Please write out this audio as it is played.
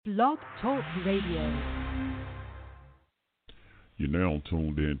Blog Talk Radio. You're now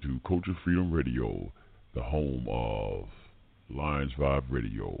tuned in to Culture Freedom Radio, the home of Lions Vibe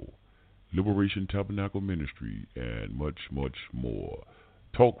Radio, Liberation Tabernacle Ministry, and much, much more.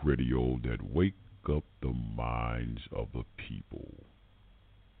 Talk radio that wake up the minds of the people.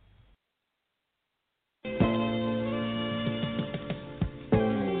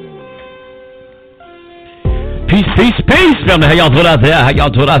 Peace, peace, peace, family. How y'all doing out there? How y'all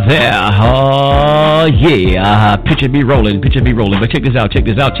doing out there? Oh, yeah. Picture me rolling. But check this out. I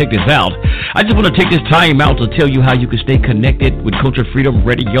just want to take this time out to tell you how you can stay connected with Culture Freedom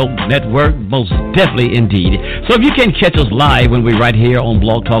Radio Network. Most definitely, indeed. So if you can't catch us live when we're right here on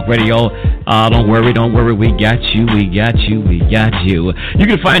Blog Talk Radio, don't worry. We got you. You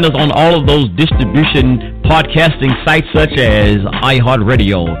can find us on all of those distribution podcasting sites such as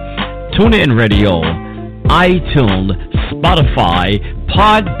iHeartRadio, TuneIn Radio, iTunes, Spotify,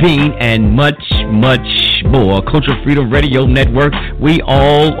 Podbean, and much, much more. Culture Freedom Radio Network, we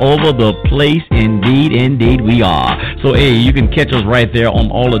all over the place. Indeed we are. So, hey, you can catch us right there on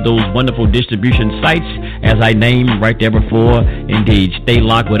all of those wonderful distribution sites, as I named right there before. Indeed, stay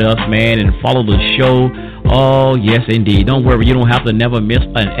locked with us, man, and follow the show. Oh, yes, indeed. Don't worry, you don't have to never miss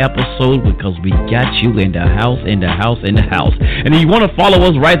an episode because we got you in the house. And if you want to follow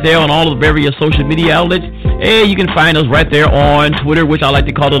us right there on all of the various social media outlets, hey, you can find us right there on Twitter, which I like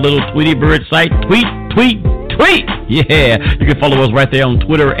to call the little Tweety Bird site. Tweet. Yeah, you can follow us right there on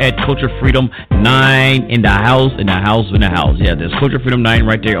Twitter at Culture Freedom 9 in the house. Yeah, there's Culture Freedom 9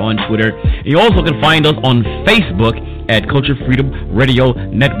 right there on Twitter. You also can find us on Facebook at Culture Freedom Radio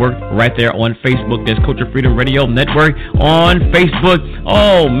Network right there on Facebook. There's Culture Freedom Radio Network on Facebook.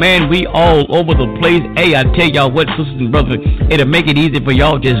 Oh, man, we all over the place. Hey, I tell y'all what, sisters and brothers, it'll make it easy for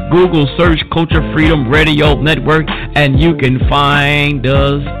y'all. Just Google search Culture Freedom Radio Network, and you can find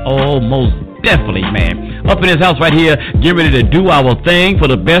us almost definitely, man. Up in this house right here, get ready to do our thing for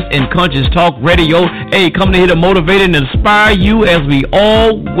the best in conscious talk radio. Hey, coming here to motivate and inspire you as we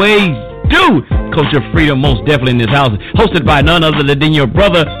always do. Culture Freedom, most definitely in this house. Hosted by none other than your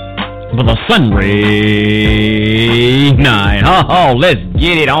brother Sunray 9. Oh, let's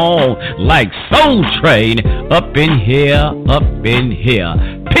get it on like Soul Train. Up in here.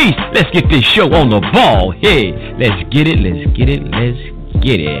 Peace. Let's get this show on the ball. Hey, let's get it.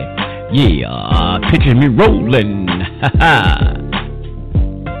 Yeah, picture me rolling.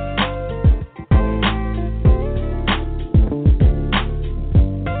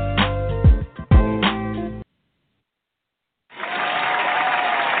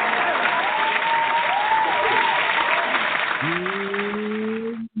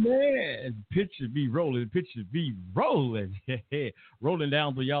 Man, picture be rolling. Rolling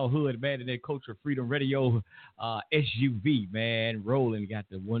down through y'all hood, man, in that Culture Freedom Radio SUV, man. Rolling, got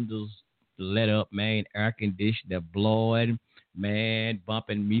the windows let up, man, air conditioner blowing, man,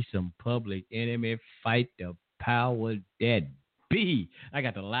 bumping me some Public Enemy, Fight the Power That Be. I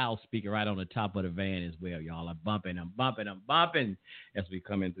got the loudspeaker right on the top of the van as well, y'all. I'm bumping as we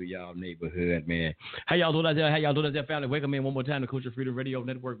come in through y'all neighborhood, man. How y'all doing out there, family? Welcome in one more time to Culture Freedom Radio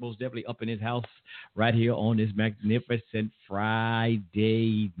Network, most definitely up in his house right here on this magnificent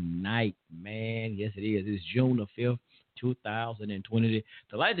Friday night, man. Yes, it is. It's June the 5th. 2020.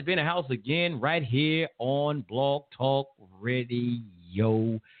 Delighted to be in the house again right here on Blog Talk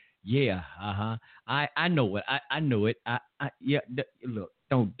Radio. Yeah, I know it. I know it. Look,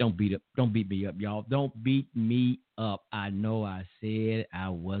 don't beat me up, y'all. Don't beat me up. I know I said I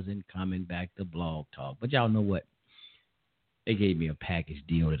wasn't coming back to Blog Talk, but y'all know what? They gave me a package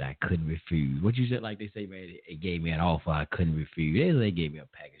deal that I couldn't refuse. What you said, like they say, man, it gave me an offer I couldn't refuse. They gave me a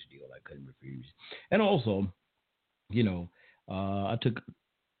package deal I couldn't refuse. And also, you know, I took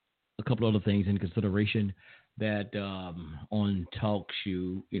a couple other things into consideration that on Talk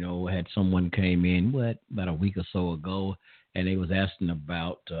Show, you know, had someone came in, about a week or so ago, and they was asking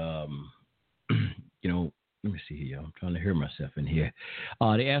about, you know, let me see here. I'm trying to hear myself in here.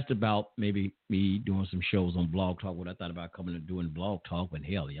 They asked about maybe me doing some shows on Blog Talk, what I thought about coming and doing Blog Talk. But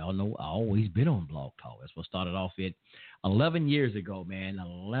hell, y'all know I always been on Blog Talk. That's what started off it 11 years ago, man.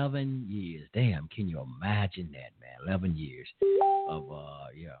 11 years. Damn, can you imagine that, man? 11 years of,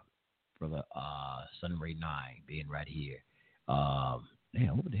 brother Sunray 9 being right here.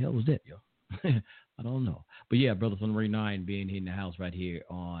 Damn, what the hell was that, yo? I don't know. But yeah, brother Sunray 9 being here in the house right here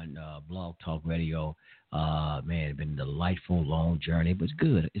on Blog Talk Radio. Man, it's been a delightful, long journey, but it's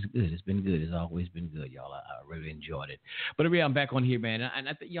good. It's been good. It's always been good, y'all. I really enjoyed it. But anyway, I'm back on here, man. And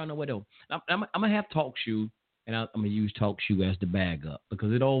I think y'all know what, though. I'm going to have Talk Show, and I'm going to use Talk Show as the bag up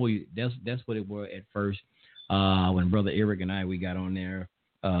because it always, that's what it was at first. When Brother Eric and we got on there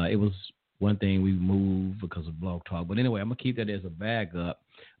It was one thing we moved because of Blog Talk. But anyway, I'm gonna keep that as a backup.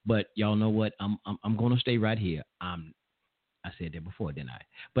 But y'all know what? I'm gonna stay right here. I said that before, didn't I?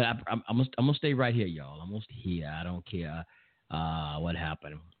 But I'm gonna stay right here, y'all. I'm gonna stay here. I don't care what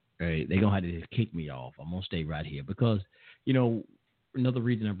happened. Right? They're gonna have to kick me off. I'm gonna stay right here because another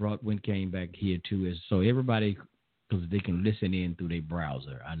reason I brought Win came back here too is so everybody, because they can listen in through their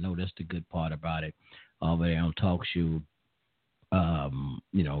browser. I know that's the good part about it. Over there on TalkShoe,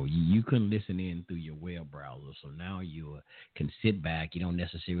 you can listen in through your web browser. So now you can sit back. You don't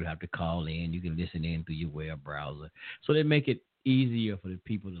necessarily have to call in. You can listen in through your web browser. So they make it easier for the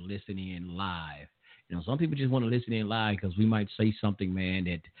people to listen in live. Some people just want to listen in live because we might say something, man,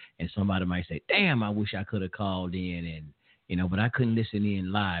 and somebody might say, damn, I wish I could have called in but I couldn't listen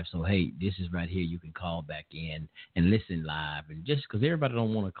in live. So, hey, this is right here. You can call back in and listen live. And just because everybody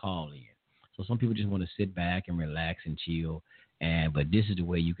don't want to call in. So some people just want to sit back and relax and chill. But this is the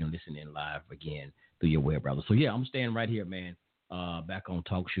way you can listen in live again through your web browser. So, yeah, I'm staying right here, man, back on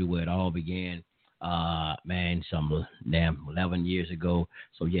TalkShoe where it all began, some damn 11 years ago.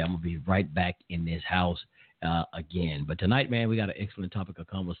 So, yeah, I'm going to be right back in this house again. But tonight, man, we got an excellent topic of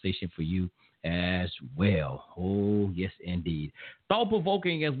conversation for you as well. Oh, yes, indeed.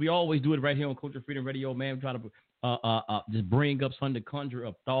 Thought-provoking, as we always do it right here on Culture Freedom Radio, man. We try to just bring up something to conjure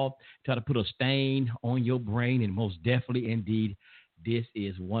up thought, try to put a stain on your brain, and most definitely, indeed, this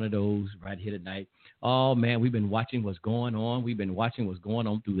is one of those right here tonight. Oh, man, we've been watching what's going on. We've been watching what's going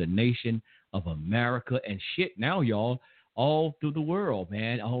on through the nation of America and shit now, y'all, all through the world,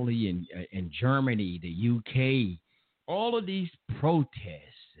 man, only in Germany, the UK, all of these protests.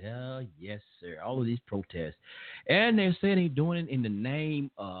 Yes, sir, all of these protests. And they're saying they're doing it in the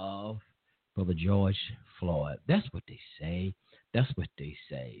name of Brother George Floyd. That's what they say. That's what they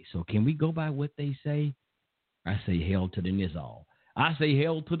say. So can we go by what they say? I say hell to the Nizal. I say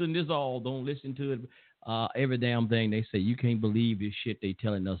hell to the Nizal. Don't listen to it. Every damn thing they say. You can't believe this shit they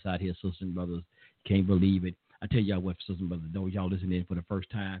telling us out here, sisters and brothers. Can't believe it. I tell y'all what, sisters and brothers, though y'all listening for the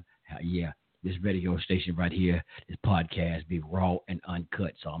first time, yeah, this radio station right here, this podcast be raw and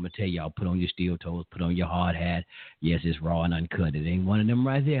uncut. So I'm going to tell y'all, put on your steel toes, put on your hard hat. Yes, it's raw and uncut. It ain't one of them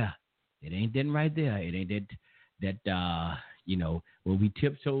right there. It ain't that right there. It ain't that where we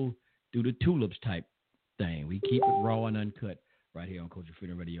tiptoe through the tulips type thing. We keep it raw and uncut right here on Culture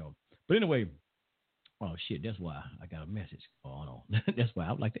Freedom Radio. But anyway, oh, shit, that's why I got a message going on. That's why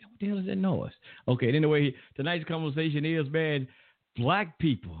I was like, what the hell is that noise? Okay, anyway, tonight's conversation is, man, black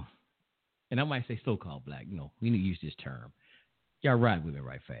people. And I might say so-called black. We need to use this term. Y'all ride with me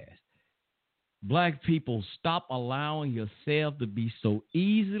right fast. Black people, stop allowing yourself to be so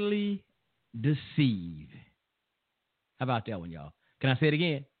easily deceived. How about that one, y'all? Can I say it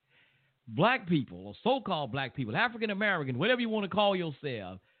again? Black people, or so-called black people, African-American, whatever you want to call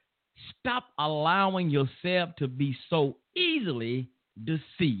yourself, stop allowing yourself to be so easily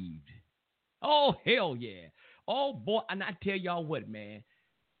deceived. Oh, hell yeah. Oh, boy. And I tell y'all what, man.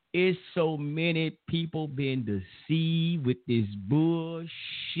 It's so many people being deceived with this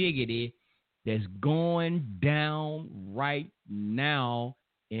bullshiggity that's going down right now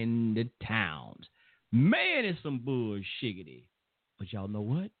in the towns. Man, it's some bullshiggity. But y'all know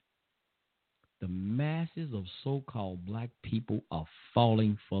what? The masses of so-called black people are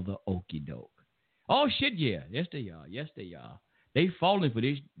falling for the okie doke. Oh, shit, yeah. Yes, they are. Yes, they are. They falling for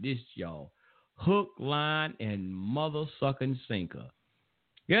this, y'all. Hook, line, and mother-sucking sinker.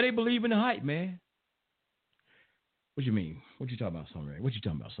 Yeah, they believe in the hype, man. What you mean? What you talking about, Sunray? What you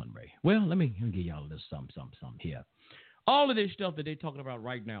talking about, Sunray? Well, let me give y'all a little something here. All of this stuff that they talking about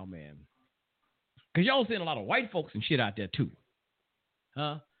right now, man. Because y'all seeing a lot of white folks and shit out there, too.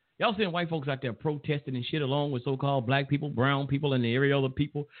 Huh? Y'all seeing white folks out there protesting and shit along with so-called black people, brown people, and every other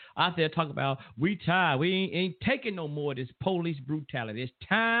people out there talking about, we tired. We ain't taking no more of this police brutality. It's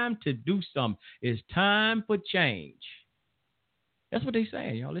time to do something. It's time for change. That's what they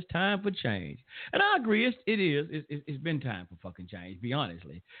saying, y'all. It's time for change. And I agree. It's been time for fucking change, be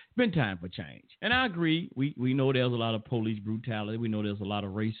honestly. It's been time for change. And I agree. We know there's a lot of police brutality. We know there's a lot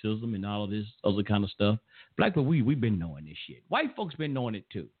of racism and all of this other kind of stuff. Black people, we've been knowing this shit. White folks been knowing it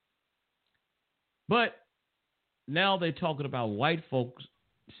too. But now they're talking about white folks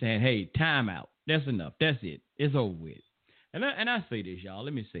saying, hey, time out. That's enough. That's it. It's over with. And I say this, y'all.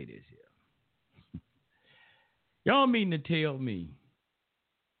 Let me say this here. Y'all mean to tell me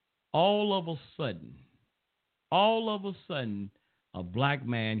all of a sudden, a black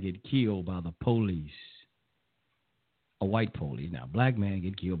man get killed by the police, a white police. Now, black man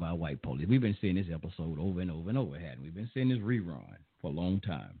get killed by a white police. We've been seeing this episode over and over and over, hadn't we? We've been seeing this rerun for a long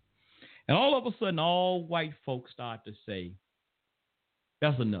time. And all of a sudden, all white folks start to say,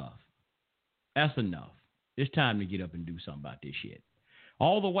 That's enough. That's enough. It's time to get up and do something about this shit.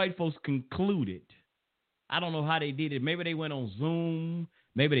 All the white folks concluded. I don't know how they did it. Maybe they went on Zoom.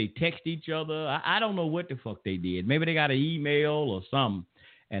 Maybe they text each other. I don't know what the fuck they did. Maybe they got an email or something.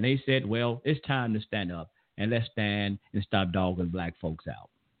 And they said, well, it's time to stand up. And let's stand and stop dogging black folks out.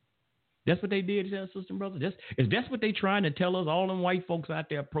 That's what they did, sisters and brothers. That's what they trying to tell us, all them white folks out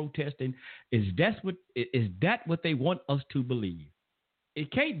there protesting? Is that what they want us to believe?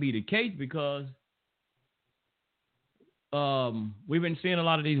 It can't be the case because we've been seeing a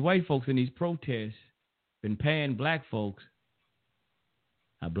lot of these white folks in these protests been paying black folks,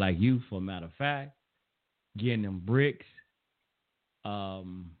 black youth for a matter of fact, getting them bricks,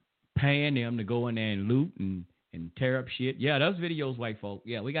 paying them to go in there and loot and tear up shit. Yeah, those videos, white folk.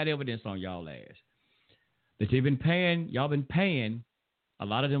 Yeah, we got evidence on y'all ass. That they've been paying, y'all been paying a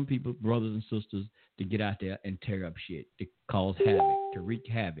lot of them people, brothers and sisters, to get out there and tear up shit, to cause havoc, to wreak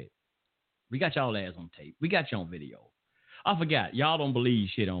havoc. We got y'all ass on tape. We got you on video. I forgot. Y'all don't believe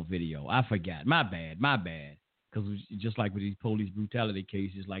shit on video. I forgot. My bad. Because just like with these police brutality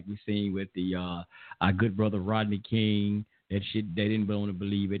cases, like we seen with the our good brother Rodney King, that shit, they didn't want to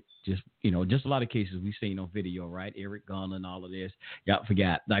believe it. Just a lot of cases we seen on video, right? Eric Garner and all of this. Y'all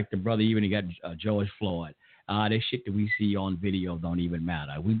forgot. Like the brother, even he got George Floyd. That shit that we see on video don't even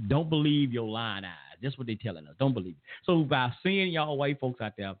matter. We don't believe your lying eyes. That's what they telling us. Don't believe it. So by seeing y'all white folks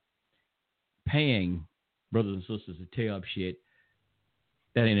out there paying brothers and sisters to tear up shit,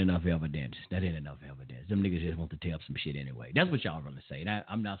 that ain't enough evidence. Them niggas just want to tear up some shit anyway. That's what y'all really say. Now,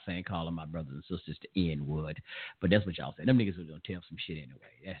 I'm not saying calling my brothers and sisters to N-word, but that's what y'all say. Them niggas was going to tear up some shit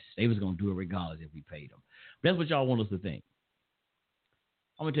anyway. They was going to do it regardless if we paid them. But that's what y'all want us to think.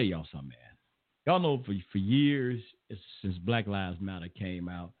 I'm going to tell y'all something, man. Y'all know for years, since Black Lives Matter came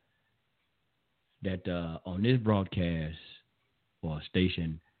out, that on this broadcast or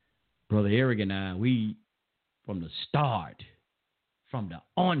station, Brother Eric and I, we, from the start, from the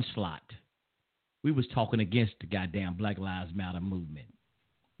onslaught, we was talking against the goddamn Black Lives Matter movement.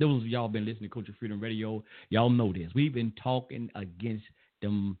 Those of y'all been listening to Culture Freedom Radio, y'all know this. We've been talking against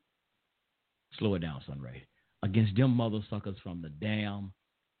them, slow it down, Sunray, against them mother suckers from the damn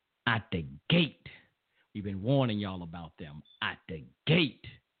at the gate. We've been warning y'all about them at the gate.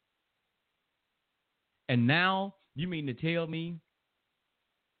 And now, you mean to tell me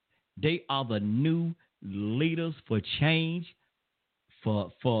they are the new leaders for change,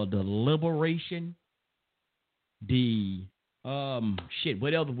 for the liberation, the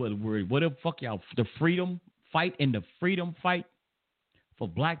whatever fuck y'all, the freedom fight and the freedom fight for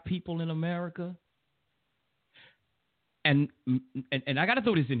black people in America? And I got to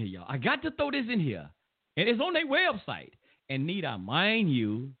throw this in here, y'all. I got to throw this in here. And it's on their website. And need I mind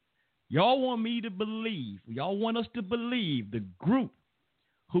you, y'all want us to believe the group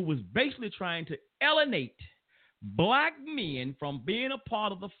who was basically trying to alienate black men from being a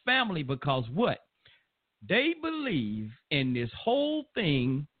part of the family because what? They believe in this whole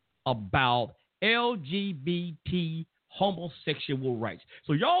thing about LGBT homosexual rights.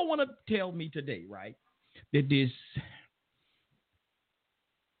 So y'all want to tell me today, right, that this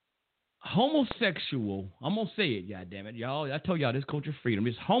homosexual, I'm going to say it, goddammit, y'all. I told y'all this Culture Freedom.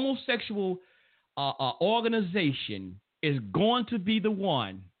 This homosexual organization is going to be the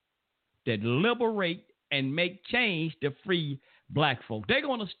one that liberate and make change to free black folk. They're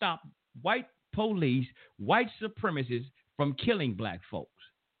going to stop white police, white supremacists from killing black folks.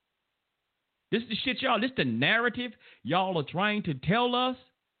 This is the shit, y'all. This is the narrative y'all are trying to tell us.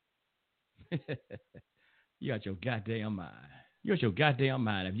 You got your goddamn mind. You got your goddamn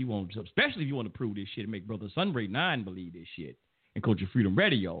mind if you want, especially if you want to prove this shit and make Brother Sunray 9 believe this shit and Culture Freedom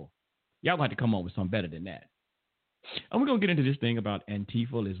Radio. Y'all got to come up with something better than that. And we're going to get into this thing about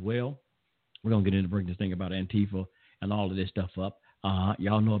Antifa as well. We're going to get into bring this thing about Antifa and all of this stuff up.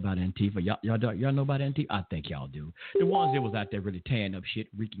 Y'all know about Antifa. Y'all know about Antifa? I think y'all do. The ones that was out there really tearing up shit,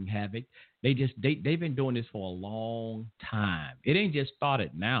 wreaking havoc. They've been doing this for a long time. It ain't just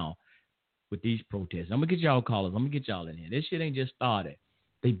started now with these protests. I'm going to get y'all callers. I'm going to get y'all in here. This shit ain't just started.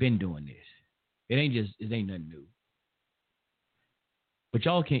 They've been doing this. It ain't nothing new. But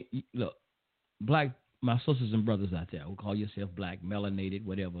y'all can't, look, my sisters and brothers out there who call yourself black, melanated,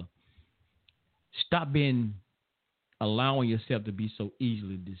 whatever, stop allowing yourself to be so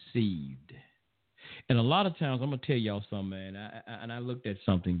easily deceived. And a lot of times, I'm going to tell y'all something, man, I looked at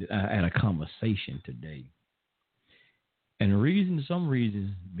something, that I had a conversation today. And some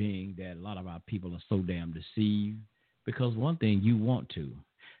reasons being that a lot of our people are so damn deceived because one thing you want to.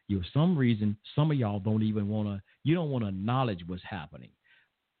 Some reason, some of y'all don't even want to, you don't want to acknowledge what's happening.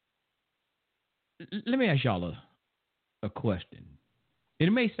 Let me ask y'all a question. And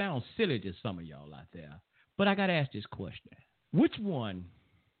it may sound silly to some of y'all out there, but I got to ask this question. Which one,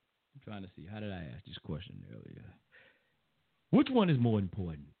 I'm trying to see, how did I ask this question earlier? Which one is more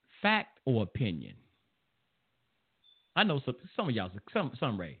important, fact or opinion? I know some of y'all,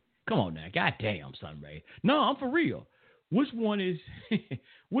 some Ray. Come on now, goddamn, Son Ray. No, I'm for real. Which one is,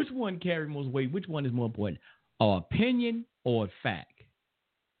 which one carries most weight? Which one is more important, opinion or fact?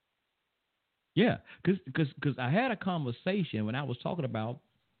 Yeah, because I had a conversation when I was talking about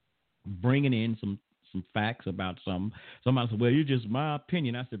bringing in some facts about something. Somebody said, well, you're just my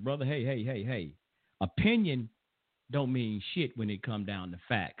opinion. I said, brother, hey. Opinion don't mean shit when it come down to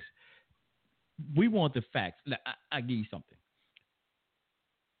facts. We want the facts. I give you something.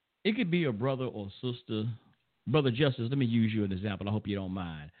 It could be a brother or sister. Brother Justice, let me use you as an example. I hope you don't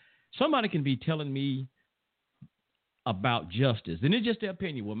mind. Somebody can be telling me about justice, and it's just their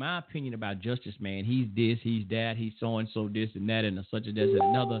opinion. Well, my opinion about justice, man, he's this, he's that, he's so-and-so this and that, and such and this and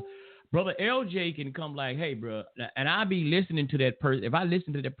another. Brother LJ can come like, hey, bro, and I'll be listening to that person. If I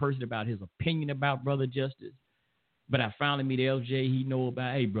listen to that person about his opinion about Brother Justice, but I finally meet LJ, he know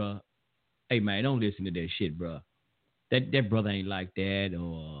about, hey, bro, hey, man, don't listen to that shit, bro. That brother ain't like that,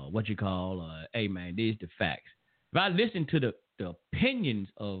 or what you call, hey, man, these the facts. If I listen to the opinions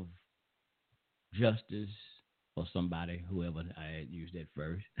of Justice or somebody, whoever I had used that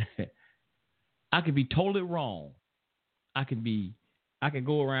first, I could be totally wrong. I could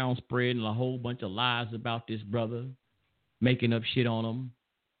go around spreading a whole bunch of lies about this brother, making up shit on him,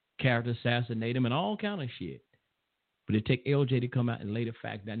 character assassinate him, and all kind of shit. But it take LJ to come out and lay the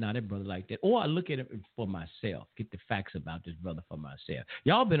fact that, nah, that brother like that. Or I look at it for myself, get the facts about this brother for myself.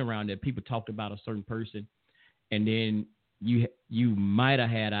 Y'all been around there. People talked about a certain person, and then you might have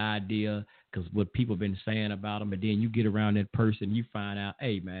had an idea because what people been saying about him, but then you get around that person, you find out,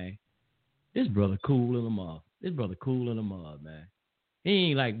 hey, man, this brother cool in the mud. This brother cool in the mud, man. He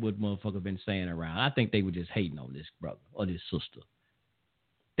ain't like what motherfucker been saying around. I think they were just hating on this brother or this sister.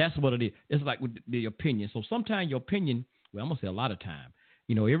 That's what it is. It's like with the opinion. So sometimes your opinion, well, I'm going to say a lot of time,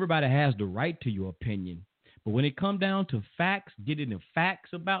 everybody has the right to your opinion. But when it come down to facts, getting the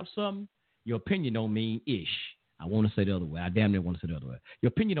facts about something, your opinion don't mean ish. I want to say the other way. I damn near want to say the other way. Your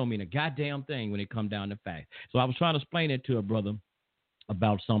opinion don't mean a goddamn thing when it come down to facts. So I was trying to explain it to a brother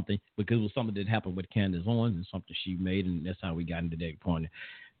about something because it was something that happened with Candace Owens and something she made, and that's how we got into that point.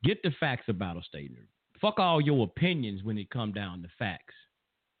 Get the facts about a statement. Fuck all your opinions when it come down to facts.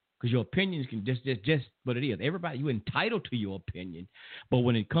 Because your opinions can just what it is. Everybody, you're entitled to your opinion. But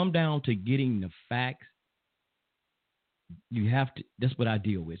when it come down to getting the facts, you have to, that's what I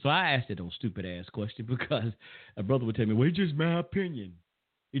deal with. So I asked it those stupid ass questions because a brother would tell me, well, it's just my opinion.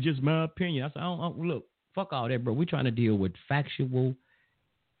 It's just my opinion. I said, I don't look, fuck all that, bro. We're trying to deal with factual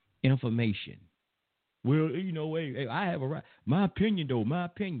information. Well, hey, I have a right. My opinion, though, my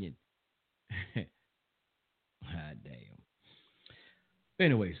opinion. God damn.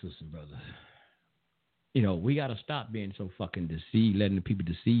 Anyway, sisters and brothers, we got to stop being so fucking deceived, letting the people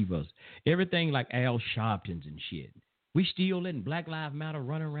deceive us. Everything like Al Sharpton's and shit. We still letting Black Lives Matter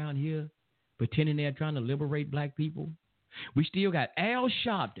run around here pretending they're trying to liberate black people. We still got Al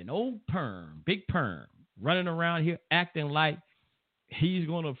Sharpton, old perm, big perm, running around here acting like he's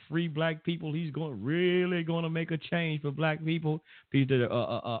going to free black people. He's really going to make a change for black people. Peace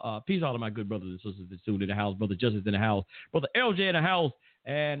to peace all of my good brothers and sisters that's tuned in the house. Brother Justice in the house. Brother LJ in the house.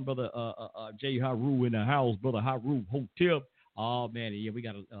 And Brother J. Haru in the house. Brother Haru Hotel. Oh, man. Yeah, we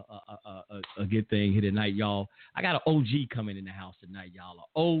got a good thing here tonight, y'all. I got an OG coming in the house tonight, y'all.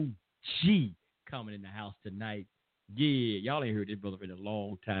 An OG coming in the house tonight. Yeah, y'all ain't heard this brother in a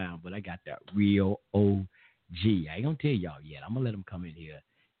long time, but I got that real OG. I ain't going to tell y'all yet. I'm going to let him come in here,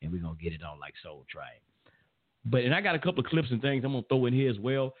 and we're going to get it on like Soul Train. And I got a couple of clips and things I'm going to throw in here as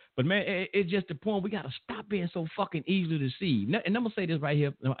well. But, man, it's just the point. We got to stop being so fucking easily deceived. And I'm going to say this right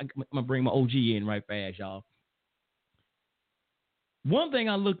here. I'm going to bring my OG in right fast, y'all. One thing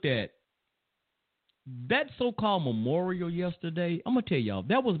I looked at, that so-called memorial yesterday, I'm going to tell y'all,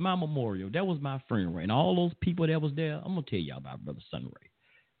 that was my memorial. That was my funeral. And all those people that was there, I'm going to tell y'all about Brother Sunray.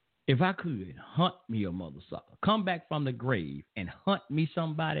 If I could hunt me a mother sucker, come back from the grave and hunt me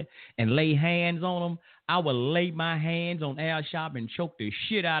somebody and lay hands on them, I would lay my hands on Al Sharpton and choke the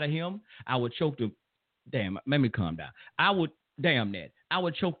shit out of him. I would choke the, damn, let me calm down. I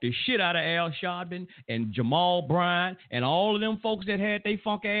would choke the shit out of Al Sharpton and Jamal Bryant and all of them folks that had they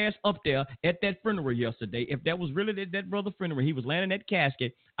funk ass up there at that funeral yesterday. If that was really that brother funeral, he was laying in that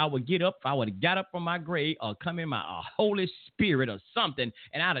casket, I would get up. I would have got up from my grave or come in my Holy Spirit or something,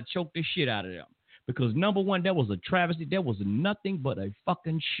 and I'd have choked the shit out of them. Because number one, that was a travesty. That was nothing but a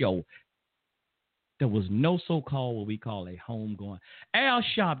fucking show. There was no so-called what we call a homegoing. Al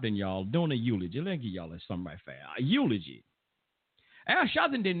Sharpton, y'all, doing a eulogy. Let me give y'all something right fast. A eulogy. Al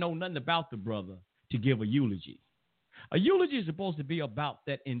Sharpton didn't know nothing about the brother to give a eulogy. A eulogy is supposed to be about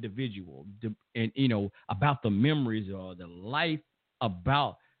that individual and, about the memories or the life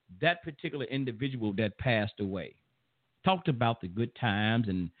about that particular individual that passed away. Talked about the good times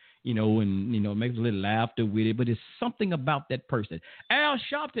and makes a little laughter with it, but it's something about that person. Al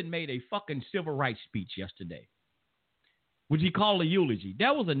Sharpton made a fucking civil rights speech yesterday, which he called a eulogy.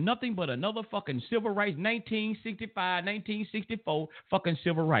 That was nothing but another fucking civil rights 1965, 1964 fucking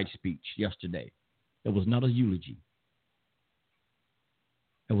civil rights speech yesterday. It was not a eulogy.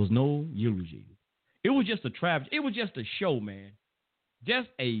 There was no eulogy. It was just a travesty. It was just a show, man. Just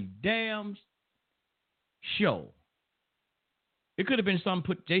a damn show. It could have been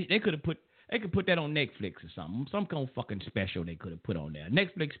they could put that on Netflix or something. Some kind of fucking special they could have put on there.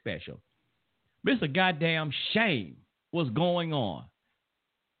 Netflix special. But it's a goddamn shame what's going on.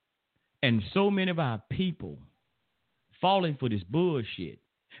 And so many of our people falling for this bullshit.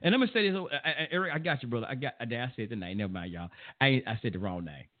 And let me say this, Eric, I got you, brother. I said the name. Never mind, y'all. I said the wrong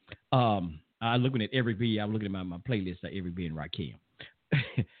name. I'm looking at every video. I'm looking at my playlist of every being Rakim.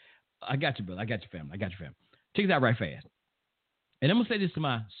 I got you, brother. I got you, family. Check this out right fast. And I'm going to say this to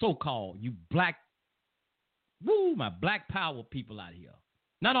my so-called, my black power people out here.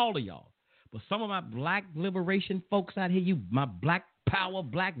 Not all of y'all, but some of my black liberation folks out here, my black power,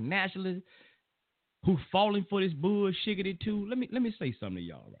 black nationalists who falling for this bullshit too. Let me say something to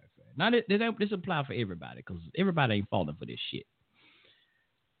y'all right fast. Now, this apply for everybody because everybody ain't falling for this shit.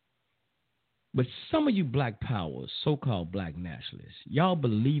 But some of you black powers, so-called black nationalists, y'all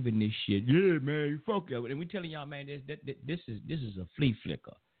believe in this shit. Yeah, man, fuck it. And we telling y'all, man, this is a flea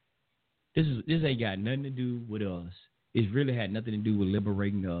flicker. This ain't got nothing to do with us. It's really had nothing to do with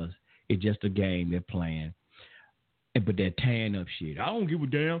liberating us. It's just a game they're playing. But they're tearing up shit. I don't give a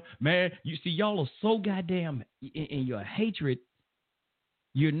damn, man. You see, y'all are so goddamn in your hatred.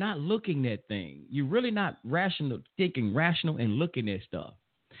 You're not looking at things. You're really not thinking rational and looking at stuff.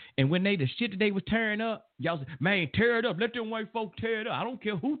 And when the shit that they was tearing up, y'all said, man, tear it up. Let them white folk tear it up. I don't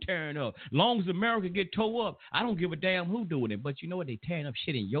care who tearing up. Long as America get tore up, I don't give a damn who doing it. But you know what? They tearing up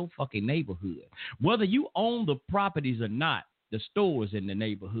shit in your fucking neighborhood. Whether you own the properties or not, the stores in the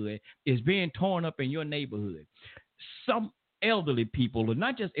neighborhood is being torn up in your neighborhood. Some elderly people, or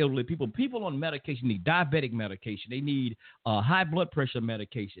not just elderly people, people on medication need diabetic medication. They need high blood pressure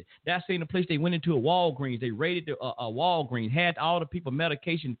medication. That's in a place they went into a Walgreens. They raided a Walgreens, had all the people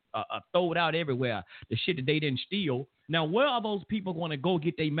medication thrown out everywhere, the shit that they didn't steal. Now, where are those people going to go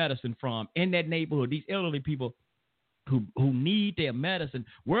get their medicine from in that neighborhood? These elderly people who need their medicine,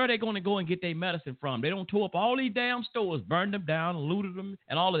 where are they going to go and get their medicine from? They don't tore up all these damn stores, burned them down, looted them,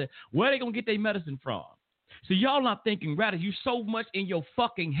 and all of that. Where are they going to get their medicine from? So y'all not thinking right. You so much in your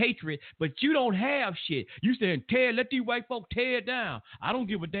fucking hatred, but you don't have shit. You saying, let these white folk tear it down. I don't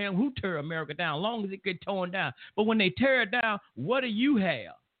give a damn who tear America down, as long as it get torn down. But when they tear it down, what do you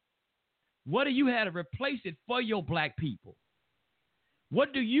have? What do you have to replace it for your black people?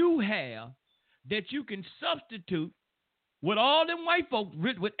 What do you have that you can substitute with all them white folk,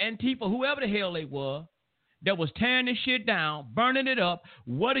 with Antifa, whoever the hell they were, that was tearing this shit down, burning it up?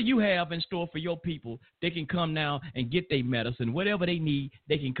 What do you have in store for your people? They can come now and get their medicine. Whatever they need,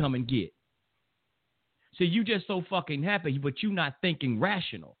 they can come and get. So you just so fucking happy, but you not thinking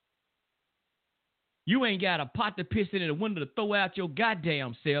rational. You ain't got a pot to piss in and a window to throw out your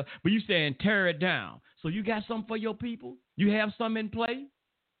goddamn self, but you saying tear it down. So you got something for your people? You have something in play?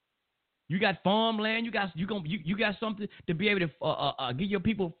 You got farmland. You got something to be able to give your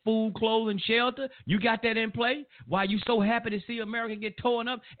people food, clothes, and shelter. You got that in play. Why you so happy to see America get torn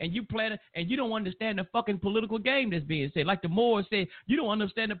up, and you plan and you don't understand the fucking political game that's being said. Like the Moors said, you don't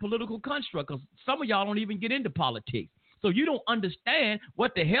understand the political construct because some of y'all don't even get into politics, so you don't understand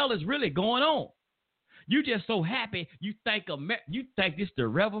what the hell is really going on. You just so happy you think this the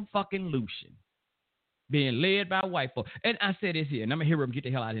Reverend fucking Lucian, being led by white folk. And I said this here, and I'm going to hear him get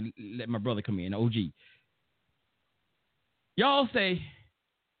the hell out and let my brother come in, OG. Y'all say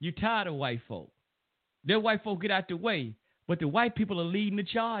you tired of white folk. Their white folk get out the way, but the white people are leading the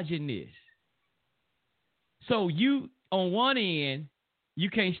charge in this. So you, on one end, you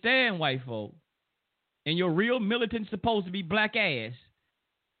can't stand white folk, and your real militant's supposed to be black ass.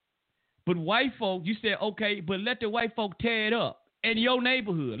 But white folk, you said, okay, but let the white folk tear it up in your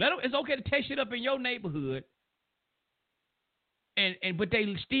neighborhood. It's okay to tear shit up in your neighborhood. But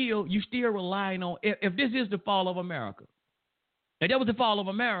you still relying on, if this is the fall of America, if that was the fall of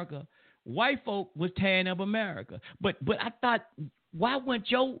America, white folk was tearing up America. But I thought Why wasn't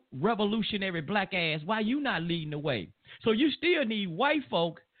your revolutionary black ass, why you not leading the way? So you still need white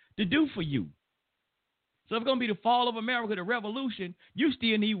folk to do for you. So if it's going to be the fall of America, the revolution, you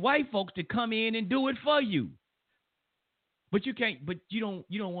still need white folks to come in and do it for you. But you can't, but you don't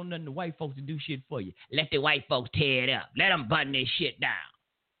want none of the white folks to do shit for you. Let the white folks tear it up. Let them button this shit down.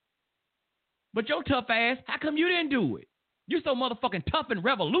 But your tough ass, how come you didn't do it? You so motherfucking tough and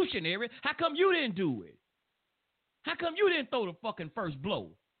revolutionary. How come you didn't do it? How come you didn't throw the fucking first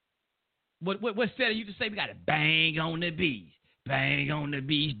blow? What said you to say we got to bang on the beast. Bang on the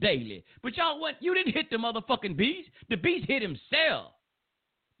beast daily. But y'all, what? You didn't hit the motherfucking beast. The beast hit himself.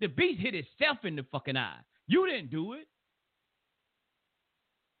 The beast hit itself in the fucking eye. You didn't do it.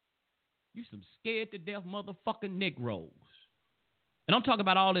 You some scared to death motherfucking Negroes. And I'm talking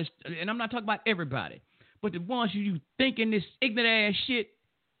about all this, and I'm not talking about everybody, but the ones you thinking this ignorant ass shit,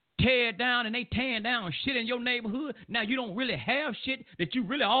 tear it down, and they tearing down shit in your neighborhood. Now you don't really have shit that you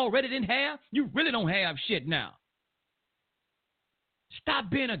really already didn't have. You really don't have shit now. Stop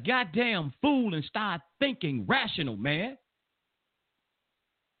being a goddamn fool and start thinking rational, man.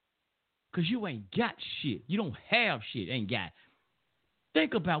 Because you ain't got shit. You don't have shit. Ain't got.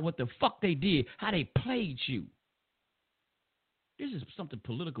 Think about what the fuck they did, how they played you. This is something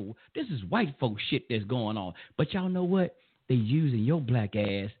political. This is white folk shit that's going on. But y'all know what? They using your black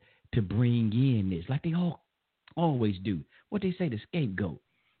ass to bring in this, like they always do. What they say, the scapegoat.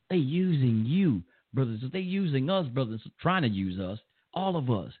 They using you, brothers. They using us, brothers, trying to use us. All of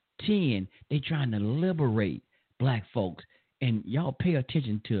us, 10, they trying to liberate black folks. And y'all pay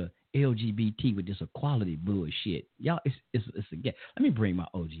attention to LGBT with this equality bullshit. Y'all, it's again. Let me bring my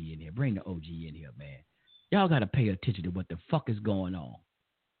OG in here. Bring the OG in here, man. Y'all got to pay attention to what the fuck is going on.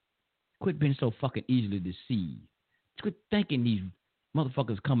 Quit being so fucking easily deceived. Quit thinking these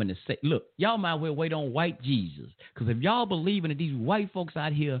motherfuckers coming to say, look, y'all might well wait on white Jesus. Because if y'all believing that these white folks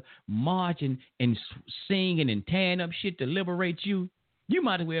out here marching and singing and tearing up shit to liberate you, you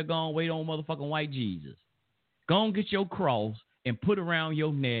might as well go and wait on motherfucking white Jesus. Go and get your cross and put around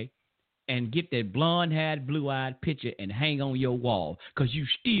your neck and get that blonde-haired, blue-eyed picture and hang on your wall. Because you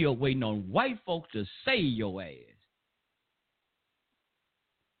still waiting on white folks to save your ass.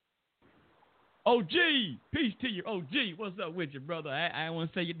 OG, peace to you. OG, what's up with you, brother? I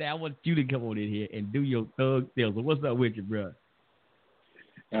want to say you that. I want you to come on in here and do your thug deal. So what's up with you, brother?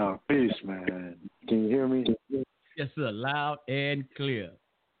 Oh, peace, man. Can you hear me? Yes, sir. Loud and clear.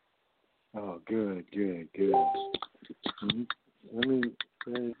 Oh, good. Let me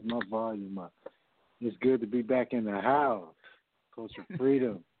raise my volume up. It's good to be back in the house. Culture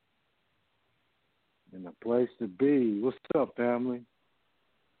freedom. And a place to be. What's up, family?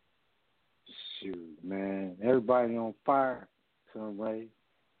 Shoot, man. Everybody on fire some way.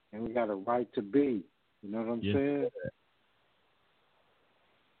 And we got a right to be. You know what I'm saying?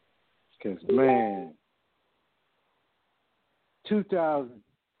 Because, man,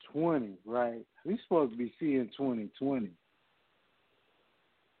 2020, right? We supposed to be seeing 2020.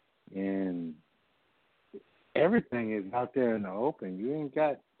 And everything is out there in the open. You ain't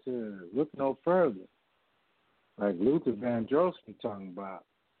got to look no further. Like Luther Vandross be talking about.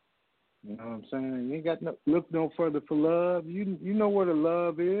 You know what I'm saying? You ain't got to look no further for love. You know where the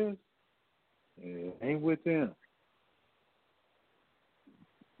love is? It ain't within.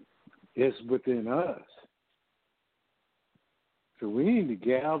 It's within us. So we need to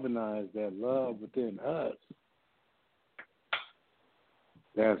galvanize that love within us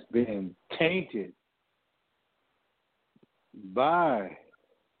that's been tainted by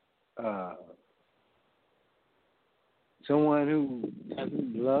someone who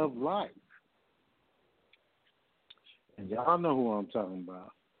doesn't love life. And y'all know who I'm talking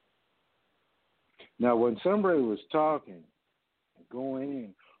about. Now, when somebody was talking, going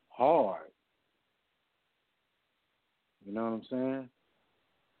in hard, you know what I'm saying?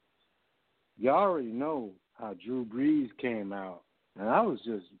 You already know how Drew Brees came out. And I was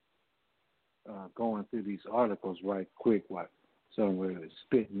just going through these articles right quick while somewhere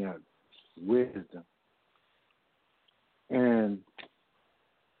spitting out wisdom. And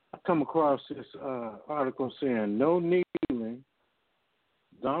I come across this article saying, no kneeling.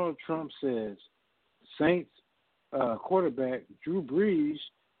 Donald Trump says Saints quarterback Drew Brees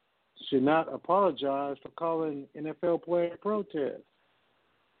should not apologize for calling NFL player protest.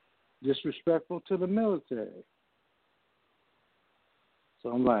 Disrespectful to the military. So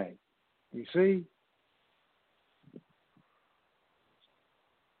I'm like, you see?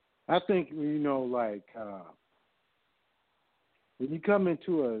 I think, like, when you come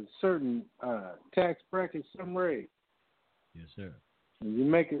into a certain tax bracket, some rate, yes, sir, and you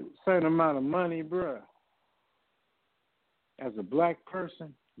make a certain amount of money, bruh, as a black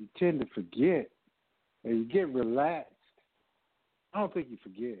person, you tend to forget, or you get relaxed. I don't think you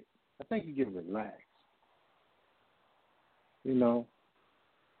forget. I think you get relaxed. You know,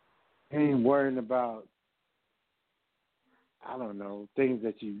 you ain't worrying about, I don't know, things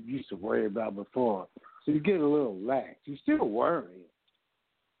that you used to worry about before. So you get a little lax. You still worry.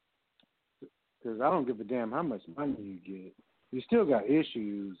 Because I don't give a damn how much money you get. You still got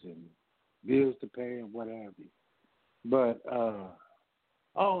issues and bills to pay and what have you. But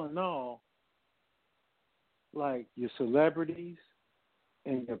all in all, like your celebrities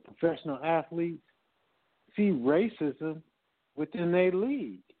and your professional athletes see racism within their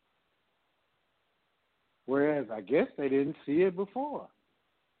league. Whereas I guess they didn't see it before.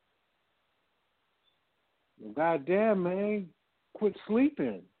 Well, goddamn, man, quit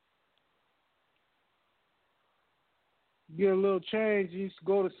sleeping. Get a little change, you used to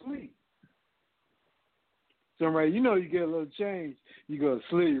go to sleep. Somebody, you get a little change, you go to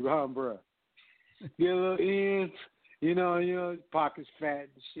sleep, huh, bro? Get a little ends, your pockets fat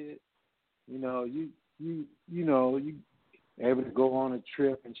and shit. You able to go on a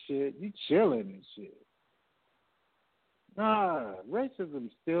trip and shit. You chilling and shit. Nah, racism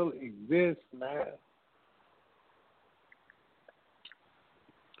still exists, man.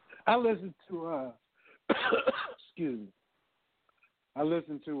 I listened to excuse me. I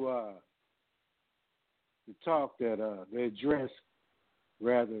listened to the talk that they addressed,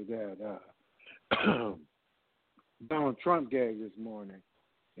 rather, that Donald Trump gave this morning,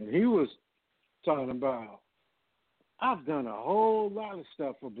 and he was talking about, I've done a whole lot of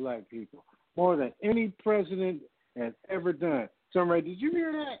stuff for black people, more than any president has ever done. Somebody, did you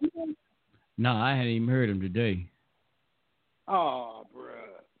hear that? No, I hadn't even heard him today. Oh,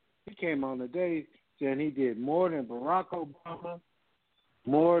 bruh. He came on today saying he did more than Barack Obama,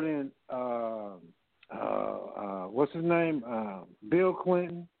 more than, what's his name? Bill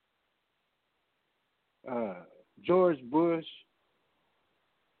Clinton, George Bush,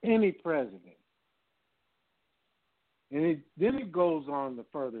 any president. And then it goes on to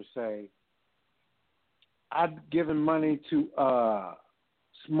further say, I've given money to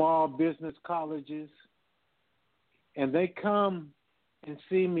small business colleges, and they come and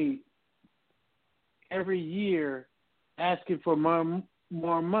see me every year asking for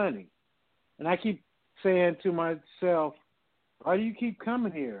more money. And I keep saying to myself, why do you keep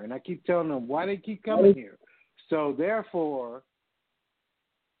coming here? And I keep telling them why they keep coming here. So therefore,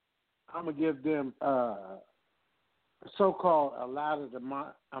 I'm going to give them so-called allotted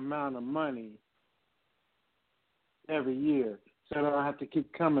amount of money every year so I don't have to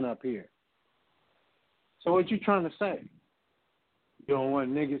keep coming up here. So what you trying to say? You don't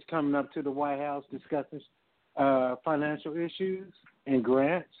want niggas coming up to the White House discussing financial issues and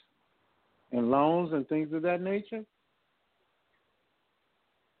grants and loans and things of that nature?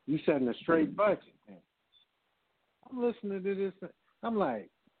 You setting a straight budget, man. I'm listening to this. I'm like,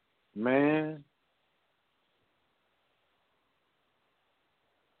 man,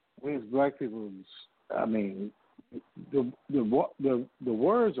 we as black people, I mean, the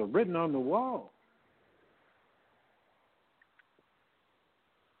words are written on the wall.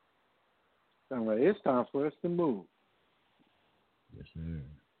 Anyway, it's time for us to move. Yes, sir.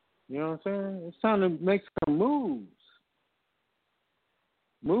 You know what I'm saying? It's time to make some moves.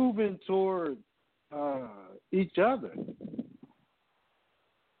 Moving toward each other.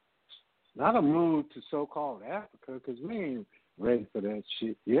 Not a move to so-called Africa, because we ain't ready for that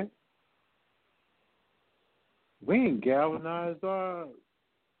shit yet. We ain't galvanized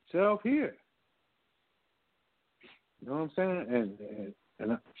ourselves here. You know what I'm saying?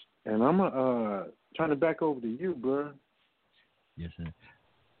 And I'm trying to back over to you, bro. Yes, sir.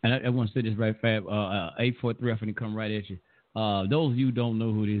 And I want to say this right fast. 843, I'm going to come right at you. Those of you who don't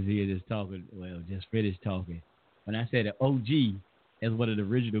know who this is talking, well, just finished talking. When I said the OG is one of the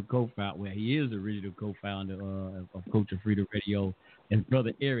original co-founders, well, he is the original co-founder of Culture Freedom Radio. And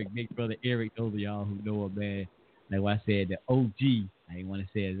Brother Eric, big Brother Eric, those of y'all who know him, man. Like I said, the OG, I didn't want to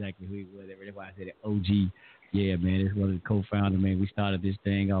say exactly who he was. That's why I said the OG. Yeah, man, it's one of the co-founders, man. We started this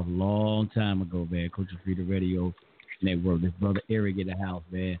thing off a long time ago, man, Culture Freedom Radio Network. This Brother Eric in the house,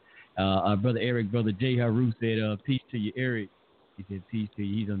 man. Brother Eric, Brother J. Haru said, peace to you, Eric. He said, peace to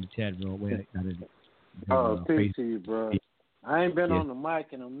you. He's on the chat room. Peace to you, bro. I ain't been on the mic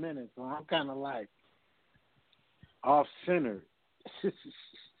in a minute, so I'm kind of like off-centered.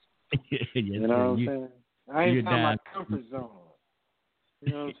 You know what I'm saying? I ain't found my comfort zone.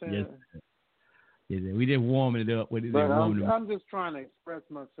 You know what I'm saying? Yes. We just warming it up. But I'm just trying to express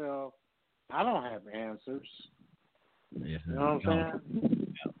myself. I don't have answers. Yes, you know what I'm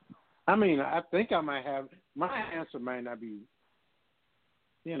saying? I mean, I think I might have my answer might not be,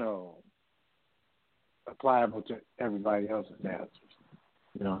 applicable to everybody else's answers.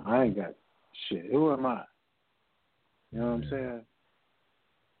 I ain't got shit. Who am I? You know what I'm saying?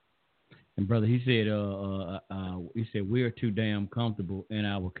 And brother, he said we're too damn comfortable in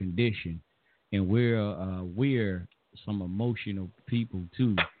our condition, and we're some emotional people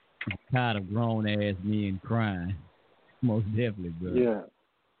too. Tired of grown ass men crying. Most definitely, brother. Yeah.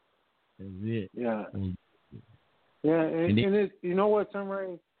 That's it. Yeah. Yeah, and it, you know what, Tom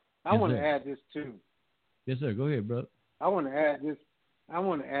Ray? I want to add this too. Yes, sir. Go ahead, brother. I want to add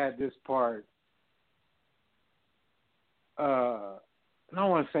this part. And I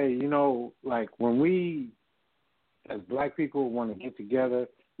want to say, like when we, as black people, want to get together,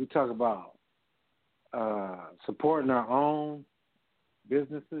 we talk about supporting our own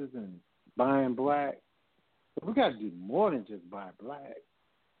businesses and buying black. But we got to do more than just buy black.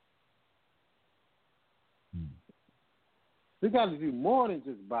 We got to do more than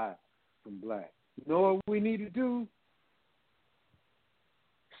just buy from black. You know what we need to do?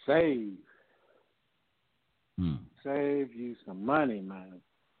 Save. Save you some money, man.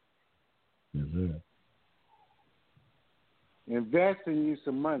 Yes, sir. Invest in you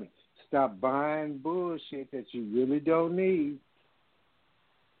some money. Stop buying bullshit that you really don't need.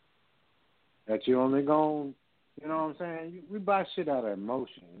 That you only going, you know what I'm saying? We buy shit out of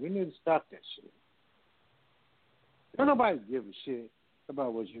emotion. We need to stop that shit. Don't nobody give a shit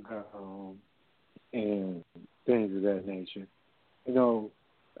about what you got on and things of that nature.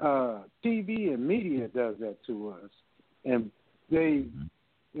 TV and media does that to us. And they,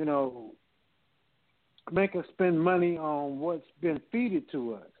 make us spend money on what's been feeded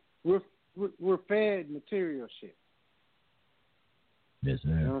to us. We're fed material shit. Yes, sir.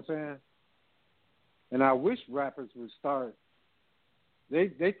 You know what I'm saying? And I wish rappers would start.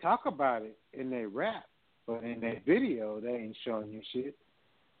 They talk about it in their rap, but in their video they ain't showing you shit.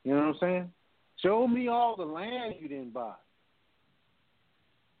 You know what I'm saying? Show me all the land you didn't buy.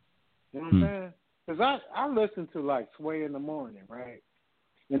 You know what I'm saying? Because I listen to like Sway in the morning, right?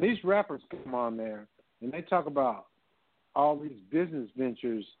 And these rappers come on there and they talk about all these business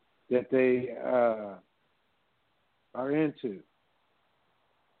ventures that they are into.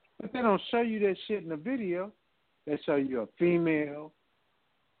 But they don't show you that shit in the video. They show you a female,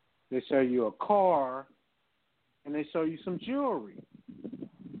 they show you a car, and they show you some jewelry.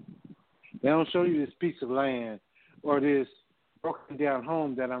 They don't show you this piece of land or this broken down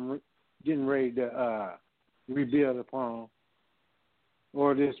home that I'm getting ready to rebuild upon,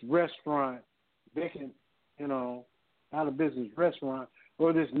 or this restaurant, vacant, out of business restaurant,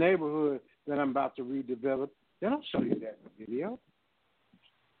 or this neighborhood that I'm about to redevelop. They don't show you that in the video.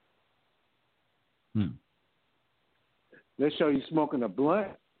 They show you smoking a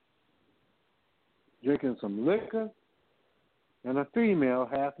blunt, drinking some liquor, and a female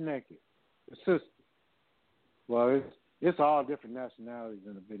half naked. A sister. Well, it's all different nationalities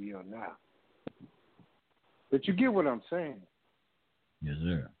in the video now. But you get what I'm saying. Yes,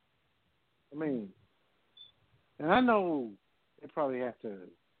 sir. I mean, and I know they probably have to,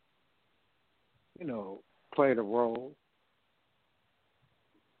 play the role.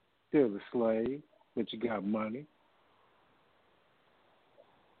 Still the slave, but you got money.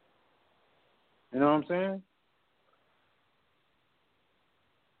 You know what I'm saying?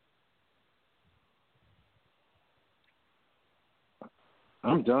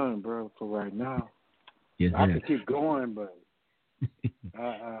 I'm done, bro, for right now. Yes, I could keep going, but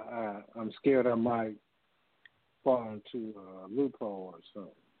I'm scared I might fall into a loophole or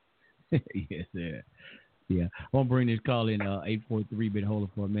something. Yes, sir. Yeah. I want to bring this call in 843. Been holding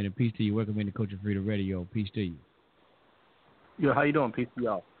for a minute. Peace to you. Welcome into Coach of Freedom Radio. Peace to you. Yo, how you doing? Peace to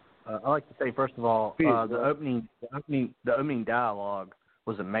y'all. I'd like to say, first of all, the opening dialogue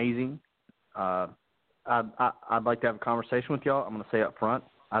was amazing. I'd like to have a conversation with y'all. I'm going to say up front,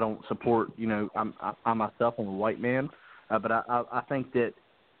 I don't support, I myself, I'm a white man, but I think that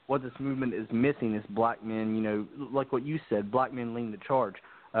what this movement is missing is black men, like what you said, black men leading the charge.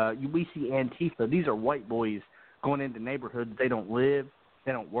 We see Antifa. These are white boys going into neighborhoods. They don't live,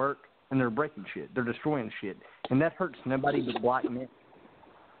 they don't work, and they're breaking shit. They're destroying shit. And that hurts nobody but black men.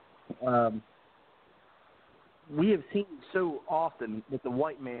 We have seen so often that the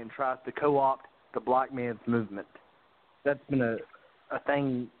white man tries to co-opt the black man's movement. That's been a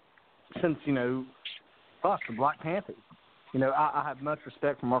thing since, the Black Panthers. I have much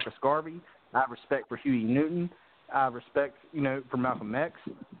respect for Marcus Garvey. I have respect for Huey Newton. I have respect, for Malcolm X.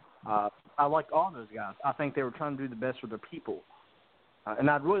 I like all those guys. I think they were trying to do the best for their people. And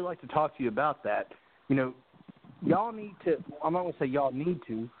I'd really like to talk to you about that. Y'all need to, I'm not going to say y'all need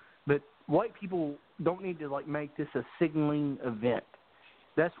to, But white people don't need to like make this a signaling event.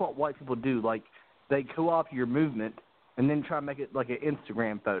 That's what white people do. Like they co-opt your movement and then try to make it like an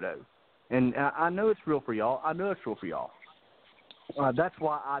Instagram photo. And I know it's real for y'all. That's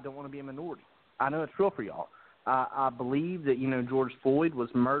why I don't want to be a minority. I know it's real for y'all. I believe that, George Floyd was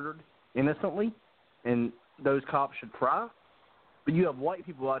murdered innocently, and those cops should try. But you have white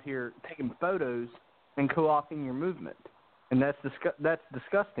people out here taking photos and co-opting your movement, and that's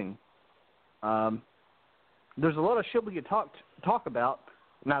disgusting. There's a lot of shit we could talk about,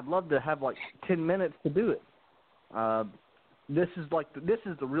 and I'd love to have like 10 minutes to do it. This is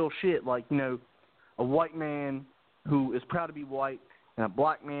the real shit. Like, a white man who is proud to be white and a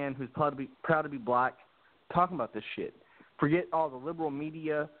black man who's proud to be black talking about this shit. Forget all the liberal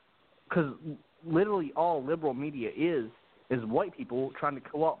media, because literally all liberal media is white people trying to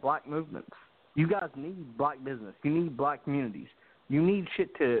co-opt black movements. You guys need black business. You need black communities. You need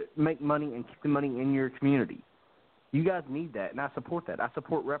shit to make money and keep the money in your community. You guys need that, and I support that. I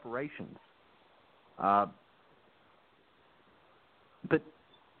support reparations. But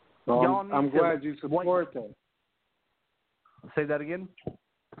y'all need I'm glad you support that. Say that again?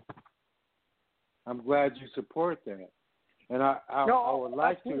 I'm glad you support that. And I would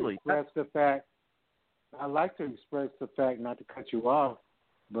like absolutely. to express the fact, not to cut you off,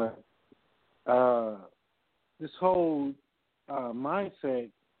 but this whole mindset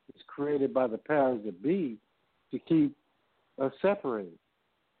is created by the powers that be to keep us separated.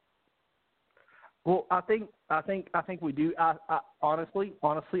 Well, I think we do. Honestly,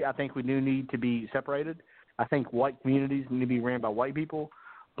 I think we do need to be separated. I think white communities need to be ran by white people.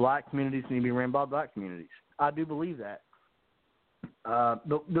 Black communities need to be ran by black communities. I do believe that.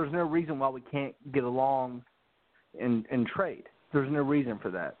 But there's no reason why we can't get along and trade. There's no reason for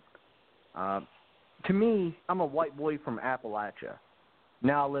that. To me, I'm a white boy from Appalachia.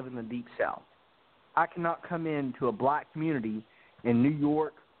 Now I live in the Deep South. I cannot come into a black community in New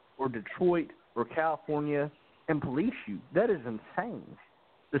York or Detroit or California and police you. That is insane.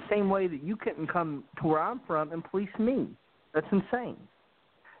 The same way that you couldn't come to where I'm from and police me. That's insane.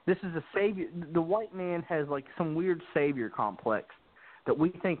 This is a savior. The white man has like some weird savior complex that we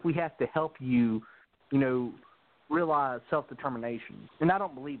think we have to help you, realize self-determination. And I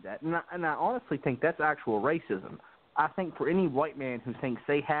don't believe that. And I honestly think that's actual racism. I think for any white man who thinks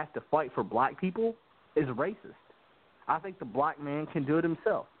they have to fight for black people is racist. I think the black man can do it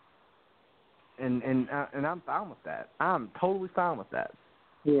himself. And I'm fine with that. I'm totally fine with that.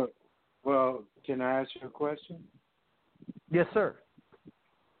 Yeah. Well, can I ask you a question? Yes, sir.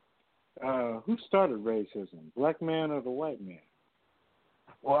 Who started racism, black man or the white man?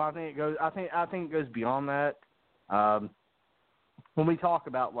 Well, I think it goes beyond that. When we talk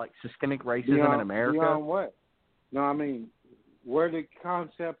about like systemic racism in America, beyond what? No, I mean, where did the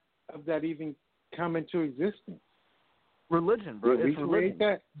concept of that even come into existence? Religion, bro. Did we create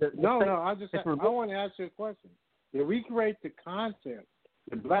that? I want to ask you a question. Did we create the concept?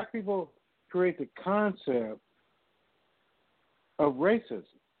 Did black people create the concept of racism?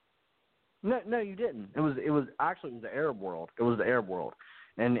 No, you didn't. It was the Arab world. It was the Arab world,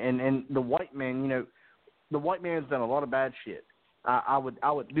 and the white man. The white man's done a lot of bad shit. I love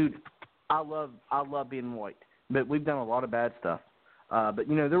being white, but we've done a lot of bad stuff. But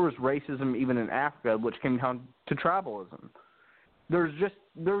there was racism even in Africa, which came down to tribalism. There's this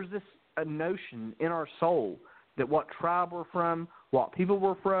a notion in our soul that what tribe we're from, what people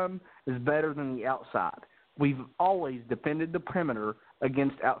we're from, is better than the outside. We've always defended the perimeter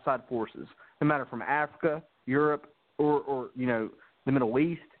against outside forces, no matter from Africa, Europe, or the Middle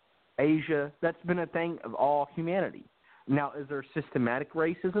East, Asia. That's been a thing of all humanity. Now, is there systematic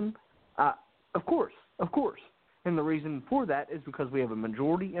racism? Of course. And the reason for that is because we have a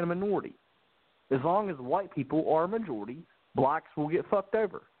majority and a minority. As long as white people are a majority, blacks will get fucked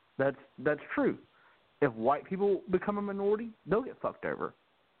over. That's true. If white people become a minority, they'll get fucked over.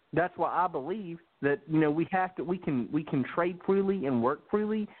 That's why I believe that we can trade freely and work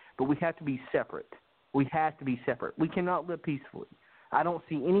freely, but we have to be separate. We cannot live peacefully. I don't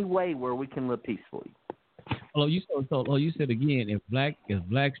see any way where we can live peacefully. You said again, if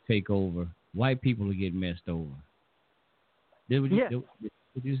blacks take over, white people will get messed over. Did what you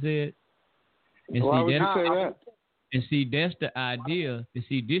said? And why would you say that? And see, that's the idea. And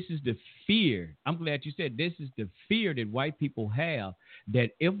see, this is the fear. I'm glad you said this is the fear that white people have,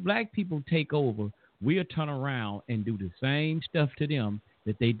 that if black people take over, we'll turn around and do the same stuff to them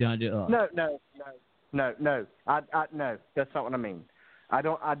that they done to us. No. No, that's not what I mean. I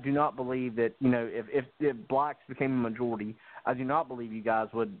do not believe that, if blacks became a majority, I do not believe you guys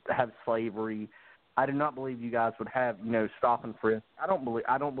would have slavery I do not believe you guys would have, stop and frisk. I don't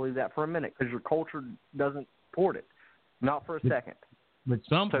believe that for a minute because your culture doesn't support it, not for a second. But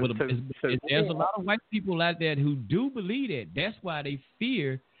there's a lot of white people out there who do believe that. That's why they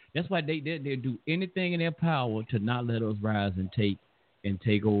fear. That's why they do anything in their power to not let us rise and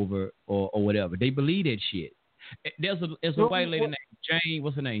take over or whatever. They believe that shit. There's a white lady named Jane.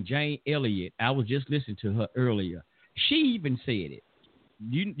 What's her name? Jane Elliott. I was just listening to her earlier. She even said it.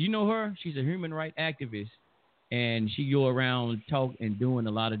 You know her? She's a human rights activist, and she go around talk and doing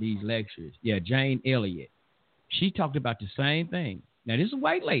a lot of these lectures. Yeah, Jane Elliott. She talked about the same thing. Now, this is a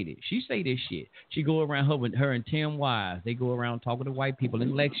white lady. She say this shit. She go around her and Tim Wise. They go around talking to white people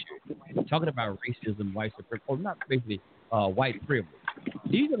in lectures, talking about racism, white supremacy, or not basically white privilege.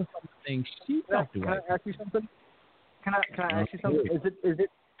 These are the some things she talked about. Can I ask you something? Can I ask you something? Is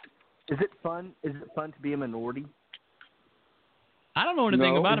it fun? Is it fun to be a minority? I don't know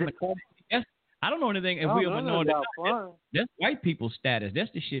anything about it. I don't know anything. If we're a minority, that's white people's status.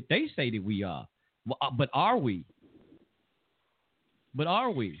 That's the shit they say that we are. But are we?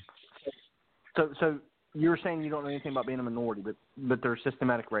 So you're saying you don't know anything about being a minority, but there's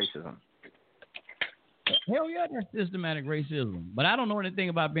systematic racism. Hell yeah, there's systematic racism. But I don't know anything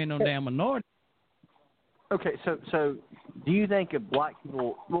about being no damn minority. Okay, so do you think if black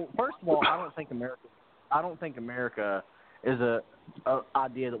people? Well, first of all, I don't think America is a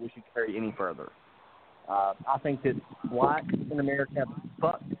idea that we should carry any further. I think that blacks in America have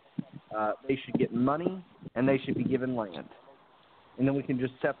fucked. They should get money and they should be given land, and then we can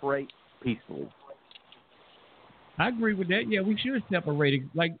just separate peacefully. I agree with that. Yeah, we should separate it.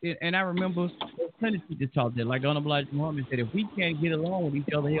 Like, and I remember plenty of people talked that. Like Honorable Elijah Muhammad said, if we can't get along with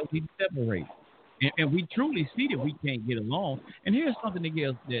each other, hell, we separate. And we truly see that we can't get along. And here's something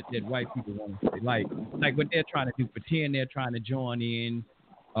that white people want to say, like what they're trying to do, pretend they're trying to join in.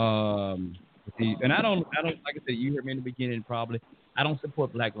 And I don't like I said, you heard me in the beginning probably. I don't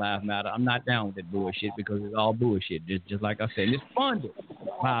support Black Lives Matter. I'm not down with that bullshit because it's all bullshit. Just like I said, and it's funded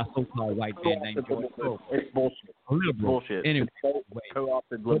by a so-called white man named George Soros. It's bullshit. Bullshit. Anyway,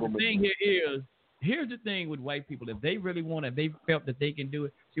 co-opted but liberal the thing here is, here's the thing with white people. If they really want it, they felt that they can do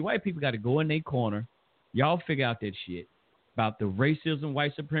it. See, white people got to go in their corner. Y'all figure out that shit about the racism,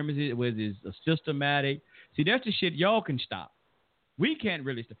 white supremacy, whether it's systematic. See, that's the shit y'all can stop. We can't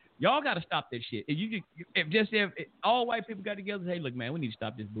really stop. Y'all got to stop that shit. If all white people got together, hey, look, man, we need to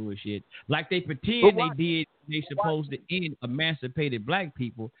stop this bullshit. Like they pretend they supposed to end emancipated black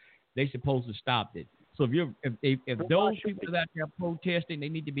people, they supposed to stop it. So if those people out there protesting, they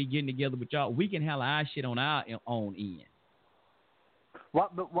need to be getting together with y'all. We can handle our shit on our own end.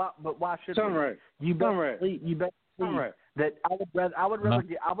 But why should we? Right. You better believe that I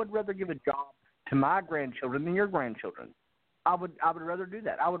would rather give a job to my grandchildren than your grandchildren. I would rather do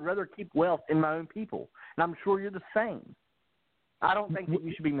that. I would rather keep wealth in my own people, and I'm sure you're the same. I don't think that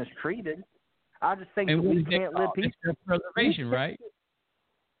you should be mistreated. I just think that we can't live peacefully. That's self-preservation, right?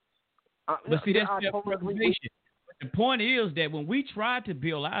 But see, that's self-preservation. But the point is that when we try to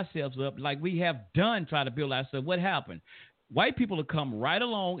build ourselves up, like we have done, try to build ourselves, what happened? White people will come right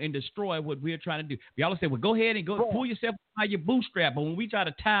along and destroy what we're trying to do. Y'all say, well, go ahead and pull yourself by your bootstrap. But when we try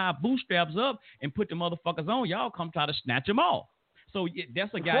to tie our bootstraps up and put the motherfuckers on, y'all come try to snatch them off. So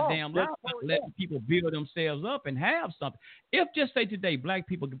that's a goddamn lot. Letting people build themselves up and have something. If just say today, black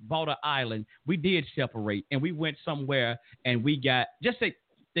people bought an island, we did separate and we went somewhere and we got, just say,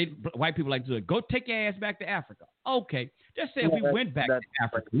 white people like to do it. Go take your ass back to Africa. Okay. Just say we went back to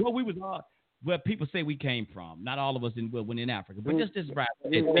Africa. Well, we was all where people say we came from. Not all of us went in Africa, but just this right.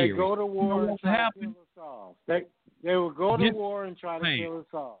 They go to war and try to kill us all. They will go to war and try to kill us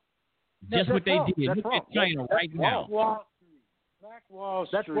all. Just what they did. Look at China right now. Black Wall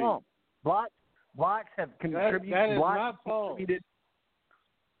Street. That's wrong. Blacks have contributed. That is not false.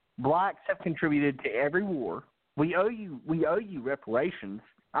 Blacks have contributed to every war. We owe you reparations.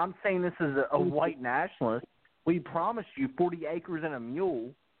 I'm saying this as a white nationalist. We promised you 40 acres and a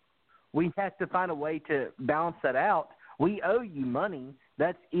mule. We have to find a way to balance that out. We owe you money.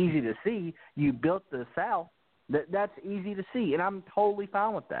 That's easy to see. You built the South. That's easy to see, and I'm totally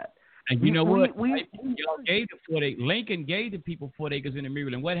fine with that. And you know what? Lincoln gave the people 40 acres in the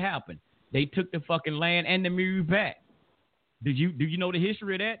Mule, and what happened? They took the fucking land and the Mule back. Do you know the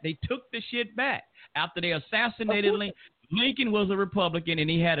history of that? They took the shit back after they assassinated Lincoln. Lincoln was a Republican, and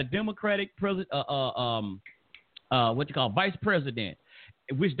he had a Democratic vice president,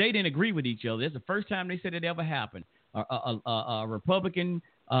 which they didn't agree with each other. That's the first time they said it ever happened. A Republican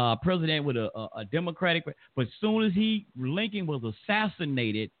president with a Democratic, but as soon as Lincoln was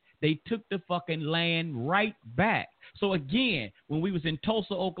assassinated, they took the fucking land right back. So again, when we was in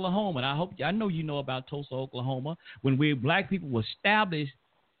Tulsa, Oklahoma, and I know you know about Tulsa, Oklahoma, when black people were established,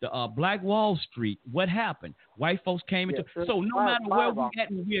 the Black Wall Street, what happened? White folks came into. So no matter where we at,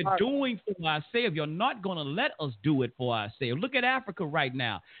 and we're doing for ourselves, you're not going to let us do it for ourselves. Look at Africa right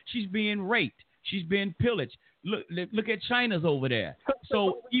now. She's being raped. She's being pillaged. Look at China's over there.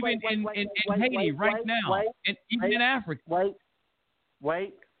 So even in Haiti right now, and even in Africa. Wait.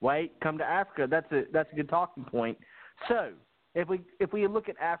 Come to Africa. That's a good talking point. So if we look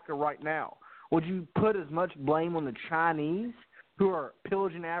at Africa right now, would you put as much blame on the Chinese who are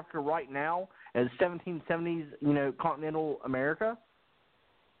pillaging Africa right now as 1770s, continental America?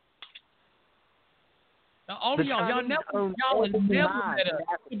 All of y'all never let us.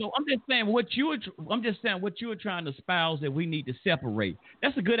 I'm just saying what you were trying to espouse, that we need to separate.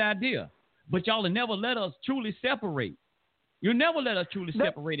 That's a good idea, but y'all will never let us truly separate. You'll never let us truly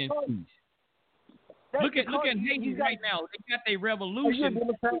separate in peace. Look at Haiti right now. They got their revolution.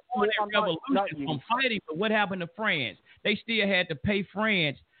 From fighting. But what happened to France? They still had to pay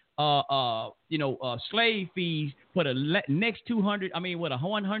France, slave fees for the next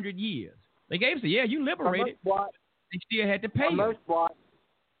 100 years. They gave us, you liberated. They still had to pay.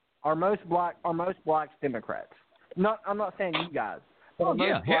 Are most blacks Democrats? I'm not saying you guys, but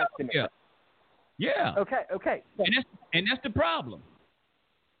most blacks Democrats. Yeah. Okay. And that's the problem.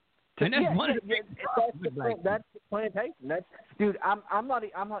 And that's one of the big problems. That's the plantation. Dude. I'm not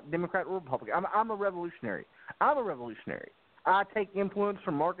Democrat or Republican. I'm a revolutionary. I take influence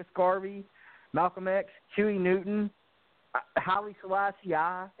from Marcus Garvey, Malcolm X, Huey Newton, Haile Selassie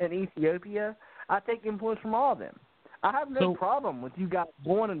in Ethiopia. I take influence from all of them. I have no problem with you guys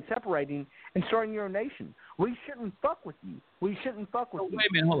going and separating and starting your own nation. We shouldn't fuck with you. Wait a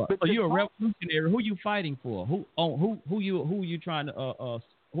minute, hold on. So you're a revolutionary. Who you fighting for? Who you trying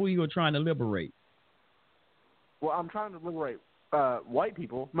to liberate? Well, I'm trying to liberate white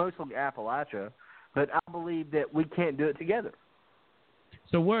people, mostly Appalachia, but I believe that we can't do it together.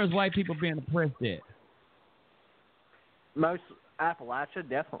 So where is white people being oppressed at? Most Appalachia,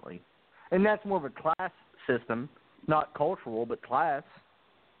 definitely. And that's more of a class system, not cultural, but class.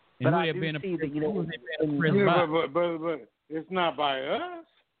 And but I do see that, but it's not by us.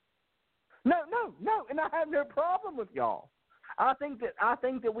 No, and I have no problem with y'all. I think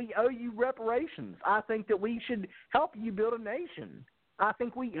that we owe you reparations. I think that we should help you build a nation. I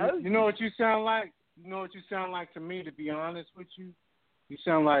think we owe you. You know what you sound like? To me, to be honest with you? You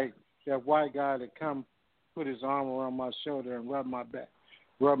sound like that white guy that come put his arm around my shoulder and rub my back.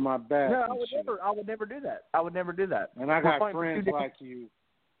 No, I would never do that. And I got friends like you.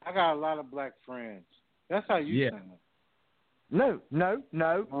 I got a lot of black friends. That's how you sound. No.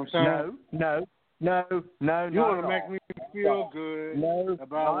 You want to make me feel good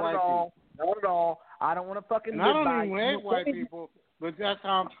about white people. Not at all. I don't want to fucking. And I don't even hate white people, but that's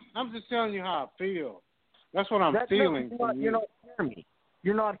how I'm just telling you how I feel. That's what I'm feeling. You're not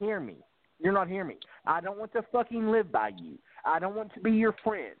hearing me. You're not hearing me. I don't want to fucking live by you. I don't want to be your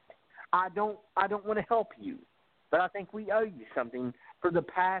friend. I don't want to help you. But I think we owe you something for the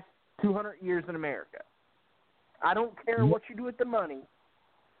past 200 years in America. I don't care what you do with the money.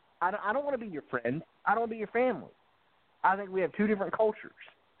 I don't want to be your friend. I don't want to be your family. I think we have two different cultures.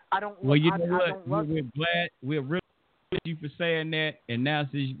 We're glad. We're really glad you for saying that. And now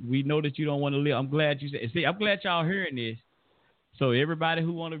since we know that you don't want to live, I'm glad you said. See, I'm glad y'all hearing this. So everybody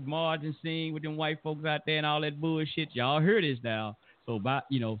who want to march and sing with them white folks out there and all that bullshit, y'all hear this now. So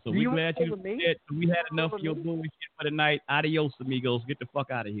we glad you said we had enough of your bullshit for the night. Adios, amigos. Get the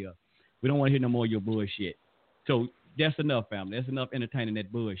fuck out of here. We don't want to hear no more of your bullshit. So that's enough, family. That's enough entertaining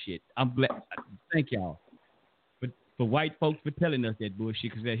that bullshit. I'm glad. Thank y'all for white folks for telling us that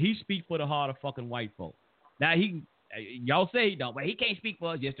bullshit, because he speak for the heart of fucking white folks. Now y'all say he don't, but he can't speak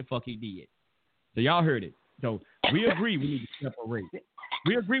for us. Just the fuck he did. So y'all heard it. So we agree we need to separate.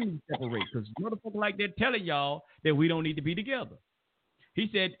 Because motherfuckers like that telling y'all that we don't need to be together. He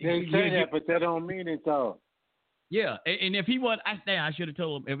said they say that, but that don't mean it though. Yeah, and if he was, I should have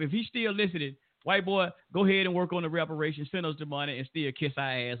told him. If he's still listening, white boy, go ahead and work on the reparations. Send us the money and still kiss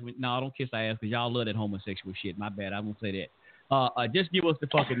our ass. No, don't kiss our ass because y'all love that homosexual shit. My bad, I won't say that. Just give us the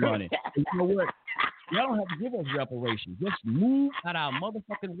fucking money. And you know what? Y'all don't have to give us reparations. Just move out our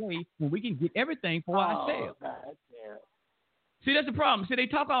motherfucking way when we can get everything for ourselves. See, that's the problem. See, they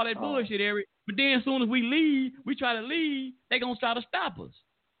talk all that bullshit, Eric, but then as soon as we leave, we try to leave, they gonna try to stop us.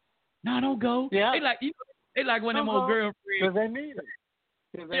 No, don't go. Yeah. They like one of them old girlfriends. Because they need it.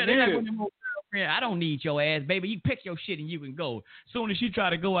 They like one of them old girlfriends. I don't need your ass, baby. You pick your shit and you can go. Soon as she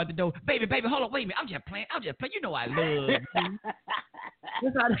try to go out the door, baby, hold on, wait a minute. I'm just playing. You know I love you.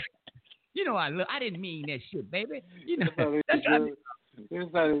 That's how you know I look. I didn't mean that shit, baby. You know That's how they do. You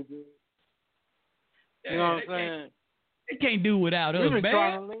know what I'm saying? They can't do without us, We've been man.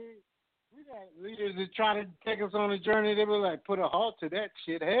 trying to lead. We got leaders that try to take us on a journey. They be like, put a halt to that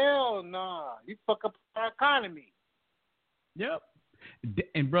shit. Hell nah. You fuck up our economy. Yep.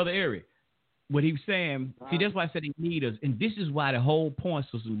 And Brother Eric, what he was saying, see, that's why I said he need us. And this is why the whole point,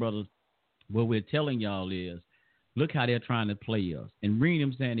 sisters and brothers, what we're telling y'all is, look how they're trying to play us. And reading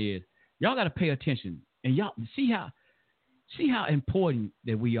them saying is, y'all got to pay attention. And y'all see how important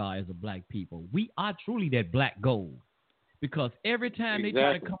that we are as a black people. We are truly that black gold. Because every time they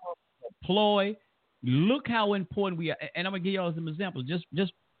try to come up with a ploy, look how important we are. And I'm going to give y'all some examples. Just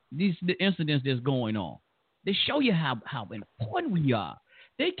these the incidents that's going on. They show you how important we are.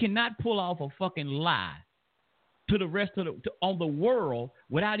 They cannot pull off a fucking lie to the rest of on the world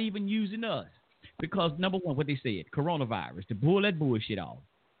without even using us. Because number one, what they said, coronavirus, to pull that bullshit off.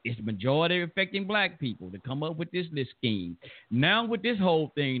 It's the majority affecting black people to come up with this scheme. Now with this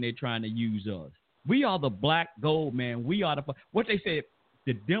whole thing, they're trying to use us. We are the black gold, man. We are what they said,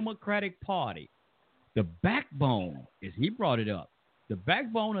 the Democratic Party, the backbone, as he brought it up, the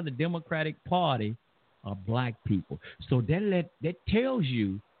backbone of the Democratic Party are black people. So that tells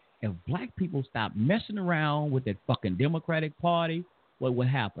you if black people stop messing around with that fucking Democratic Party, what will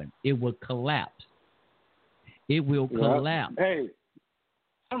happen? It will collapse. It will collapse. Hey,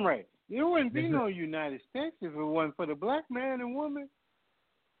 I'm right. There wouldn't be no United States if it wasn't for the black man and woman.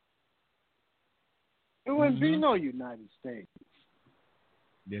 There wouldn't be no United States.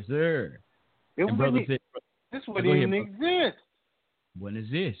 Yes, sir. This wouldn't even exist. Wouldn't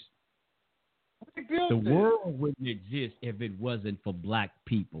exist. The world wouldn't exist if it wasn't for black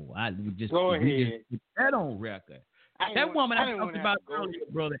people. We just put that on record. That woman I talked about earlier,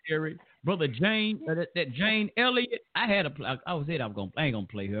 Brother Eric, Brother Jane, that Jane Elliott. I ain't gonna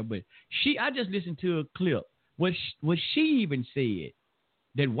play her, but I just listened to a clip. What she even said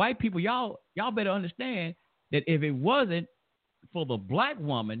that white people, y'all better understand that if it wasn't for the black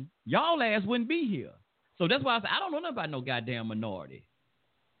woman, y'all ass wouldn't be here. So that's why I said I don't know nothing about no goddamn minority.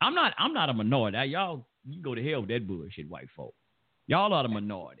 I'm not a minority. Y'all, you go to hell with that bullshit, white folk. Y'all are the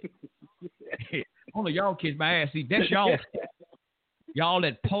minority. Only y'all kiss my ass. See, that's y'all. Y'all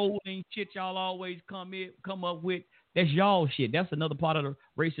that polling shit y'all always come up with. That's y'all shit. That's another part of the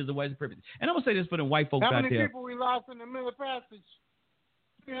racism, white supremacy. And I'm gonna say this for the white folks out there. How many people we lost in the Miller Passage?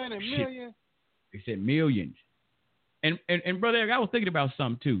 300 million. They said millions. And Brother Eric, I was thinking about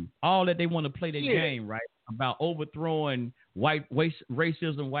something too. All that they want to play their game, right? About overthrowing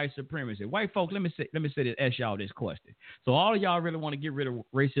racism, white supremacy. White folks, let me say this, ask y'all this question. So all of y'all really want to get rid of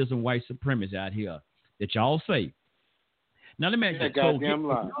racism, white supremacy out here that y'all say. Now let me ask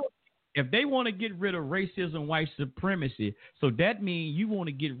you, if they want to get rid of racism, white supremacy, so that means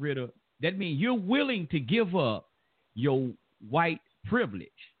you're willing to give up your white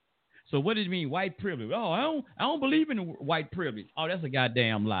privilege. So what does it mean, white privilege? Oh, I don't believe in white privilege. Oh, that's a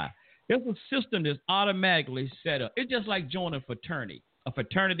goddamn lie. There's a system that's automatically set up. It's just like joining a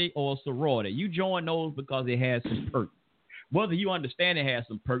fraternity or a sorority. You join those because it has some perks. Whether you understand it has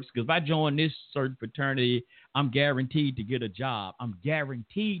some perks, because if I join this certain fraternity, I'm guaranteed to get a job. I'm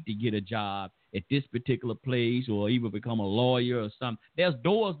guaranteed to get a job at this particular place or even become a lawyer or something. There's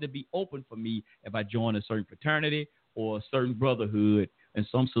doors to be open for me if I join a certain fraternity or a certain brotherhood and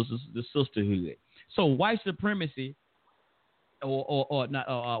some sisters, the sisterhood. So white supremacy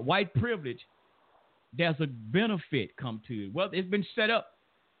or white privilege, there's a benefit come to it. Well, it's been set up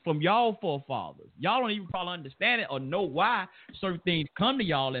from y'all forefathers. Y'all don't even probably understand it or know why certain things come to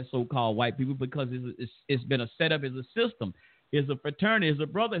y'all as so-called white people, because it's been a set up as a system. It's a fraternity, it's a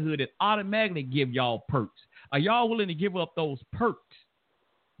brotherhood that automatically give y'all perks. Are y'all willing to give up those perks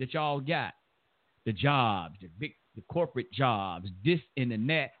that y'all got? The jobs, the corporate jobs, this and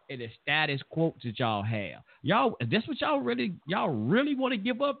that, and the status quotes that y'all have. Y'all, that's what y'all really want to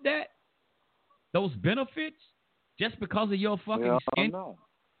give up that? Those benefits? Just because of your fucking skin? No.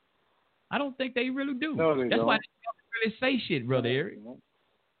 I don't think they really do. No, they that's don't. why they don't really say shit, Brother Eric.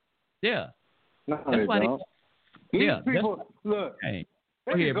 Yeah. No, that's they why don't. These people, look, hey,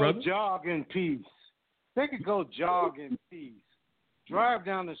 they could go jog in peace. They could go jog in peace. Drive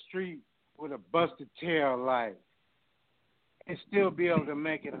down the street with a busted tail light and still be able to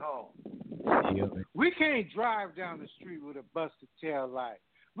make it home. Yeah. We can't drive down the street with a busted tail light.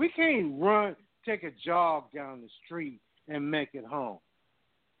 We can't take a jog down the street and make it home.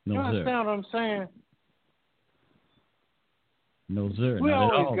 No, you understand what I'm saying? No, sir. We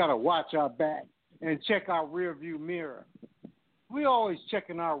always got to watch our back and check our rear view mirror. We always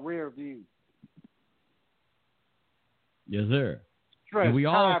checking our rear view. Yes, sir. stress, we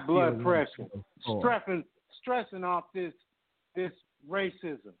all high blood pressure, oh. stressing off this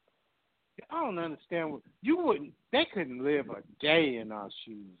racism. I don't understand they couldn't live a day in our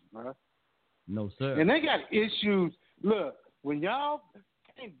shoes, bro. No, sir. And they got issues. Look, when y'all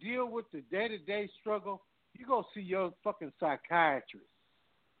can't deal with the day-to-day struggle, you go see your fucking psychiatrist.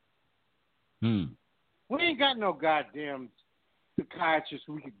 We ain't got no goddamn psychiatrist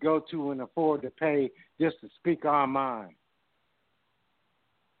we could go to and afford to pay just to speak our mind.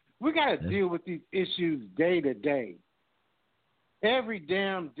 We got to deal with these issues day to day. Every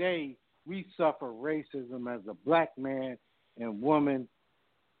damn day we suffer racism as a black man and woman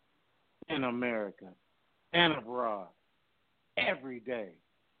in America and abroad. Every day.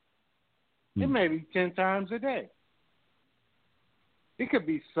 It may be 10 times a day. It could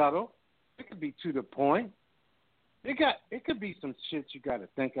be subtle. It could be to the point. It could be some shit you got to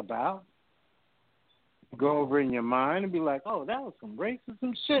think about. Go over in your mind and be like, oh, that was some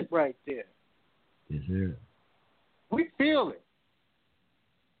racism shit right there. Yes, sir. We feel it.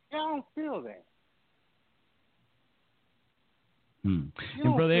 Y'all don't feel that. You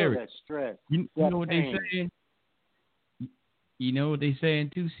don't Brother feel Eric, that stress. You know what they saying? You know what they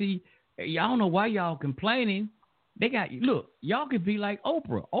saying too? See, y'all don't know why y'all complaining. They got y'all could be like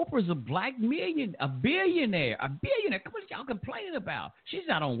Oprah. Oprah's a black billionaire. What y'all complaining about? She's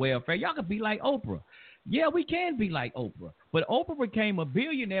not on welfare. Y'all could be like Oprah. Yeah, we can be like Oprah. But Oprah became a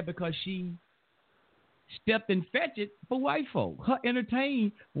billionaire because she stepped and fetched it for white folk. Her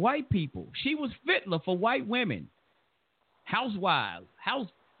entertained white people. She was fiddler for white women. Housewives.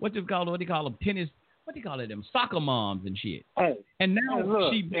 What do they call them? Tennis. What do you call it? Them soccer moms and shit. Hey, and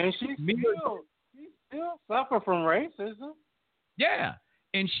now she still suffer from racism. Yeah,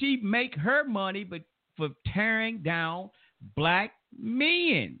 and she make her money, but for tearing down black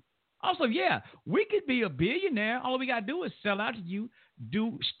men. Also, yeah, we could be a billionaire. All we gotta do is sell out to you.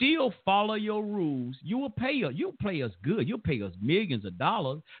 Still follow your rules. You will pay us. You'll pay us good. You'll pay us millions of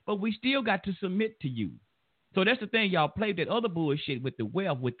dollars, but we still got to submit to you. So that's the thing, y'all play that other bullshit with the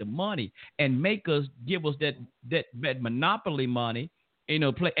wealth, with the money, and give us that monopoly money.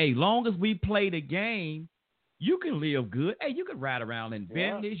 Play. Hey, long as we play the game, you can live good. Hey, you can ride around in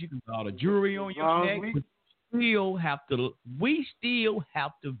Bentleys. You can put all the jewelry on your neck. But we still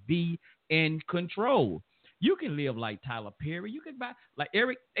have to be in control. You can live like Tyler Perry. You can buy like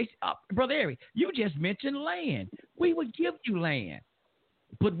Eric, brother Eric. You just mentioned land. We would give you land,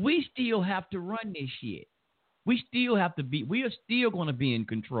 but we still have to run this shit. We are still going to be in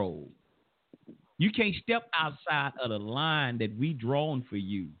control. You can't step outside of the line that we drawn for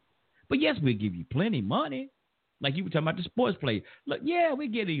you. But yes, we'll give you plenty of money. Like you were talking about the sports play. Look, yeah, we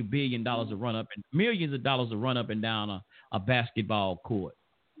get $1 billion to run up and millions of dollars to run up and down a basketball court.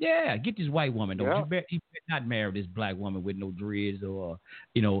 Yeah, get this white woman. Though. You better not marry this black woman with no dreads or,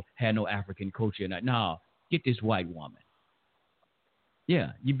 had no African culture. No, get this white woman.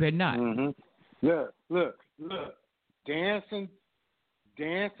 Yeah, you better not. Mm-hmm. Look.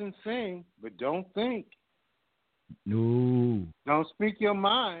 Dance and sing, but don't think. No. Don't speak your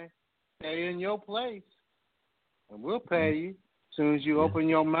mind. Stay in your place, and we'll pay you as soon as you open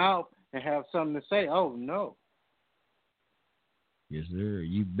your mouth and have something to say. Oh, no. Yes, sir.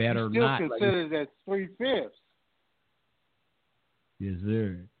 You better still not. Consider that 3/5. Yes,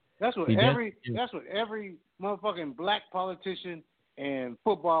 sir. That's what every motherfucking black politician and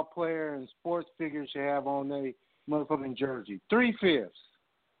football player and sports figure should have on their motherfucking jersey. 3/5.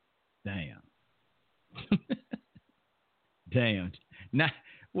 Damn. Damn. Not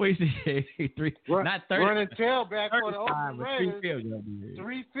wait a second. Not 30. Running tailback for the Oakland Raiders.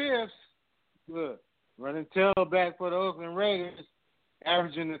 3/5. Look, running tailback for the Oakland Raiders,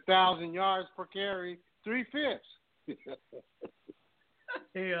 averaging 1,000 yards per carry. 3/5.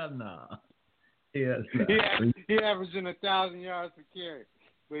 Hell no. He averaging 1,000 yards per carry,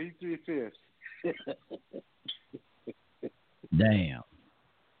 but he's 3/5. Damn.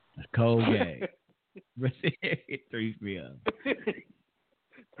 That's a cold game. 3/5.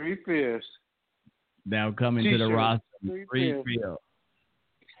 3/5. Now coming to the roster. 3/5.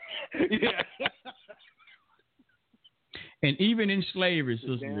 Yeah. And even in slavery,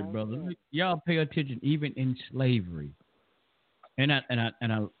 sisters and brothers, y'all pay attention. Even in slavery, and I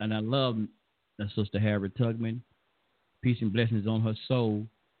love Sister Harriet Tubman. Peace and blessings on her soul.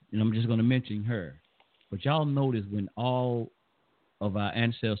 And I'm just going to mention her. But y'all notice when all of our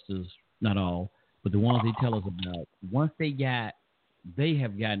ancestors, not all, but the ones they tell us about, once they got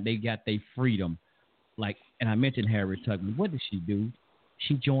their freedom. Like, and I mentioned Harriet Tubman. What did she do?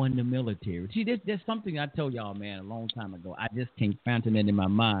 She joined the military. See, that's something I told y'all, man, a long time ago. I just can't fathom that in my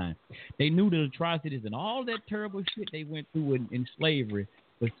mind. They knew the atrocities and all that terrible shit they went through in slavery.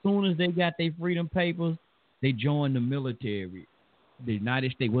 But as soon as they got their freedom papers, they joined the military. The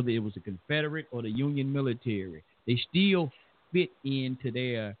United States, whether it was the Confederate or the Union military, they still fit into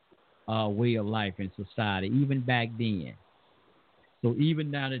their way of life and society, even back then. So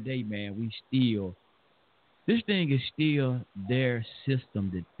even now today, man, this thing is still their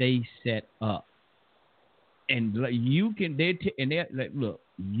system that they set up. And you can, look,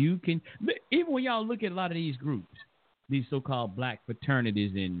 you can, even when y'all look at a lot of these groups, these so-called black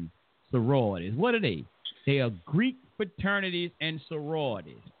fraternities and sororities, what are they? They are Greek fraternities and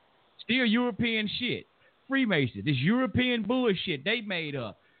sororities. Still European shit. Freemasons, this European bullshit they made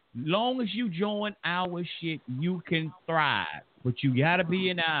up. Long as you join our shit, you can thrive. But you gotta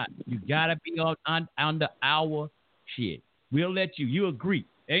be under our shit. We'll let you. You're a Greek.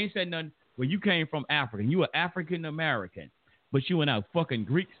 They ain't said nothing. Well, you came from Africa. You are African American, but you in a fucking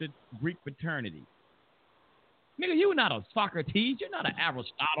Greek fraternity. Nigga, you not a Socrates. You're not an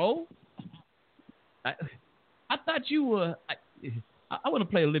Aristotle. I thought you were. I want to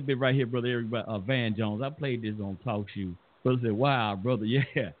play a little bit right here, brother Eric Van Jones. I played this on Talk Show. Brother said, "Wow, brother,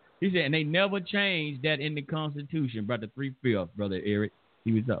 yeah." He said, and they never changed that in the Constitution, brother. 3/5, brother Eric.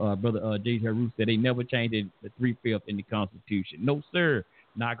 He was brother J.J. Root said they never changed it, the 3/5 in the Constitution. No, sir,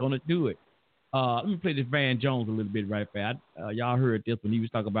 not gonna do it. Let me play this Van Jones a little bit right there. Y'all heard this when he was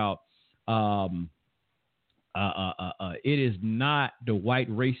talking about it is not the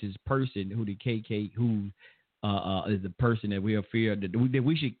white racist person who the KK who is the person that we fear that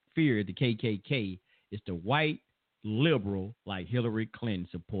we should fear the KKK. It's the white liberal, like Hillary Clinton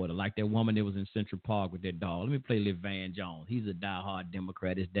supporter, like that woman that was in Central Park with that dog. Let me play Liv Van Jones. He's a diehard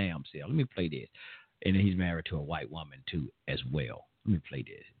Democrat, his damn self. Let me play this. And then he's married to a white woman, too, as well. Let me play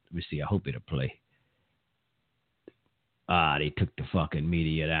this. Let me see. I hope it'll play. They took the fucking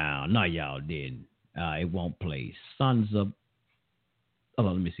media down. No, y'all didn't. It won't play. Sons of... Hold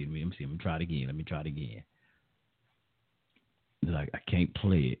on, let me see. Let me try it again. Like, I can't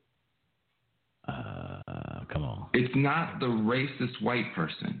play it. Come on. It's not the racist white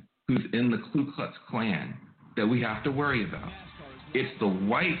person who's in the Ku Klux Klan that we have to worry about. It's the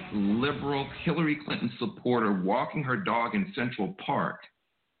white liberal Hillary Clinton supporter walking her dog in Central Park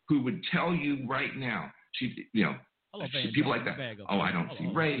who would tell you right now, people like that. Oh, I don't see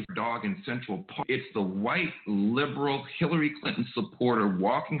race. Dog in Central Park. It's the white liberal Hillary Clinton supporter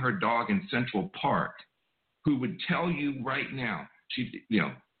walking her dog in Central Park who would tell you right now,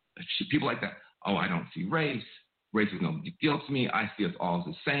 people like that. Oh, I don't see race. Race is no big deal to me. I see us all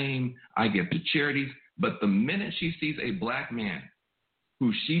the same. I give to charities. But the minute she sees a black man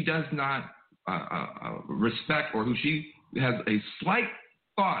who she does not respect or who she has a slight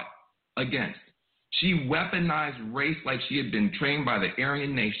thought against, she weaponized race like she had been trained by the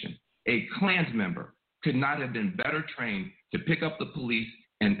Aryan Nation. A Klans member could not have been better trained to pick up the police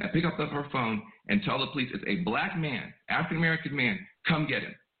and pick up her phone and tell the police it's a black man, African-American man, come get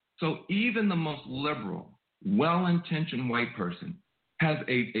him. So even the most liberal, well-intentioned white person has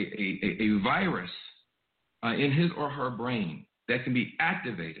a virus in his or her brain that can be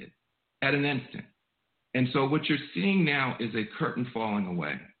activated at an instant. And so what you're seeing now is a curtain falling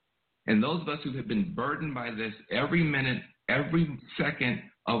away. And those of us who have been burdened by this every minute, every second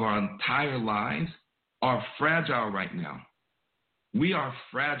of our entire lives are fragile right now. We are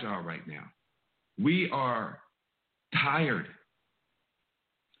fragile right now. We are tired.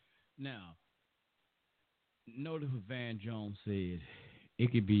 Now, notice what Van Jones said.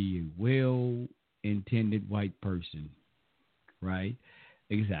 It could be a well-intended white person, right?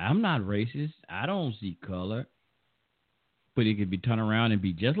 He said, I'm not racist. I don't see color. But it could be turned around and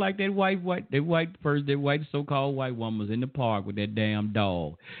be just like that white so-called white woman was in the park with that damn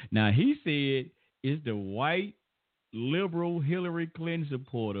dog. Now, he said it's the white liberal Hillary Clinton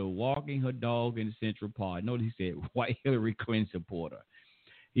supporter walking her dog in Central Park. Notice he said white Hillary Clinton supporter.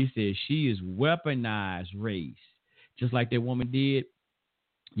 He said she is weaponized race, just like that woman did.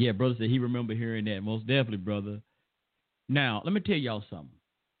 Yeah, brother said he remember hearing that. Most definitely, brother. Now, let me tell y'all something.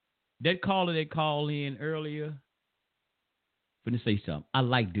 That caller that called in earlier, I'm finna say something. I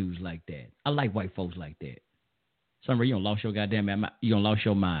like dudes like that. I like white folks like that. Somebody, you don't lost your goddamn mind. You don't lost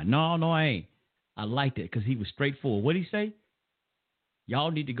your mind. No, I ain't. I liked it because he was straightforward. What'd he say?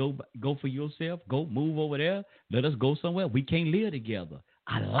 Y'all need to go for yourself. Go move over there. Let us go somewhere. We can't live together.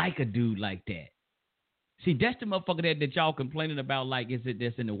 I like a dude like that. See, that's the motherfucker that y'all complaining about like is it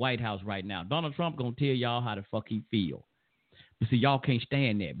that's in the White House right now. Donald Trump gonna tell y'all how the fuck he feel. But see, y'all can't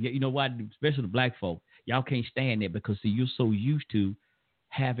stand that. You know why? Especially the black folk. Y'all can't stand that because, see, you're so used to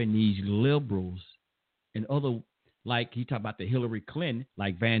having these liberals and other, like he talked about the Hillary Clinton,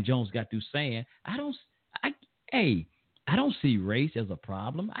 like Van Jones got through saying, I don't see race as a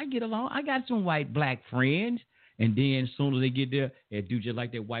problem. I get along. I got some white black friends. And then as soon as they get there, they do just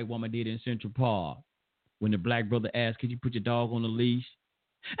like that white woman did in Central Park. When the black brother asked, could you put your dog on the leash?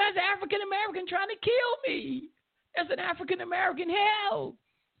 That's an African-American trying to kill me. That's an African-American hell.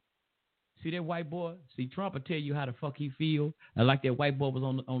 See that white boy? See, Trump will tell you how the fuck he feel. I like that white boy was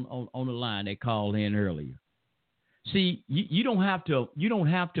on the line that called in earlier. See, you don't have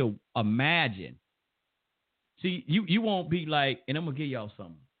to imagine. See, you won't be like, and I'm gonna give y'all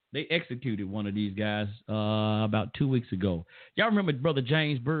something. They executed one of these guys about 2 weeks ago. Y'all remember Brother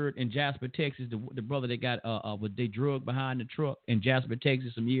James Byrd in Jasper, Texas, the brother that got they drugged behind the truck in Jasper,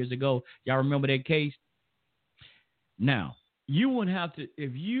 Texas some years ago. Y'all remember that case? Now, you wouldn't have to,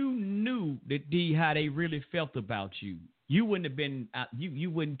 if you knew that how they really felt about you, you wouldn't have been,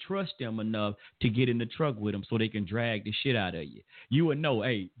 you wouldn't trust them enough to get in the truck with them so they can drag the shit out of you. You would know,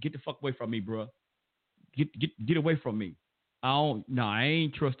 hey, get the fuck away from me, bro. Get away from me. I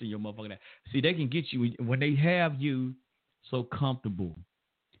ain't trusting your motherfucker. See, they can get you when they have you so comfortable.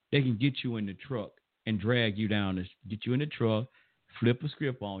 They can get you in the truck and drag you down. Get you in the truck, flip a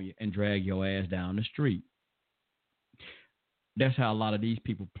script on you, and drag your ass down the street. That's how a lot of these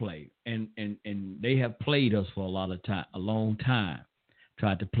people play, and they have played us for a long time.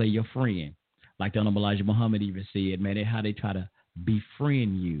 Tried to play your friend, like the Honorable Elijah Muhammad even said. Man, how they try to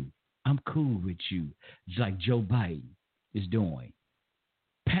befriend you. I'm cool with you, just like Joe Biden is doing,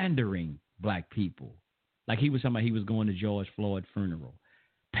 pandering black people. Like he was talking about, he was going to George Floyd's funeral,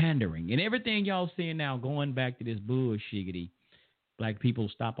 pandering. And everything y'all seeing now, going back to this bullshiggity, black people,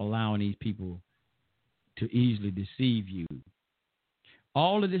 stop allowing these people to easily deceive you.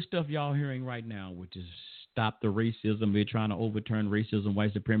 All of this stuff y'all hearing right now, which is stop the racism, they're trying to overturn racism,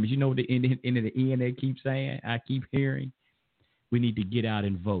 white supremacy. You know what the end they keep saying? I keep hearing, we need to get out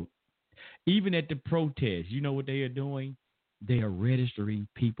and vote. Even at the protests, you know what they are doing? They are registering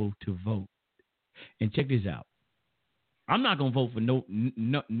people to vote. And check this out. I'm not going to vote for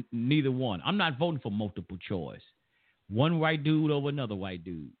neither one. I'm not voting for multiple choice. One white dude over another white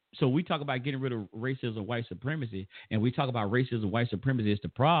dude. So we talk about getting rid of racism, white supremacy, and we talk about racism, white supremacy is the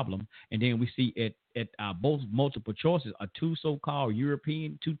problem. And then we see at both multiple choices are two so-called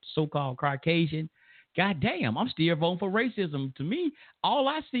European, two so-called Caucasian. God damn, I'm still voting for racism. To me, all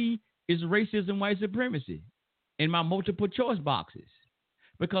I see is racism, white supremacy in my multiple choice boxes.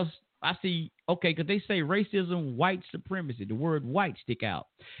 Because I see, okay, because they say racism, white supremacy, the word white stick out.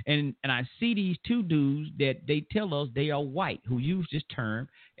 And I see these two dudes that they tell us they are white, who use this term,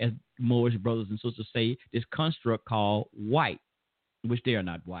 as Moorish brothers and sisters say, this construct called white, which they are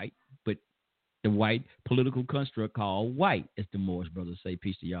not white, but the white political construct called white, as the Moorish brothers say.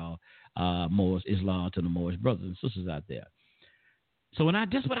 Peace to y'all, Moorish Islam, to the Moorish brothers and sisters out there. So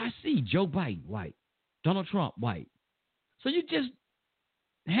that's what I see. Joe Biden, white. Donald Trump, white. So you just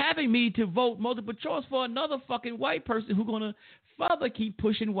having me to vote multiple choice for another fucking white person who's going to further keep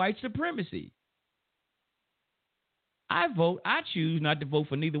pushing white supremacy. I choose not to vote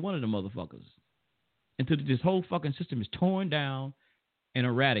for neither one of the motherfuckers until this whole fucking system is torn down and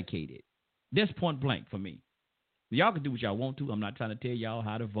eradicated. That's point blank for me. Y'all can do what y'all want to. I'm not trying to tell y'all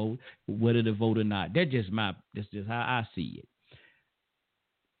how to vote, whether to vote or not. That's just how I see it.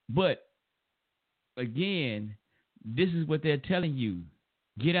 But again, this is what they're telling you.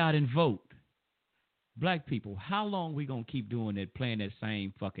 Get out and vote. Black people, how long we going to keep doing that, playing that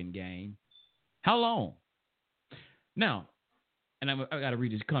same fucking game? How long? Now, and I got to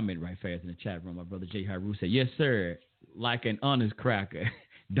read this comment right fast in the chat room. My brother Jay Haru said, yes, sir, like an honest cracker.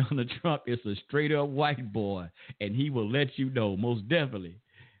 Donald Trump is a straight-up white boy, and he will let you know, most definitely.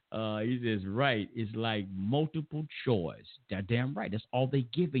 He says, right, it's like multiple choice. That damn right. That's all they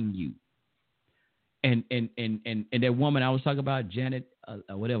giving you. And that woman I was talking about, Janet,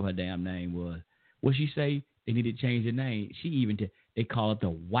 whatever her damn name was, what she say? They need to change the name. She even they call it the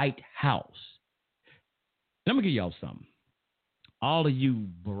White House. Let me give y'all something. All of you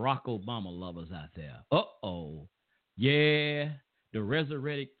Barack Obama lovers out there. Yeah, the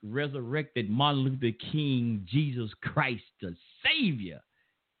resurrected Martin Luther King, Jesus Christ, the Savior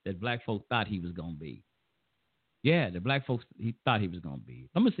that black folks thought he was gonna be. Yeah, the black folks he thought he was gonna be.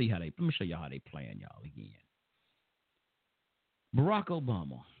 Let me show y'all how they playing y'all again. Barack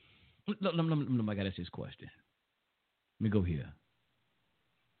Obama. Let me ask this question. Let me go here.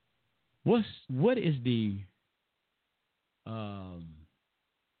 What is the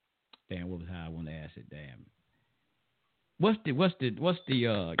damn, what was how I want to ask it, damn. What's the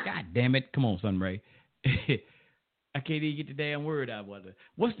God damn it, come on, Son Ray. I can't even get the damn word out.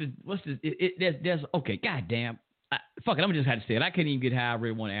 What's the? There's okay. Goddamn. Fuck it. I'm just have to say it. I can't even get how I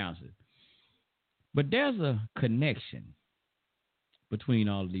really want to answer. But there's a connection between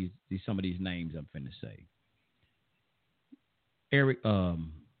all of these some of these names I'm finna say.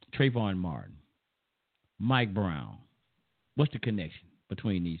 Trayvon Martin, Mike Brown. What's the connection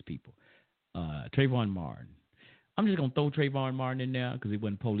between these people? Trayvon Martin. I'm just gonna throw Trayvon Martin in there because it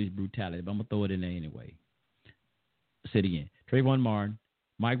wasn't police brutality, but I'm gonna throw it in there anyway. Say it again. Trayvon Martin,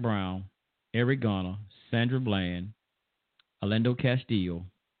 Mike Brown, Eric Garner, Sandra Bland, Orlando Castillo,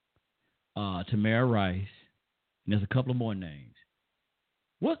 Tamara Rice, and there's a couple of more names.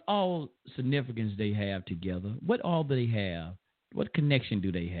 What all significance they have together? What all do they have? What connection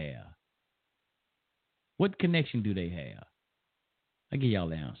do they have? What connection do they have? I'll give y'all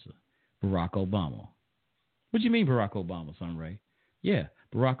the answer. Barack Obama. What do you mean Barack Obama, Sunray? Yeah,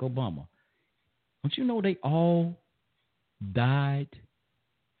 Barack Obama. Don't you know they all died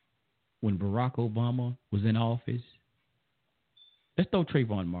when Barack Obama was in office? Let's throw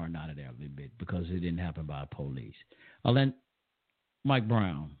Trayvon Martin out of there a little bit because it didn't happen by police. Mike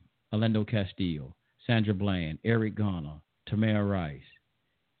Brown, Orlando Castillo, Sandra Bland, Eric Garner, Tamara Rice,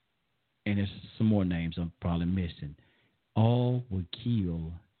 and there's some more names I'm probably missing. All were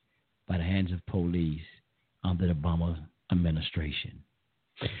killed by the hands of police under the Obama administration.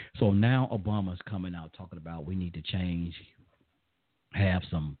 So now Obama's coming out talking about we need to change, have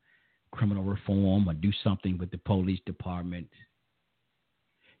some criminal reform or do something with the police department.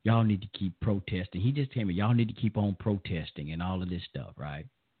 Y'all need to keep protesting. He just told me y'all need to keep on protesting and all of this stuff, right?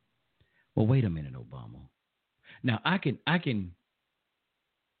 Well, wait a minute, Obama. Now I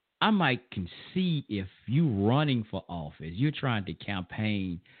might concede if you running for office, you're trying to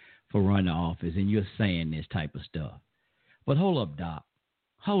campaign for running office and you're saying this type of stuff. But hold up, Doc.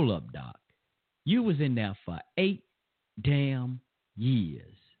 You was in there for 8 damn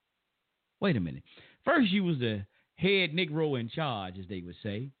years. Wait a minute. First, you was the head Negro in charge, as they would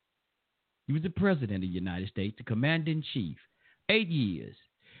say. You was the president of the United States, the commander-in-chief. 8 years.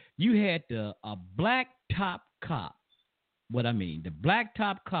 You had a black top cop. The black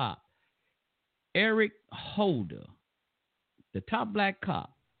top cop, Eric Holder, the top black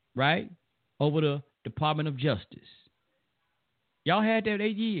cop, right, over the Department of Justice. Y'all had that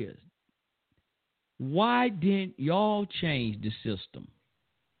 8 years. Why didn't y'all change the system?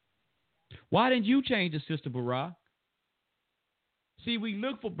 Why didn't you change the system, Barack? See, we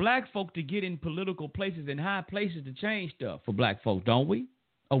look for black folk to get in political places and high places to change stuff for black folk, don't we?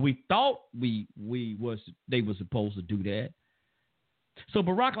 Or we thought they were supposed to do that. So,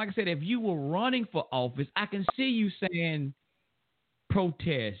 Barack, like I said, if you were running for office, I can see you saying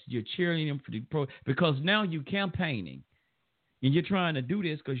protest. You're cheering them for because now you're campaigning. And you're trying to do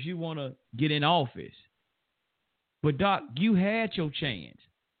this because you want to get in office. But, Doc, you had your chance.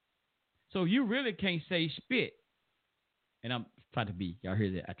 So you really can't say spit. And I'm trying to be, y'all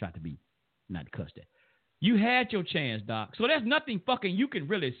hear that? I tried to be, not to cuss that. You had your chance, Doc. So there's nothing fucking you can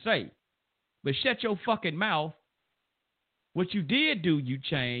really say. But shut your fucking mouth. What you did do, you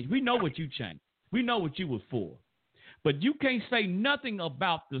changed. We know what you changed. We know what you was for. But you can't say nothing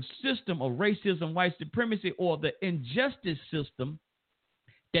about the system of racism, white supremacy, or the injustice system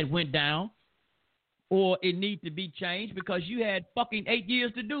that went down, or it needs to be changed because you had fucking 8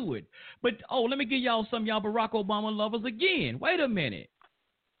 years to do it. But, let me give y'all some of y'all Barack Obama lovers again. Wait a minute.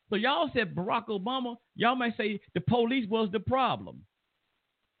 So y'all said Barack Obama, y'all might say the police was the problem.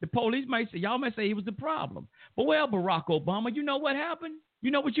 The police might say, y'all might say he was the problem. But, well, Barack Obama, you know what happened?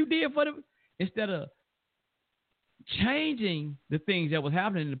 You know what you did for them? Instead of changing the things that was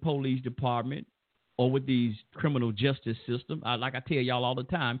happening in the police department or with these criminal justice system, like I tell y'all all the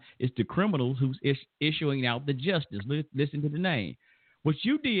time, it's the criminals who's issuing out the justice. Listen to the name. What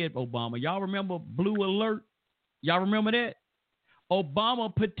you did, Obama, y'all remember Blue Alert? Y'all remember that?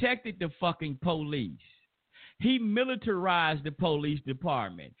 Obama protected the fucking police. He militarized the police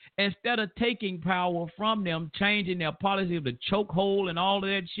department. Instead of taking power from them, changing their policy of the chokehold and all of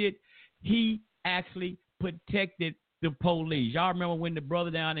that shit, he actually protected the police. Y'all remember when the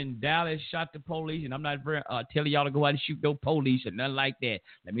brother down in Dallas shot the police? And I'm not telling y'all to go out and shoot no police or nothing like that.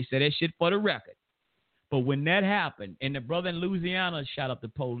 Let me say that shit for the record. But when that happened, and the brother in Louisiana shot up the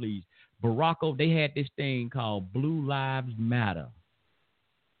police, they had this thing called Blue Lives Matter.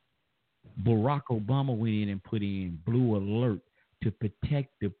 Barack Obama went in and put in Blue Alert to protect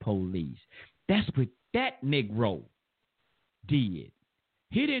the police. That's what that Negro did.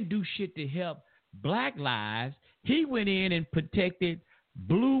 He didn't do shit to help black lives. He went in and protected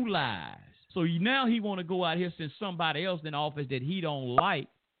blue lives. So now he want to go out here since somebody else in office that he don't like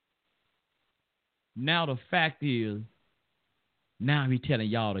Now the fact is, now he telling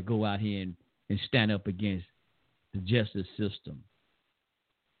y'all to go out here and stand up against the justice system.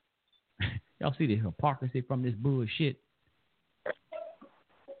 Y'all see the hypocrisy from this bullshit?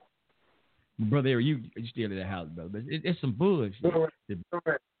 Brother Eric, you still at the house, brother. But it's some bullshit.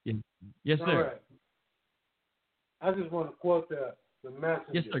 Correct. Yes, sir. Correct. I just want to quote the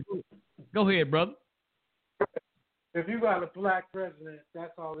messenger. Yes, sir. Go ahead, brother. If you got a black president,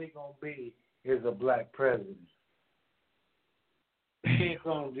 that's all he gonna be is a black president. He ain't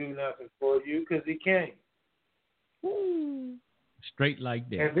gonna do nothing for you because he can't. Woo. Straight like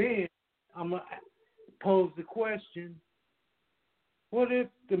that. And then I'm gonna pose the question: what if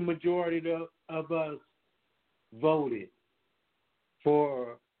the majority of us voted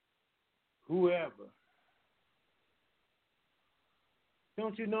for whoever?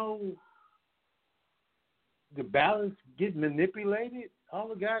 Don't you know the balance get manipulated all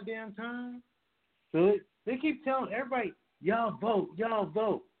the goddamn time? So they keep telling everybody, y'all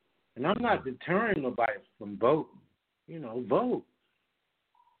vote. And I'm not deterring nobody from voting. Vote.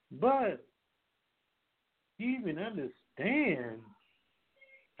 But you even understand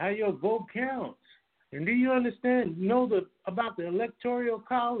how your vote counts. And do you understand, about the Electoral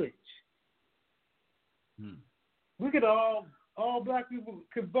College? We could all black people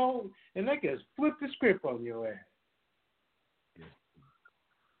could vote, and they could flip the script on your ass. Yeah.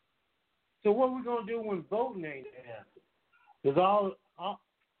 So what we going to do when voting ain't the answer? Because our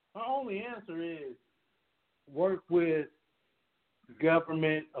only answer is work with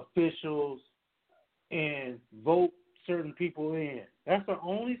government officials and vote certain people in. That's the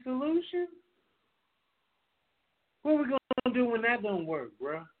only solution? What are we going to do when that don't work,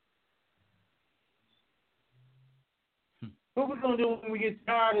 bro? What we going to do when we get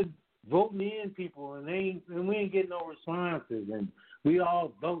tired of voting in people and we ain't getting no responses and we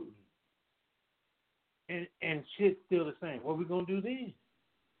all voting and shit's still the same? What we going to do then?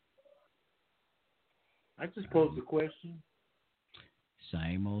 I just posed the question.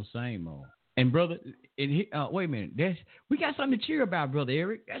 Same old. And brother, wait a minute. We got something to cheer about, brother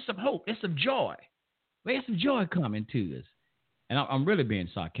Eric. That's some hope. That's some joy. There's some joy coming to us. And I'm really being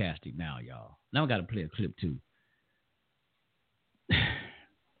sarcastic now, y'all. Now I got to play a clip too.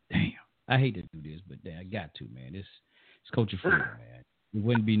 Damn, I hate to do this, but I got to, man. It's culture freedom, man. It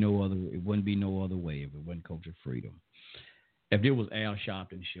wouldn't be no other way if it wasn't culture freedom. If it was Al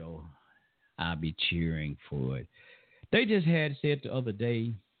Sharpton's show, I'd be cheering for it. They just had said the other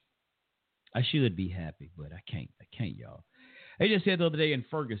day, I should be happy, but I can't, y'all. They just said the other day in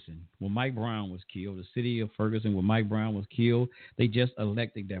Ferguson, when Mike Brown was killed, the city of Ferguson, when Mike Brown was killed, they just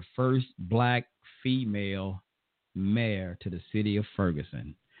elected their first black female mayor to the city of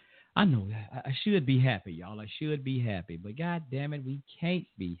Ferguson. I know that. I should be happy, y'all. I should be happy. But God damn it, we can't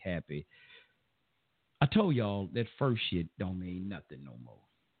be happy. I told y'all that first shit don't mean nothing no more.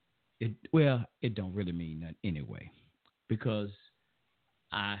 It don't really mean nothing anyway. Because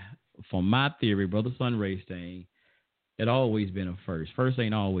from my theory, Brother Sun Race thing, it always been a first. First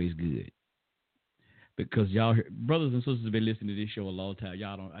ain't always good. Because y'all, brothers and sisters have been listening to this show a long time.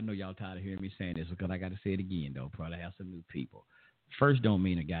 I know y'all tired of hearing me saying this because I got to say it again, though. Probably have some new people. First don't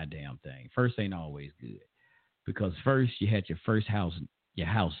mean a goddamn thing. First ain't always good. Because first you had your first house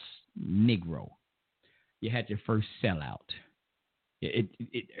Negro. You had your first sellout.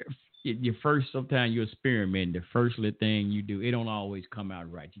 Your first, sometimes you experiment. The first little thing you do, it don't always come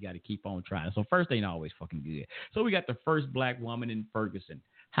out right. You got to keep on trying. So first ain't always fucking good. So we got the first black woman in Ferguson.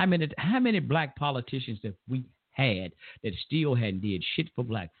 How many black politicians have we had that still hadn't did shit for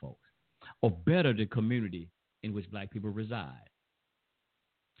black folks or better the community in which black people reside?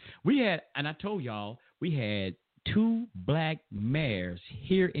 We had, and I told y'all, we had 2 black mayors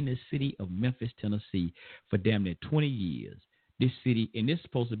here in the city of Memphis, Tennessee for damn near 20 years. This city, and this is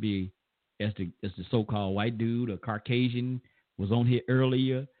supposed to be, as the so-called white dude or Caucasian was on here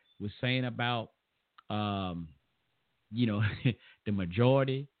earlier, was saying about, the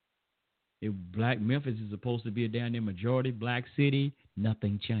majority. If black Memphis is supposed to be a down there majority black city,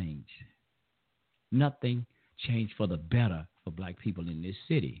 nothing changed. Nothing changed for the better for black people in this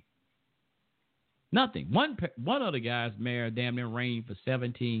city. Nothing. One of the guys, mayor, damn near reigned for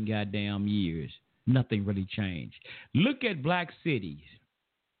 17 goddamn years. Nothing really changed. Look at black cities.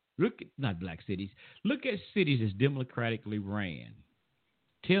 Look at cities that's democratically ran.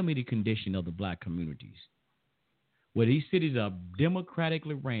 Tell me the condition of the black communities. Where these cities are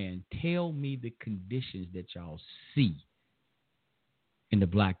democratically ran, tell me the conditions that y'all see in the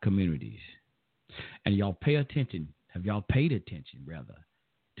black communities. And y'all pay attention, have y'all paid attention, rather,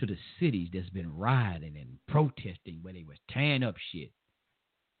 to the cities that's been rioting and protesting where they was tearing up shit.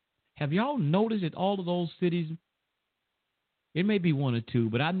 Have y'all noticed that all of those cities, it may be one or two,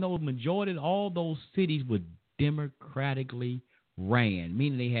 but I know the majority of all those cities were democratically ran,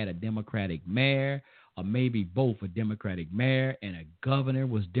 meaning they had a Democratic mayor or maybe both a Democratic mayor and a governor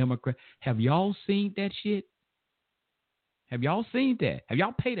was Democrat. Have y'all seen that shit? Have y'all seen that? Have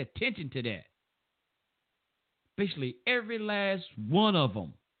y'all paid attention to that? Basically, every last one of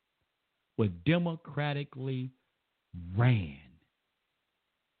them was democratically ran.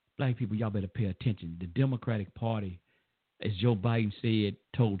 Black people, y'all better pay attention. The Democratic Party, as Joe Biden said,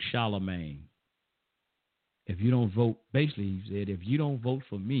 told Charlemagne, if you don't vote, basically he said, if you don't vote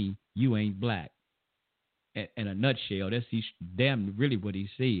for me, you ain't black. In a nutshell, that's damn really what he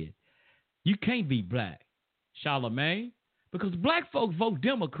said. You can't be black, Charlemagne, because black folks vote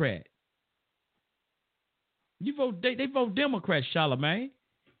Democrat. You vote, they vote Democrat, Charlemagne.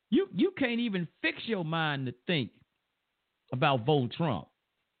 You can't even fix your mind to think about vote Trump.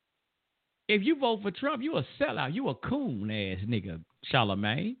 If you vote for Trump, you a sellout. You a coon ass nigga,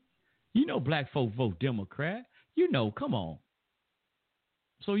 Charlemagne. You know black folk vote Democrat. You know, come on.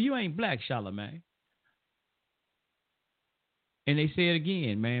 So you ain't black, Charlemagne. And they said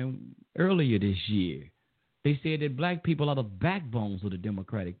again, man, earlier this year, they said that black people are the backbones of the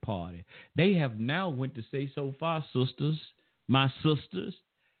Democratic Party. They have now went to say so far, sisters, my sisters,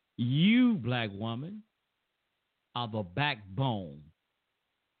 you, black woman, are the backbone,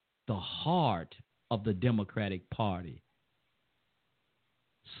 the heart of the Democratic Party.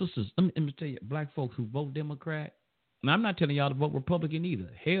 Sisters, let me tell you, black folks who vote Democrat, and I'm not telling y'all to vote Republican either.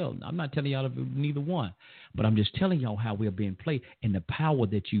 Hell, I'm not telling y'all to vote neither one. But I'm just telling y'all how we're being played and the power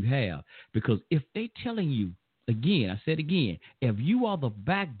that you have. Because if they telling you, again, I said again, if you are the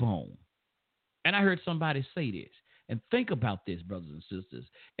backbone, and I heard somebody say this, and think about this, brothers and sisters.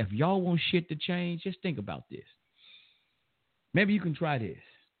 If y'all want shit to change, just think about this. Maybe you can try this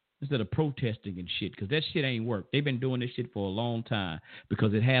instead of protesting and shit, because that shit ain't work. They've been doing this shit for a long time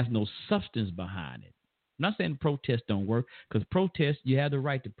because it has no substance behind it. I'm not saying protest don't work, because protest, you have the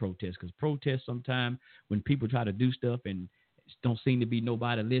right to protest, because protest sometimes when people try to do stuff and don't seem to be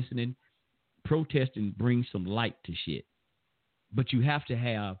nobody listening, protesting brings some light to shit. But you have to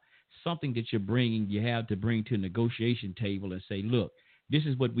have something that you're bringing, you have to bring to a negotiation table and say, look, this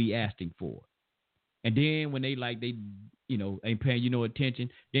is what we asking for. And then when they ain't paying you no attention,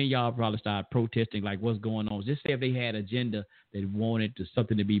 then y'all probably start protesting like what's going on. Just say if they had agenda that wanted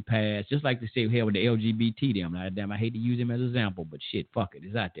something to be passed, just like they say here with the LGBT them. I hate to use them as an example, but shit, fuck it,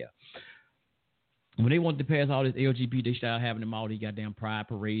 it's out there. When they wanted to pass all this LGBT, they started having them all these goddamn pride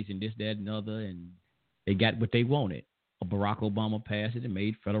parades and this, that, and other, and they got what they wanted. Barack Obama passed it and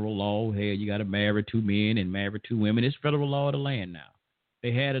made federal law. Hey, you got to marry 2 men and marry 2 women. It's federal law of the land now.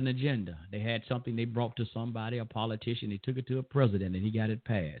 They had an agenda. They had something they brought to somebody, a politician. They took it to a president, and he got it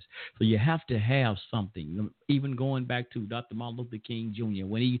passed. So you have to have something. Even going back to Dr. Martin Luther King Jr.,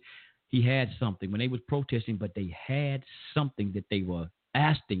 when he had something, when they was protesting, but they had something that they were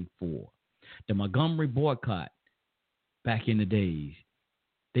asking for. The Montgomery boycott back in the days,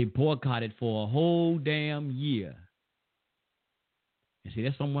 they boycotted for a whole damn year. And see,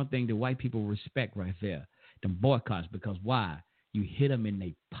 that's one thing the white people respect right there, the boycotts, because why? You hit them in their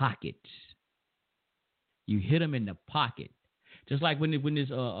pockets. You hit them in the pocket. Just like when this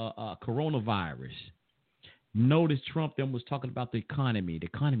coronavirus. Notice Trump then was talking about the economy. The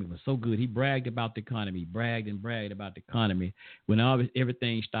economy was so good. He bragged about the economy, bragged about the economy. When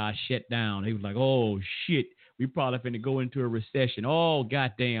everything started shut down, he was like, oh, shit, we probably finna go into a recession. Oh,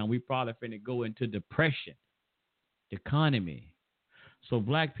 goddamn, we probably finna go into depression. The economy. So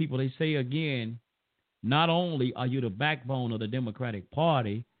black people, they say again, not only are you the backbone of the Democratic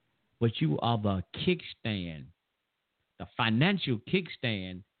Party, but you are the kickstand, the financial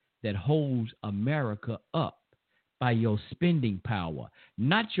kickstand that holds America up by your spending power,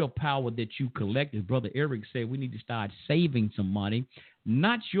 not your power that you collect. As Brother Eric said, we need to start saving some money,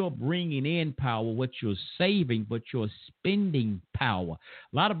 not your bringing in power, what you're saving, but your spending power.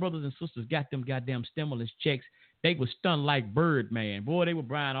 A lot of brothers and sisters got them goddamn stimulus checks. They were stunned like Birdman. Boy, they were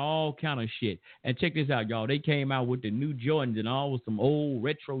buying all kind of shit. And check this out, y'all. They came out with the new Jordans and all with some old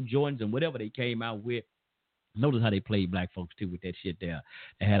retro Jordans and whatever they came out with. Notice how they played black folks, too, with that shit there.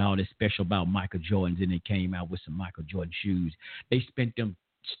 They had all this special about Michael Jordans, and they came out with some Michael Jordan shoes. They spent them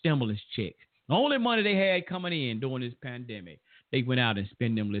stimulus checks. The only money they had coming in during this pandemic, they went out and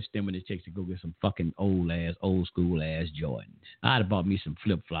spent them little stimulus checks to go get some fucking old school ass Jordans. I'd have bought me some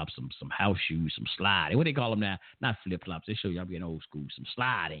flip flops, some house shoes, some slide. What they call them now? Not flip flops. They show you I'm getting old school. Some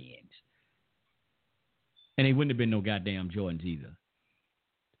slide ins. And they wouldn't have been no goddamn Jordans either.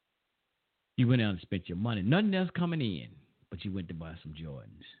 You went out and spent your money. Nothing else coming in, but you went to buy some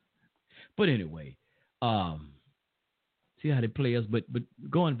Jordans. But anyway, see how they play us. But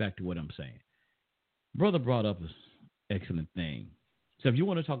going back to what I'm saying, brother brought up an excellent thing. So if you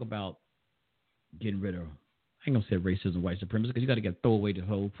want to talk about getting rid of, I ain't gonna say racism, white supremacy, because you got to throw away the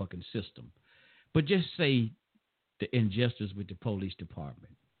whole fucking system. But just say the injustice with the police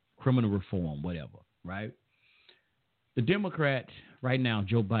department, criminal reform, whatever, right? The Democrat right now,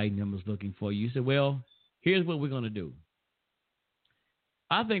 Joe Biden, was looking for you. You said, well, here's what we're going to do.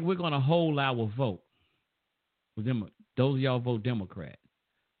 I think we're going to hold our vote. Those of y'all vote Democrat.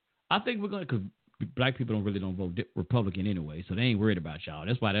 I think we're going to, because black people don't vote Republican anyway, so they ain't worried about y'all.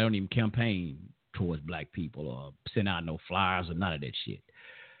 That's why they don't even campaign towards black people or send out no flyers or none of that shit.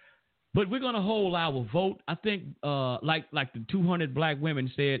 But we're going to hold our vote. I think like the 200 black women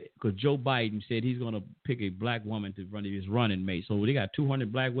said, because Joe Biden said he's going to pick a black woman to run his running mate. So they got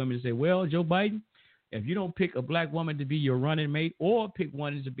 200 black women to say, well, Joe Biden, if you don't pick a black woman to be your running mate or pick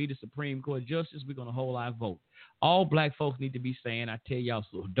one to be the Supreme Court justice, we're going to hold our vote. All black folks need to be saying, I tell y'all,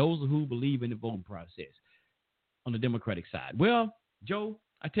 so those who believe in the voting process on the Democratic side. Well, Joe,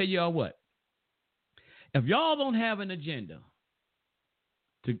 I tell y'all what, if y'all don't have an agenda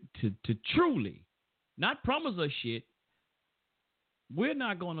to truly not promise us shit, we're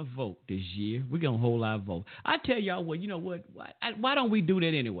not going to vote this year. We're going to hold our vote. I tell y'all what, you know what? Why don't we do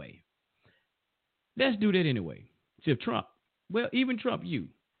that anyway? Let's do that anyway. See, if Trump, well, even Trump, you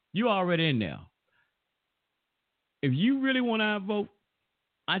already in there. If you really want our vote,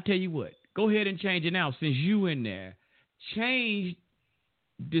 I tell you what, go ahead and change it now since you in there. Change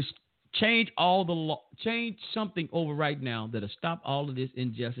all the law, change something over right now that'll stop all of this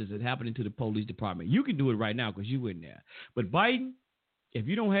injustice that's happening to the police department. You can do it right now because you in there. But Biden, if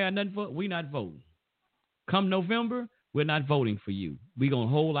you don't have nothing for it, we not voting. Come November, we're not voting for you. We're going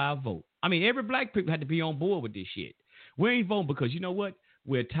to hold our vote. I mean, every black people had to be on board with this shit. We ain't voting because you know what?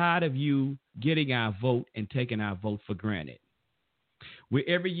 We're tired of you getting our vote and taking our vote for granted. We're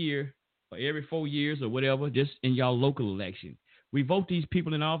every year or every 4 years or whatever, just in y'all local election, we vote these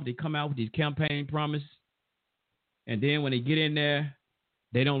people in office. They come out with these campaign promises. And then when they get in there,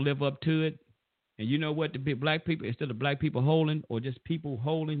 they don't live up to it. And you know what? The black people, instead of black people holding or just people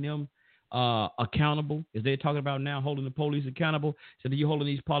holding them accountable, as they're talking about now, holding the police accountable, instead of you holding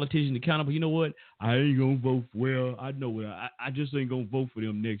these politicians accountable, you know what? I ain't going to vote. Well, I know it. I just ain't going to vote for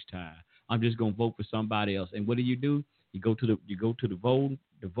them next time. I'm just going to vote for somebody else. And what do? You go to the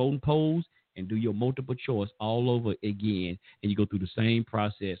voting polls, and do your multiple choice all over again, and you go through the same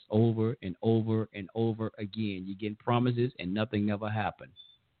process over and over and over again. You get promises, and nothing never happens.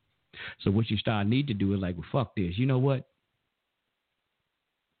 So what you need to do is like, well, fuck this. You know what?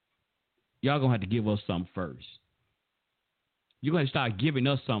 Y'all going to have to give us something first. You're going to start giving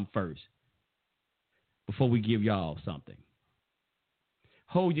us something first before we give y'all something.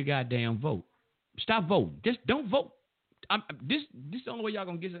 Hold your goddamn vote. Stop voting. Just don't vote. This is the only way y'all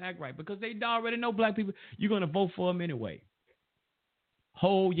going to get to act right, because they already know black people, you're going to vote for them anyway.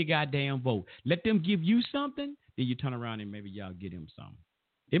 Hold your goddamn vote. Let them give you something, then you turn around and maybe y'all get them something.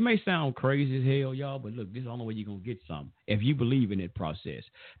 It may sound crazy as hell, y'all, but look, this is the only way you're going to get something if you believe in that process,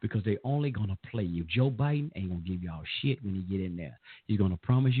 because they're only going to play you. Joe Biden ain't going to give y'all shit when he get in there. He's going to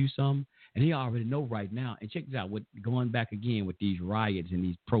promise you something, and he already know right now. And check this out, going back again with these riots and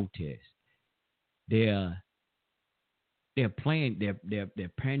these protests, they're playing,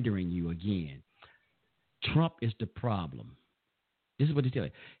 they're pandering you again. Trump is the problem. This is what they tell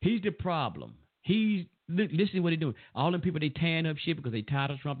you. He's the problem. Listen to what they're doing. All them people, they tearing up shit because they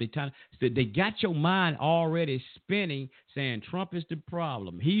tired of Trump. They got your mind already spinning, saying Trump is the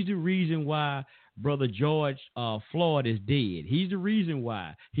problem. He's the reason why brother George Floyd is dead. He's the reason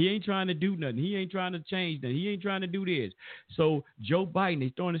why. He ain't trying to do nothing. He ain't trying to change nothing. He ain't trying to do this. So Joe Biden,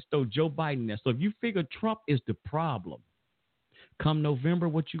 they're throwing Joe Biden there. So if you figure Trump is the problem, come November,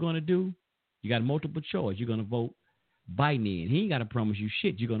 what you going to do? You got multiple choice. You're going to vote Biden in. He ain't got to promise you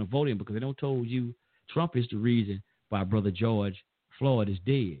shit. You're going to vote in because they don't told you Trump is the reason why brother George Floyd is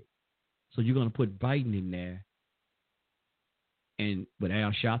dead. So you're going to put Biden in there, and with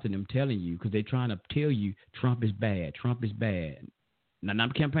Al Sharpton them telling you, because they're trying to tell you Trump is bad. Trump is bad. Now,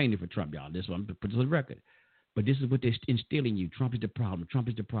 I'm campaigning for Trump, y'all. This one, put this on the record. But this is what they're instilling you. Trump is the problem. Trump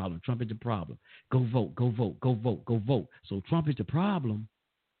is the problem. Trump is the problem. Go vote. Go vote. Go vote. Go vote. So Trump is the problem,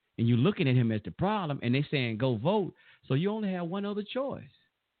 and you're looking at him as the problem, and they're saying go vote. So you only have one other choice.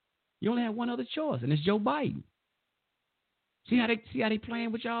 You only have one other choice, and it's Joe Biden. See how they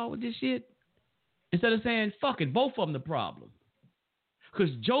playing with y'all with this shit? Instead of saying, fuck it, both of them the problem.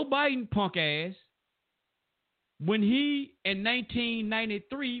 Because Joe Biden, punk ass, when he, in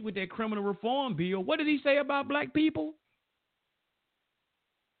 1993, with that criminal reform bill, what did he say about black people?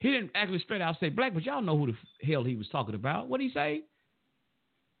 He didn't actually straight out say black, but y'all know who the hell he was talking about. What did he say?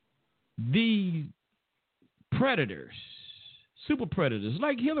 The predators, super predators,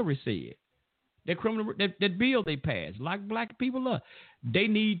 like Hillary said, that criminal, that bill they passed, like black people are, they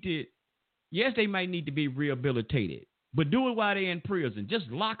need to, yes, they might need to be rehabilitated, but do it while they're in prison. Just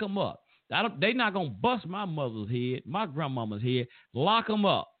lock them up. They're not going to bust my mother's head, my grandmama's head. Lock them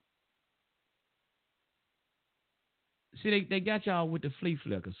up. See, they got y'all with the flea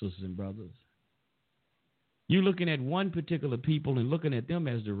flicker, sisters and brothers. You looking at one particular people and looking at them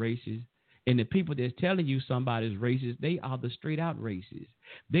as the racist, and the people that's telling you somebody's racist, they are the straight out racist.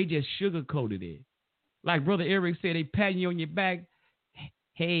 They just sugarcoated it. Like Brother Eric said, they patting you on your back.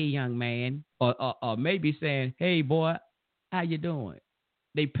 Hey, young man. Or maybe saying, hey, boy, how you doing?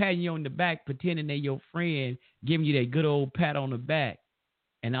 They patting you on the back, pretending they're your friend, giving you that good old pat on the back.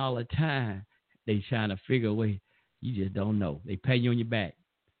 And all the time, they trying to figure a way. You just don't know. They pat you on your back.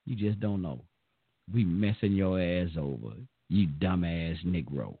 You just don't know. We messing your ass over, you dumbass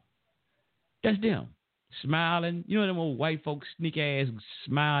Negro. That's them. Smiling. You know them old white folks sneak ass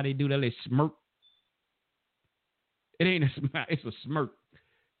smile. They do that little smirk. It ain't a smile. It's a smirk.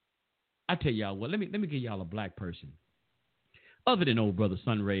 I tell y'all what. Let me give y'all a black person. Other than old Brother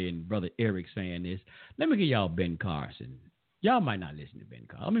Sunray and Brother Eric saying this, let me give y'all Ben Carson. Y'all might not listen to Ben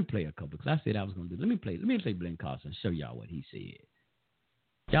Carson. Let me play a couple because I said I was going to do. Let me play Ben Carson and show y'all what he said.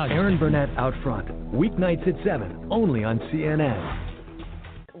 Aaron Burnett Out Front, weeknights at 7, only on CNN.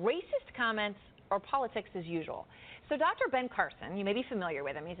 Racist comments or politics as usual. So Dr. Ben Carson, you may be familiar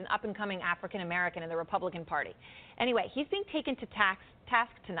with him. He's an up-and-coming African-American in the Republican Party. Anyway, he's being taken to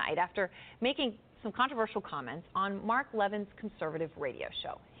task tonight after making some controversial comments on Mark Levin's conservative radio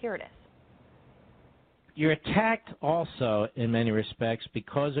show. Here it is. You're attacked also in many respects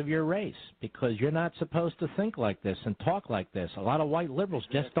because of your race, because you're not supposed to think like this and talk like this. A lot of white liberals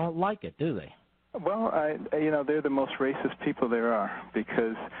just don't like it, do they? Well, they're the most racist people there are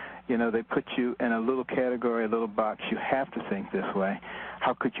because, they put you in a little category, a little box. You have to think this way.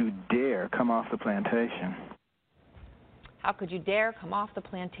 How could you dare come off the plantation? How could you dare come off the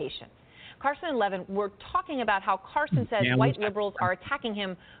plantation? Carson and Levin were talking about how Carson says white liberals are attacking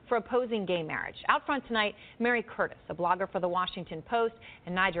him for opposing gay marriage. Out front tonight, Mary Curtis, a blogger for The Washington Post,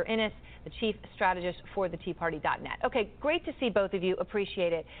 and Niger Innis, the chief strategist for the TeaParty.net. Okay, great to see both of you.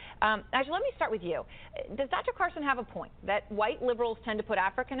 Appreciate it. Nigel, let me start with you. Does Dr. Carson have a point that white liberals tend to put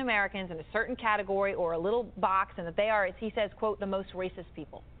African Americans in a certain category or a little box and that they are, as he says, quote, the most racist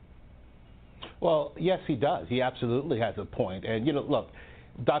people? Well, yes, he does. He absolutely has a point. And, look,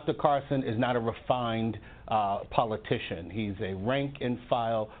 Dr. Carson is not a refined politician. He's a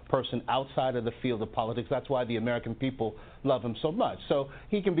rank-and-file person outside of the field of politics. That's why the American people love him so much. So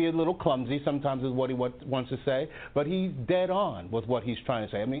he can be a little clumsy sometimes with what he wants to say, but he's dead on with what he's trying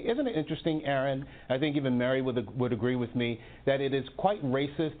to say. I mean, isn't it interesting, Aaron? I think even Mary would agree with me that it is quite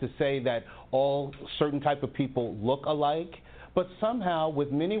racist to say that all certain type of people look alike. But somehow, with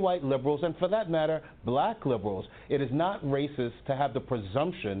many white liberals, and for that matter, black liberals, it is not racist to have the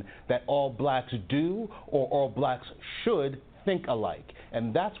presumption that all blacks do or all blacks should think alike.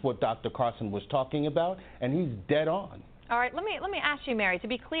 And that's what Dr. Carson was talking about, and he's dead on. All right, let me ask you, Mary, to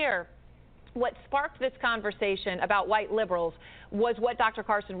be clear, what sparked this conversation about white liberals was what Dr.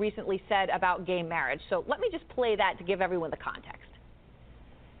 Carson recently said about gay marriage. So let me just play that to give everyone the context.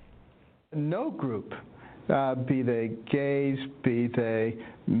 No group, be they gays, be they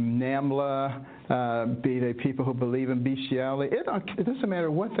NAMBLA, be they people who believe in bestiality, it doesn't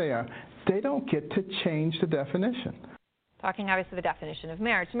matter what they are. They don't get to change the definition. Talking obviously the definition of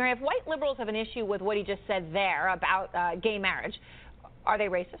marriage. Mary, if white liberals have an issue with what he just said there about gay marriage, are they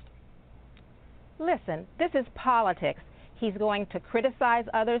racist? Listen, this is politics. He's going to criticize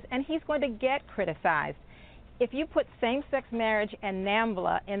others, and he's going to get criticized. If you put same-sex marriage and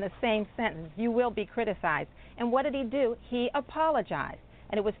NAMBLA in the same sentence, you will be criticized. And what did he do? He apologized,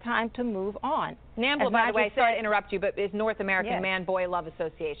 and it was time to move on. NAMBLA, by the way, sorry to interrupt you, but is North American yes. Man-Boy Love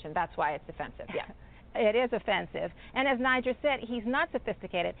Association. That's why it's offensive, yeah. It is offensive. And as Niger said, he's not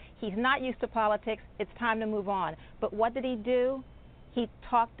sophisticated. He's not used to politics. It's time to move on. But what did he do? He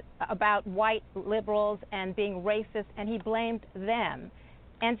talked about white liberals and being racist, and he blamed them.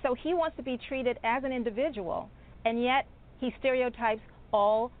 And so he wants to be treated as an individual, and yet he stereotypes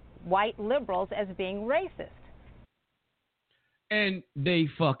all white liberals as being racist. And they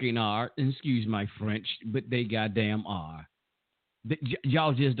fucking are, excuse my French, but they goddamn are.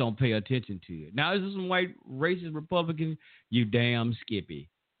 Y'all just don't pay attention to it. Now, is this some white racist Republican? You damn Skippy.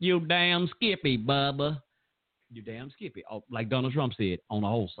 You damn Skippy, Bubba. You damn Skippy. Oh, like Donald Trump said, on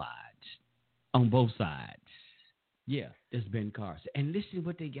all sides. On both sides. Yeah, it's Ben Carson. And listen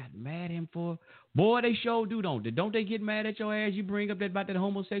what they got mad at him for. Boy, they sure do, don't they? Don't they get mad at your ass? You bring up that about that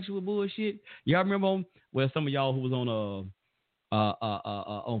homosexual bullshit. Y'all remember some of y'all who was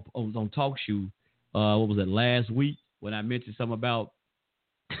on Talk Show, what was it, last week when I mentioned something about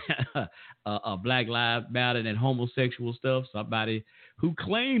Black Lives Matter and homosexual stuff. Somebody who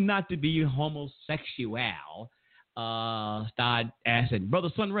claimed not to be homosexual started asking, Brother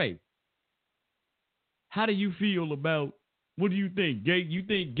Sunray, how do you feel about, what do you think? You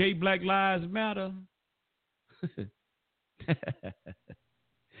think gay Black Lives Matter?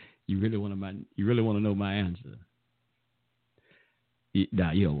 You really want to know my answer?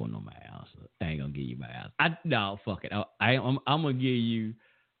 Nah, you don't want to know my answer. I ain't gonna give you my answer. No, fuck it. I'm gonna give you,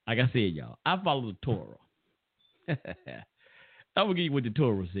 like I said, y'all. I follow the Torah. I'm gonna give you what the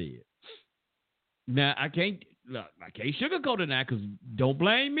Torah said. Now I can't sugarcoat it now, because don't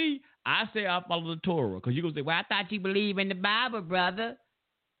blame me. I say I follow the Torah, because you're gonna say, well, I thought you believe in the Bible, brother.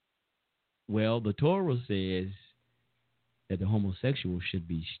 Well, the Torah says that the homosexual should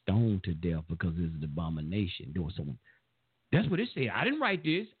be stoned to death because it's an abomination. That's what it said. I didn't write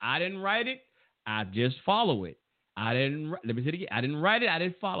this. I didn't write it. I just follow it. Let me say it again. I didn't write it. I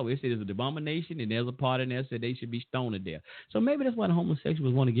didn't follow it. It said it's an abomination, and there's a part in there that said they should be stoned to death. So maybe that's why the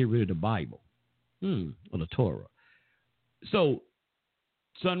homosexuals want to get rid of the Bible, or the Torah. So,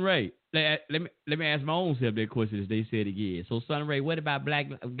 Sunray, let me ask my own self that question as they said again. So, Sunray, what about black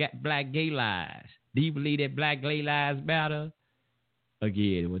gay lives? Do you believe that black gay lives matter?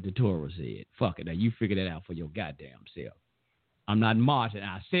 Again, what the Torah said. Fuck it. Now, you figure that out for your goddamn self. I'm not marching.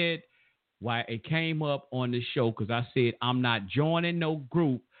 I said why it came up on the show, because I said I'm not joining no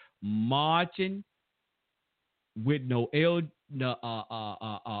group marching with no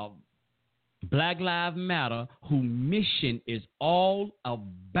Black Lives Matter, whose mission is all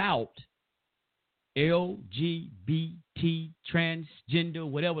about LGBT, transgender,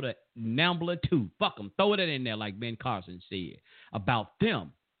 whatever the number two. Fuck them. Throw it in there like Ben Carson said about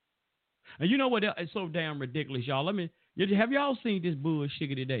them. And you know what? It's so damn ridiculous, y'all. Have y'all seen this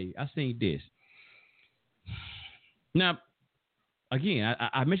bullshit today? I seen this. Now, again,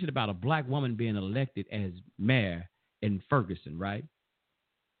 I mentioned about a black woman being elected as mayor in Ferguson, right?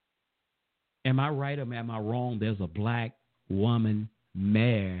 Am I right or am I wrong? There's a black woman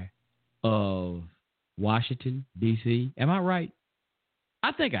mayor of Washington, D.C. Am I right?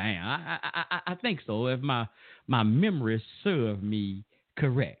 I think I am. I think so, if my memory serves me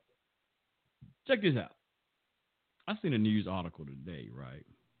correct. Check this out. I seen a news article today, right?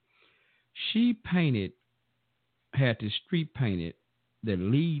 She had the street painted that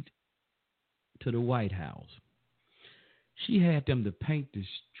lead to the White House. She had them to paint the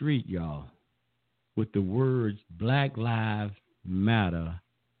street, y'all, with the words Black Lives Matter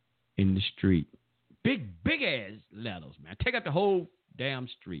in the street. Big ass letters, man. Take out the whole damn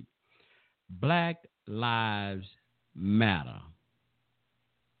street. Black Lives Matter.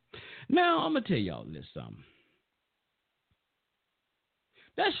 Now, I'm going to tell y'all this something.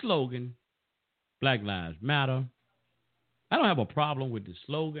 That slogan, Black Lives Matter, I don't have a problem with the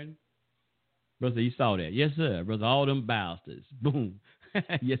slogan. Brother, you saw that. Yes, sir. Brother, all them bastards. Boom.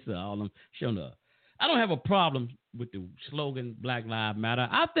 Yes, sir. All them. Shut up. I don't have a problem with the slogan, Black Lives Matter.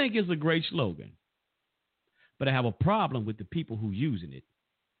 I think it's a great slogan. But I have a problem with the people who using it.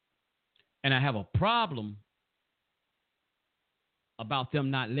 And I have a problem about them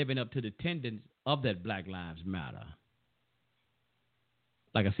not living up to the tenets of that Black Lives Matter.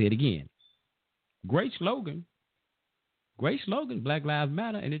 Like I said again, great slogan, Black Lives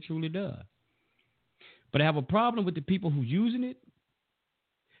Matter, and it truly does. But I have a problem with the people who using it,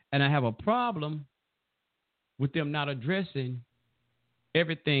 and I have a problem with them not addressing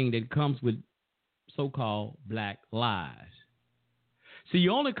everything that comes with so-called black lives. See,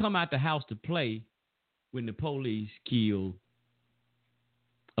 you only come out the house to play when the police kill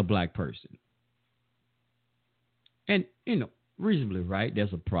a black person. And, reasonably right,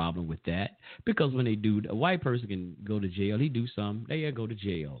 there's a problem with that. Because when they do, a white person can go to jail. He do something, they go to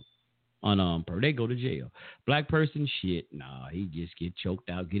jail. They go to jail. Black person, shit, nah, he just get choked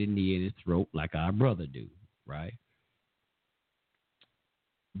out, get a knee in his throat like our brother do, right?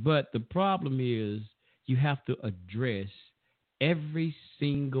 But the problem is you have to address every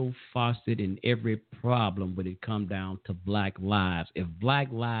single facet and every problem when it comes down to black lives. If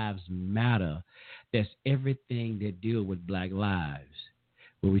black lives matter, that's everything that deal with black lives.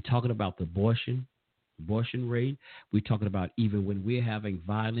 When we're talking about the abortion rate, we're talking about even when we're having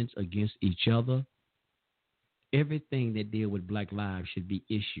violence against each other, everything that deal with black lives should be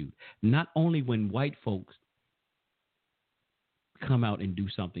issued. Not only when white folks come out and do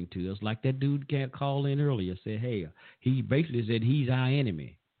something to us. Like that dude can't call in earlier, said, hey, he basically said he's our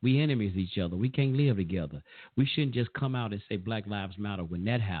enemy. We enemies each other. We can't live together. We shouldn't just come out and say Black Lives Matter when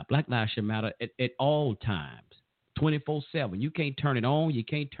that happens. Black lives should matter at all times, 24/7. You can't turn it on. You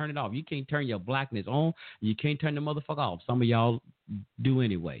can't turn it off. You can't turn your blackness on. You can't turn the motherfucker off. Some of y'all do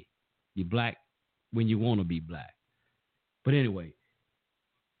anyway. You're black when you want to be black. But anyway,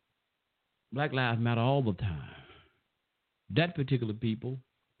 Black Lives Matter all the time. That particular people,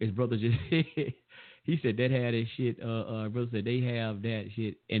 his brother just he said that had that shit. Brother said they have that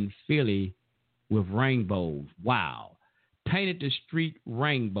shit in Philly with rainbows. Wow, painted the street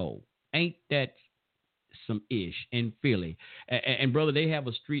rainbow. Ain't that some ish in Philly? And brother, they have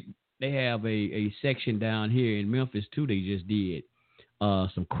a street. They have a section down here in Memphis too. They just did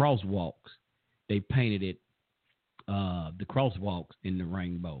some crosswalks. They painted it the crosswalks in the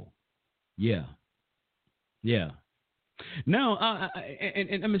rainbow. Yeah. Now,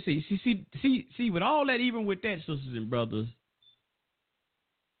 and let me see, with all that, even with that, sisters and brothers,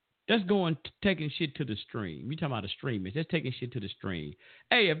 that's taking shit to the stream. We talking about the streamers. That's taking shit to the stream.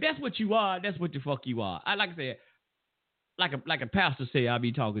 Hey, if that's what you are, that's what the fuck you are. I like to say, like a pastor say, I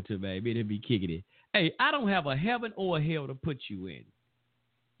be talking to, baby, and be kicking it. Hey, I don't have a heaven or a hell to put you in.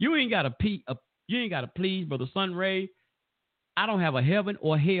 You ain't got to please, Brother Sunray. I don't have a heaven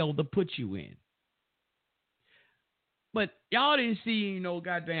or hell to put you in. But y'all didn't see no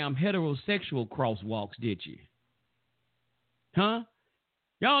goddamn heterosexual crosswalks, did you? Huh?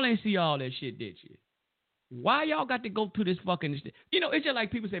 Y'all ain't see all that shit, did you? Why y'all got to go to this fucking? It's just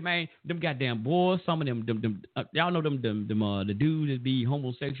like people say, man, them goddamn boys. Some of them y'all know them the dudes that be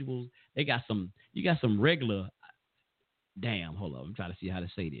homosexuals. They got some. You got some regular. Damn, hold up. I'm trying to see how to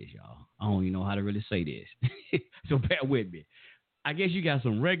say this, y'all. I don't even know how to really say this. So bear with me. I guess you got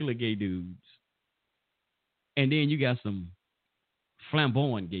some regular gay dudes. And then you got some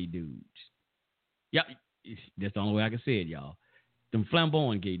flamboyant gay dudes. Yeah, that's the only way I can say it, y'all. Them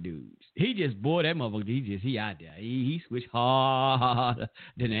flamboyant gay dudes. He just, boy, that motherfucker, he out there. He switched harder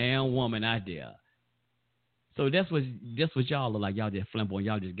than a damn woman out there. So that's what y'all look like. Y'all just flamboyant.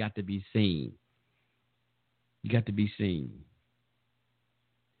 Y'all just got to be seen. You got to be seen.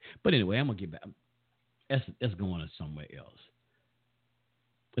 But anyway, I'm going to get back. Let's go on somewhere else.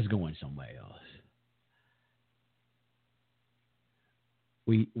 Let's go on somewhere else.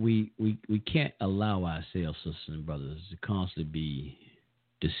 We can't allow ourselves, sisters and brothers, to constantly be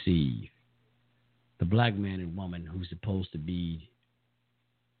deceived. The black man and woman who's supposed to be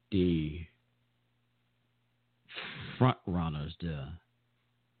the front runners, the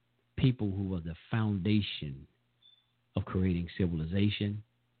people who are the foundation of creating civilization,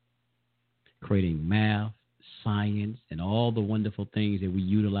 creating math, science, and all the wonderful things that we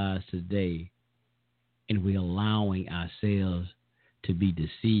utilize today, and we're allowing ourselves to be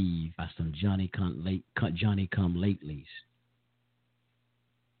deceived by some Johnny-come-latelys.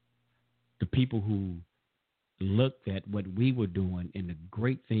 The people who looked at what we were doing and the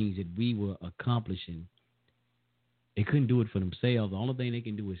great things that we were accomplishing, they couldn't do it for themselves. The only thing they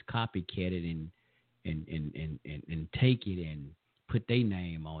can do is copycat it and take it and put their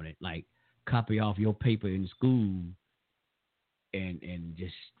name on it, like copy off your paper in school and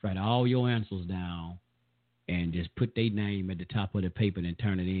just write all your answers down and just put their name at the top of the paper and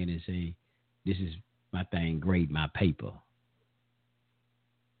turn it in and say, this is my thing, grade my paper.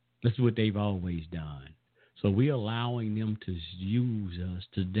 That's what they've always done. So we're allowing them to use us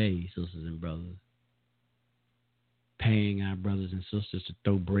today, sisters and brothers, paying our brothers and sisters to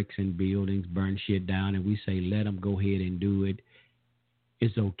throw bricks in buildings, burn shit down, and we say, let them go ahead and do it.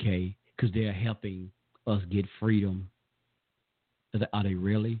 It's okay, because they're helping us get freedom. Are they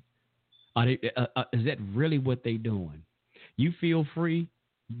really? Is that really what they're doing? You feel free?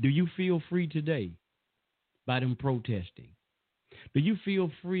 Do you feel free today by them protesting? Do you feel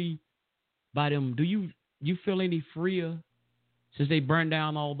free by them? Do you feel any freer since they burned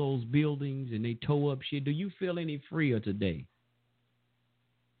down all those buildings and they tore up shit? Do you feel any freer today?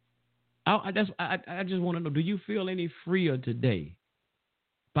 I just want to know, do you feel any freer today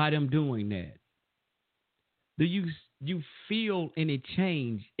by them doing that? Do you feel any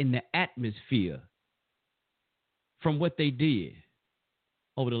change in the atmosphere from what they did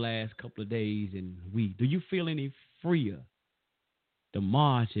over the last couple of days and weeks? Do you feel any freer? The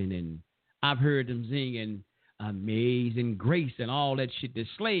marching, and I've heard them singing Amazing Grace and all that shit, the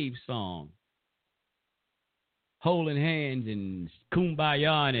slave song. Holding hands and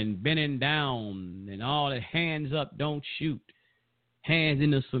kumbaya and bending down and all that, hands up, don't shoot. Hands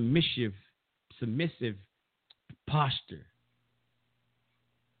in a submissive posture.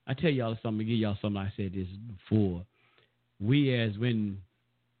 I tell y'all something, give y'all something. I said this before. we as when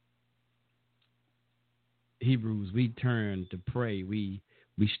Hebrews, we turn to pray. We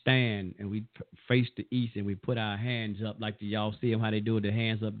stand and we face the east and we put our hands up like y'all see them how they do it. The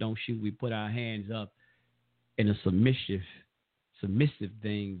hands up, don't shoot. We put our hands up in a submissive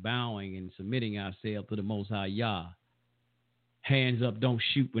thing, bowing and submitting ourselves to the Most High Yah. Hands up, don't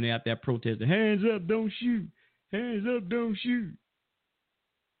shoot when they're out there protesting. Hands up, don't shoot. Hands up, don't shoot.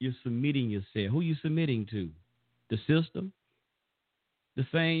 You're submitting yourself. Who you submitting to? The system? The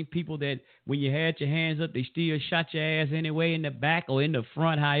same people that when you had your hands up, they still shot your ass anyway in the back or in the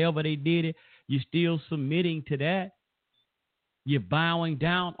front, however they did it. You're still submitting to that. You're bowing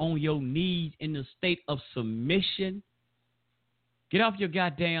down on your knees in the state of submission. Get off your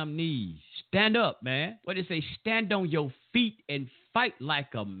goddamn knees. Stand up, man. What they say? Stand on your feet and fight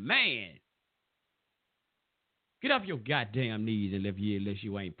like a man. Get off your goddamn knees unless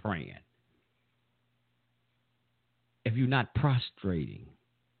you ain't praying. If you're not prostrating,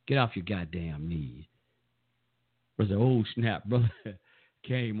 get off your goddamn knees. Brother, oh snap, brother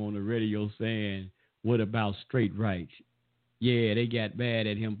came on the radio saying, what about straight rights? Yeah, they got mad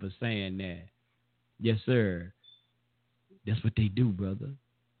at him for saying that. Yes, sir. That's what they do, brother.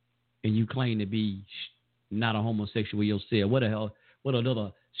 And you claim to be not a homosexual yourself. What the hell? What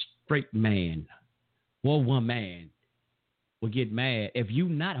another straight man or woman will get mad if you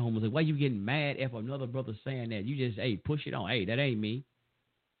not homosexual? Why you getting mad if another brother saying that? You just, hey, push it on. Hey, that ain't me.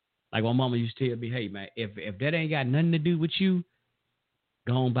 Like my mama used to tell me, hey, man, if that ain't got nothing to do with you,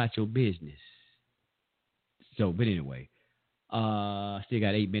 go on about your business. So, but anyway, still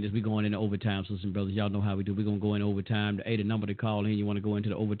got 8 minutes. We're going into overtime, sisters and brothers. Y'all know how we do. We're going to go into overtime. The number to call in. You want to go into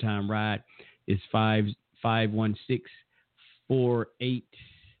the overtime ride. It's 516-48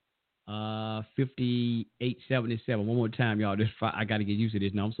 5877. One more time, y'all. I got to get used to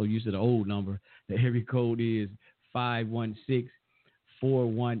this now. I'm so used to the old number. The area code is 516-418-5877.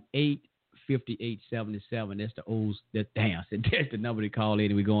 That's the old. That's the number to call in,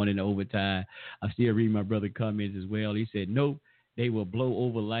 and we're going into overtime. I still read my brother comments as well. He said, nope, they will blow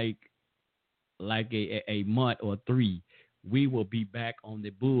over like a month or 3. We will be back on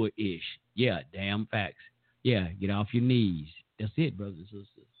the bull-ish. Yeah, damn facts. Yeah, get off your knees. That's it, brothers and sisters.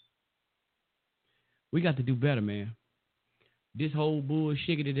 We got to do better, man. This whole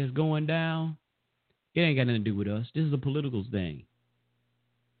bullshit that's going down, it ain't got nothing to do with us. This is a political thing.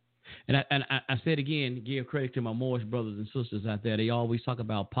 And I said again, give credit to my Moorish brothers and sisters out there. They always talk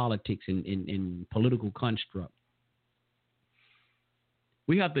about politics and political construct.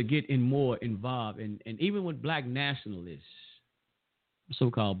 We have to get more involved. And even with black nationalists,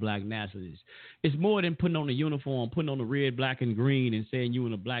 so-called black nationalists, it's more than putting on a uniform, putting on the red, black, and green and saying you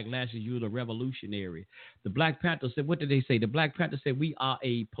in the black lashes, you're the revolutionary. The Black Panther said, what did they say? The Black Panther said, we are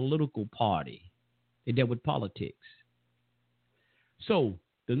a political party. They dealt with politics. So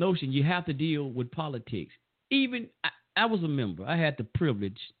the notion you have to deal with politics. Even I was a member. I had the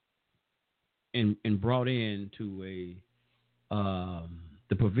privilege and brought into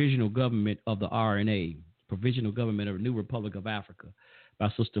the provisional government of the RNA, provisional government of the New Republic of Africa. My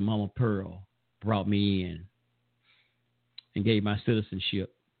sister Mama Pearl brought me in and gave my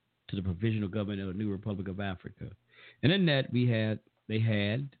citizenship to the provisional government of the New Republic of Africa. And in that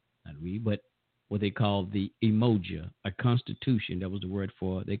what they called the Emoja, a constitution. That was the word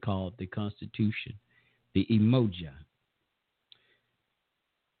for it. They called the constitution, the Emoja.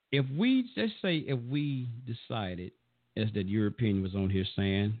 If we decided, as the European was on here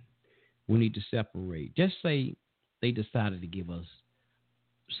saying, we need to separate. Just say they decided to give us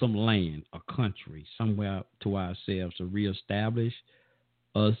some land, a country, somewhere to ourselves to reestablish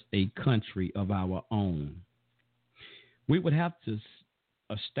us a country of our own. We would have to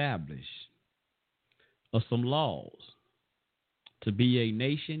establish some laws to be a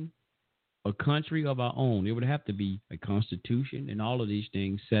nation, a country of our own. It would have to be a constitution and all of these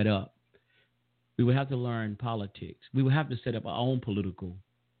things set up. We would have to learn politics. We would have to set up our own political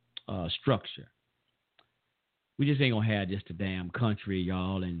structure. We just ain't gonna have just a damn country,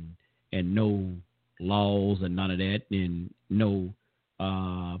 y'all, and no laws and none of that, and no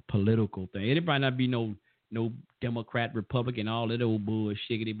political thing. It might not be no Democrat, Republican, all that old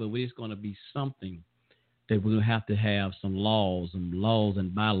bullshit, but it's gonna be something that we're gonna have to have some laws and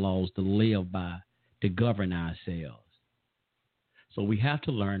bylaws to live by, to govern ourselves. So we have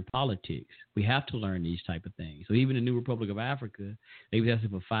to learn politics. We have to learn these type of things. So even the New Republic of Africa, they was asking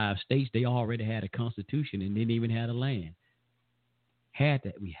for 5 states. They already had a constitution and didn't even have a land.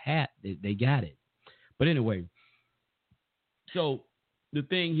 They got it. But anyway, so the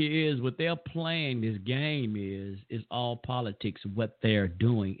thing here is what they're playing this game is all politics of what they're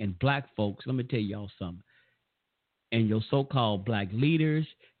doing. And black folks, let me tell y'all something. and your so-called black leaders,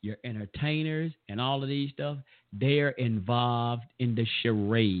 your entertainers, and all of these stuff, they're involved in the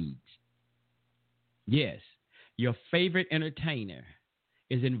charades. Yes, your favorite entertainer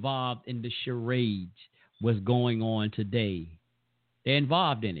is involved in the charades, what's going on today. They're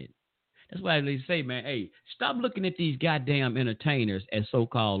involved in it. That's why they say, man, hey, stop looking at these goddamn entertainers as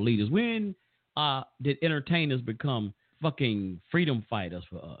so-called leaders. When did entertainers become fucking freedom fighters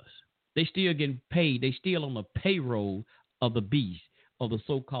for us? They still getting paid. They still on the payroll of the beast, of the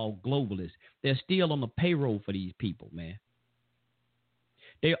so-called globalists. They're still on the payroll for these people, man.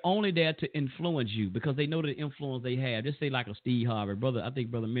 They're only there to influence you because they know the influence they have. Just say like a Steve Harvey. Brother, I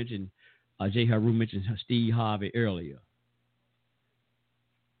think brother mentioned, Jay Haru mentioned Steve Harvey earlier.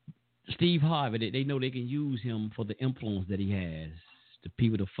 Steve Harvey, they know they can use him for the influence that he has, the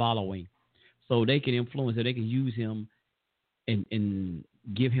people to following. So they can influence it. They can use him and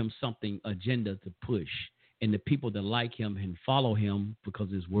give him something, agenda to push. And the people that like him and follow him because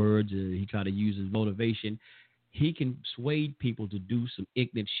of his words, he try to use his motivation, he can sway people to do some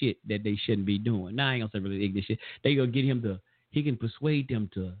ignorant shit that they shouldn't be doing. Now, I ain't going to say really ignorant shit. They going to get him he can persuade them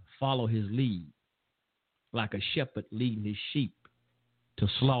to follow his lead, like a shepherd leading his sheep to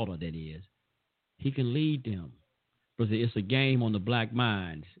slaughter, that is. He can lead them. Because it's a game on the black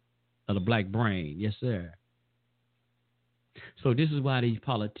minds, or the black brain. Yes, sir. So this is why these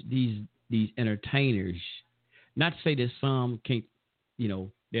entertainers, not to say that some can't,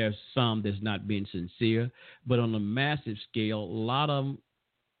 there's some that's not being sincere, but on a massive scale, a lot of them,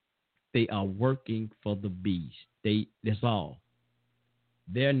 they are working for the beast. That's all.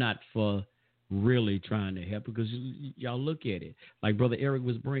 They're not for really trying to help, because y'all look at it. Like Brother Eric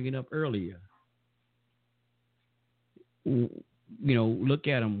was bringing up earlier. Look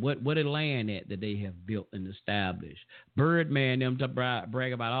at them. What a land that they have built and established. Birdman, them to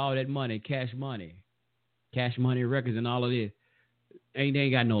brag about all that money, cash money records and all of this. They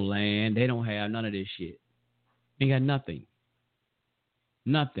ain't got no land. They don't have none of this shit. They got nothing.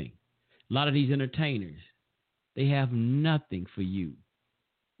 Nothing. A lot of these entertainers, they have nothing for you.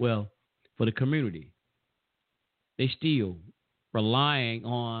 Well, for the community. They still relying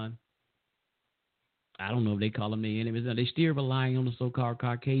on, I don't know if they call them the enemies. They still relying on the so-called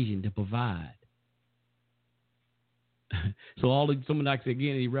Caucasian to provide. So someone like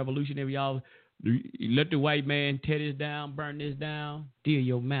again, the revolutionary, y'all let the white man tear this down, burn this down. Still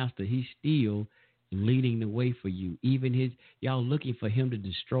your master. He's still leading the way for you. Even y'all looking for him to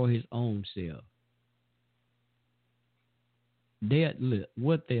destroy his own self.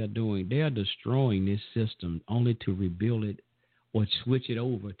 What they are doing, they are destroying this system only to rebuild it or switch it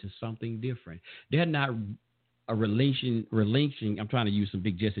over to something different. They're not a relinquishing. I'm trying to use some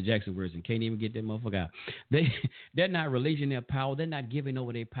big Jesse Jackson words and can't even get that motherfucker out. They're not relinquishing their power. They're not giving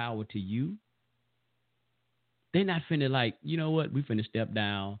over their power to you. They're not finna like, you know what? We finna step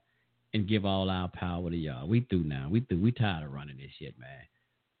down and give all our power to y'all. We through now. We through. We tired of running this shit, man.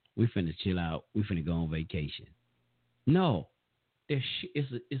 We finna chill out. We finna go on vacation. No, it's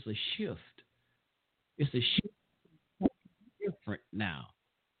a shift. It's a shift. Different now.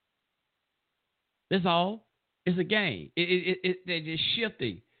 That's all. It's a game. They're just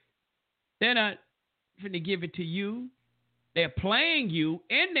shifting. They're not finna give it to you. They're playing you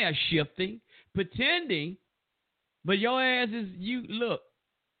and they're shifting, pretending. But your ass is you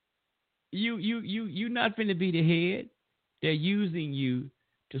not finna be the head. They're using you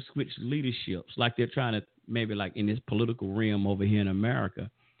to switch leaderships, like they're trying to maybe like in this political realm over here in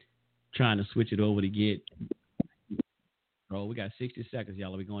America, trying to switch it over to get. Bro, we got 60 seconds,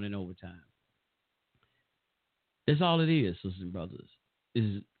 y'all. We're going in overtime. That's all it is, sisters and brothers.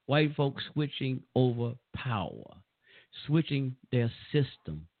 Is white folks switching over power, switching their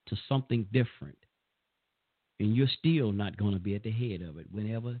system to something different. And you're still not going to be at the head of it.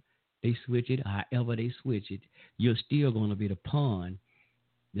 Whenever they switch it, however they switch it, you're still going to be the pawn.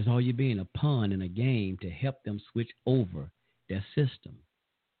 That's all you're being, a pawn in a game to help them switch over their system.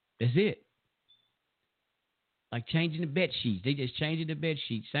 That's it. Like changing the bed sheets. They just changing the bed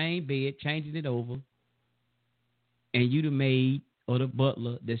sheet. Same bed, changing it over. And you the maid or the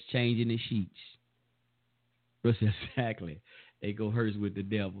butler that's changing the sheets. That's exactly. They go hers with the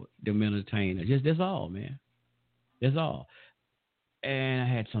devil, the entertainer. That's all, man. That's all. And I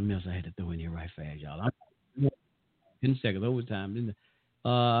had something else I had to throw in here right fast, y'all. 10 seconds, overtime. Didn't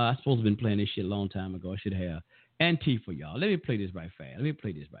I supposed to have been playing this shit a long time ago. I should have. Antifa, y'all. Let me play this right fast.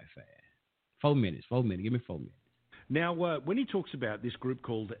 4 minutes. Give me 4 minutes. Now, when he talks about this group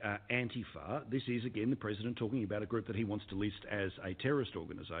called Antifa, this is, again, the president talking about a group that he wants to list as a terrorist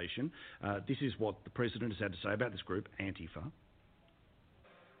organization. This is what the president has had to say about this group, Antifa.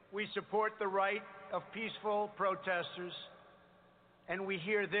 We support the right of peaceful protesters, and we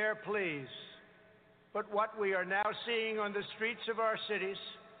hear their pleas. But what we are now seeing on the streets of our cities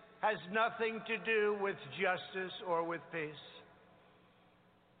has nothing to do with justice or with peace.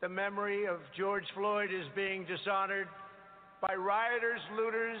 The memory of George Floyd is being dishonored by rioters,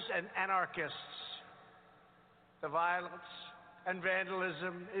 looters, and anarchists. The violence and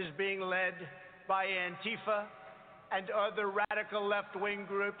vandalism is being led by Antifa and other radical left-wing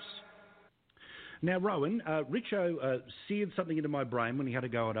groups. Now, Rowan, Richo seared something into my brain when he had a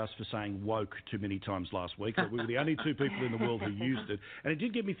go at us for saying woke too many times last week. We were the only two people in the world who used it. And it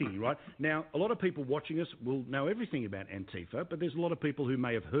did get me thinking, right? Now, a lot of people watching us will know everything about Antifa, but there's a lot of people who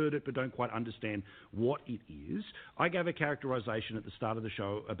may have heard it but don't quite understand what it is. I gave a characterisation at the start of the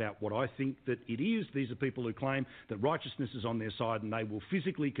show about what I think that it is. These are people who claim that righteousness is on their side and they will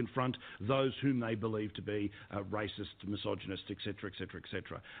physically confront those whom they believe to be racist, misogynist, etc., etc.,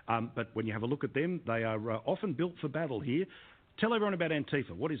 etc. But when you have a look at them, they are often built for battle here. Tell everyone about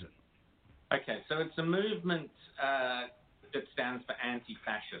Antifa. What is it? Okay, so it's a movement that stands for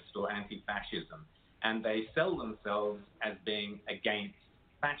anti-fascist or anti-fascism, and they sell themselves as being against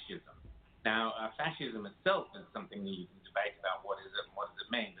fascism. Now, fascism itself is something that you can debate about what is it and what does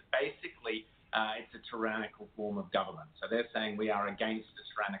it mean, but basically it's a tyrannical form of government. So they're saying we are against a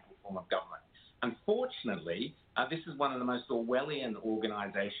tyrannical form of government. Unfortunately, this is one of the most Orwellian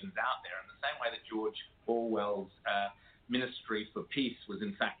organisations out there, in the same way that George Orwell's Ministry for Peace was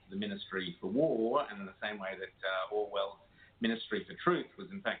in fact the Ministry for War, and in the same way that Orwell's Ministry for Truth was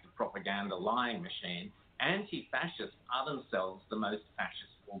in fact a propaganda lying machine. Anti-fascists are themselves the most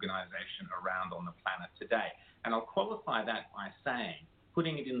fascist organisation around on the planet today. And I'll qualify that by saying,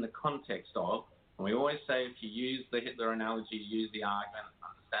 putting it in the context of, and we always say if you use the Hitler analogy, use the argument,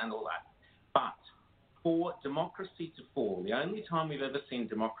 understand all that. But for democracy to fall, the only time we've ever seen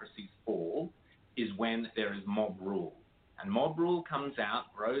democracies fall is when there is mob rule. And mob rule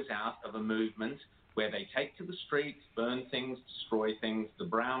grows out of a movement where they take to the streets, burn things, destroy things. The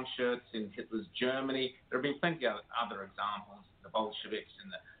brown shirts in Hitler's Germany. There have been plenty of other examples. The Bolsheviks in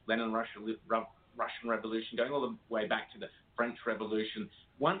the Lenin-Russian Revolution, going all the way back to the French Revolution.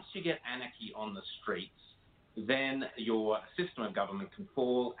 Once you get anarchy on the streets, then your system of government can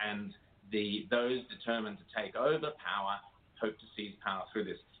fall, and those determined to take over power hope to seize power through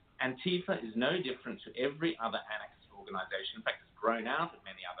this. Antifa is no different to every other anarchist organisation. In fact, it's grown out of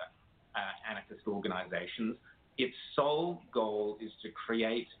many other anarchist organisations. Its sole goal is to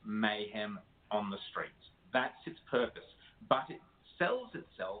create mayhem on the streets. That's its purpose. But it sells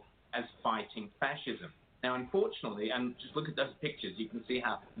itself as fighting fascism. Now, unfortunately, and just look at those pictures, you can see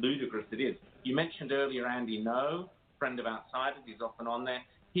how ludicrous it is. You mentioned earlier Andy No, friend of Outsiders, he's often on there.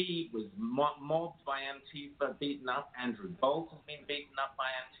 He was mobbed by Antifa, beaten up. Andrew Bolt has been beaten up by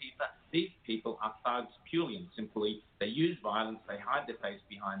Antifa. These people are thugs purely and simply. They use violence. They hide their face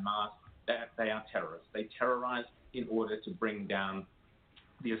behind masks. They are terrorists. They terrorize in order to bring down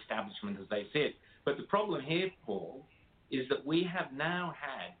the establishment as they see it. But the problem here, Paul, is that we have now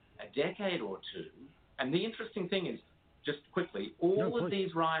had a decade or two, and the interesting thing is, just quickly, all of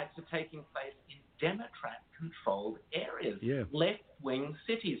these riots are taking place in Democrat-controlled areas, left-wing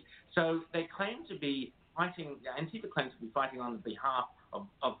cities. So they claim to be fighting, Antifa claims to be fighting on behalf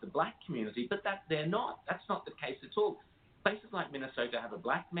of the black community, but they're not. That's not the case at all. Places like Minnesota have a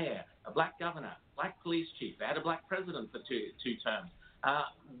black mayor, a black governor, black police chief. They had a black president for two terms.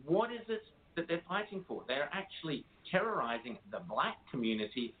 What is it that they're fighting for? They're actually terrorizing the black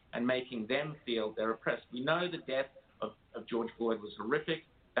community and making them feel they're oppressed. We know the death of George Floyd was horrific.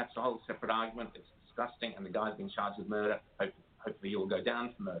 That's a whole separate argument. It's disgusting, and the guy's been charged with murder. Hopefully he will go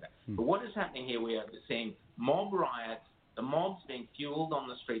down for murder. But what is happening here? We are seeing mob riots, the mobs being fueled on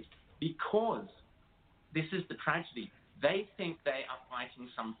the streets, because this is the tragedy. They think they are fighting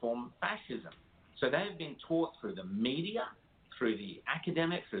some form of fascism. So they've been taught through the media, through the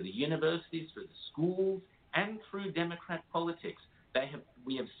academics, through the universities, through the schools, and through Democrat politics.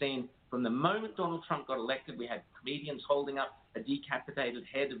 We have seen from the moment Donald Trump got elected, we had comedians holding up a decapitated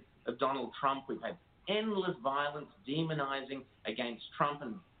head of Donald Trump. We've had endless violence, demonizing against Trump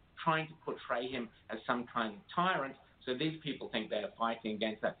and trying to portray him as some kind of tyrant. So these people think they are fighting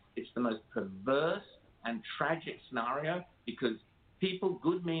against that. It's the most perverse and tragic scenario, because people,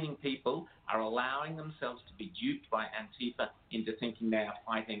 good-meaning people, are allowing themselves to be duped by Antifa into thinking they are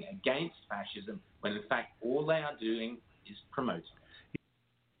fighting against fascism, when in fact all they are doing is promoting it.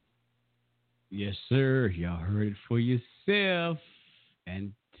 Yes, sir. Y'all heard it for yourself.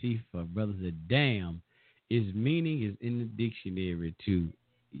 Antifa, brothers, are damn. Its meaning is in the dictionary, too.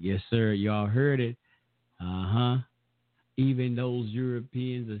 Yes, sir. Y'all heard it. Even those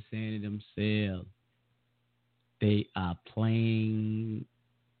Europeans are saying to themselves, they are playing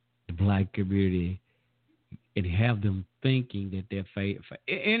the black community and have them thinking that they're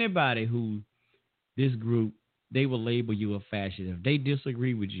anybody who this group, they will label you a fascist. If they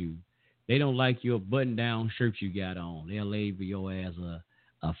disagree with you, they don't like your button-down shirt you got on, they'll label your ass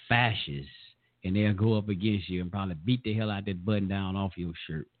a fascist, and they'll go up against you and probably beat the hell out that button-down off your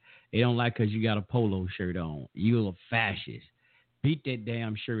shirt. They don't like because you got a polo shirt on. You're a fascist. Beat that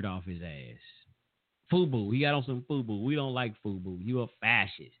damn shirt off his ass. FUBU, he got on some FUBU. We don't like FUBU. You a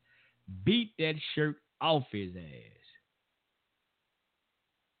fascist. Beat that shirt off his ass.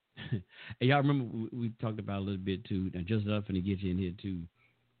 And y'all remember we talked about a little bit too. Now, just enough to get you in here too.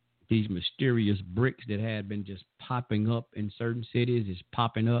 These mysterious bricks that had been just popping up in certain cities is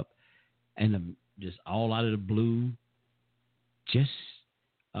popping up, and just all out of the blue. Just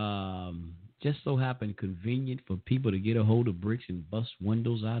so happened convenient for people to get a hold of bricks and bust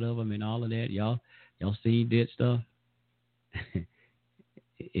windows out of them and all of that. Y'all seen that stuff?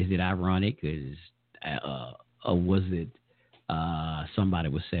 Is it ironic? Or was it somebody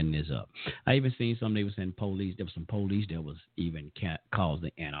was setting this up? I even seen they were saying police. There was some police that was even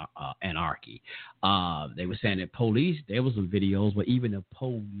causing anarchy. They were saying that police. There was some videos where even the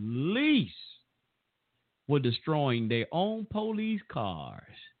police were destroying their own police cars.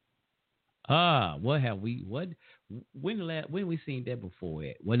 When we seen that before?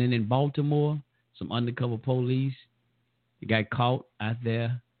 Wasn't it in Baltimore? Some undercover police got caught out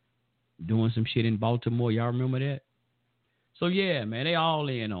there doing some shit in Baltimore. Y'all remember that? So yeah, man, they all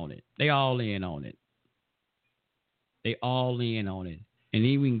in on it. And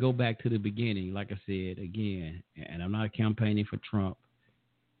then we can go back to the beginning, like I said again. And I'm not campaigning for Trump,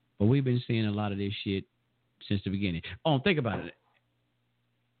 but we've been seeing a lot of this shit since the beginning. Oh, think about it.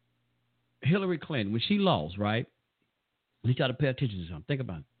 Hillary Clinton, when she lost, right? We got to pay attention to something. Think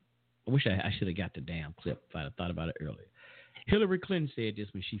about it. I wish I should have got the damn clip if I had thought about it earlier. Hillary Clinton said this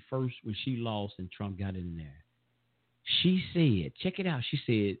when she lost and Trump got in there. She said, check it out. She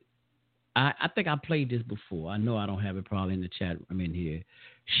said, I think I played this before. I know I don't have it probably in the chat. I'm in here.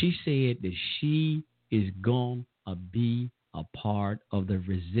 She said that she is going to be a part of the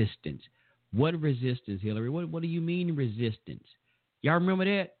resistance. What resistance, Hillary? What do you mean resistance? Y'all remember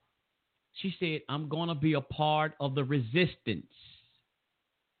that? She said, I'm going to be a part of the resistance.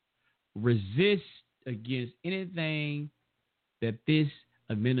 Resist against anything that this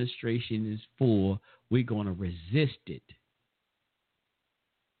administration is for. We're going to resist it.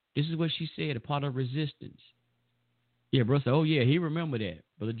 This is what she said, a part of resistance. Yeah, bro said, oh, yeah, he remembered that.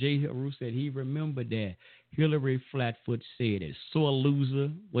 Brother J. Haru said he remembered that. Hillary Flatfoot said it. Sore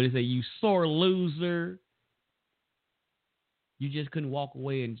loser. What is it? You sore loser. You just couldn't walk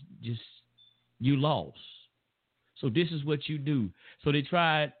away and you lost. So this is what you do. So they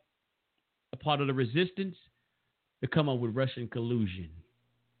tried, a part of the resistance, to come up with Russian collusion.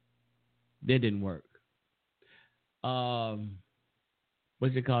 That didn't work.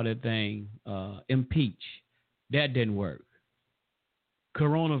 What's it called, that thing? Impeach. That didn't work.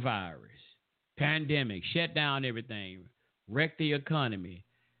 Coronavirus. Pandemic. Shut down everything. Wreck the economy.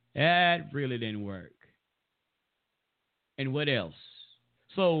 That really didn't work. And what else?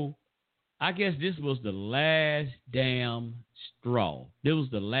 So I guess this was the last damn straw. This was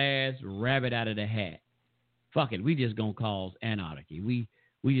the last rabbit out of the hat. Fuck it. We just gonna cause anarchy. We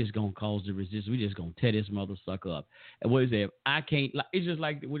just gonna cause the resistance. We just gonna tear this mother sucker up. And what is it? If I can't, it's just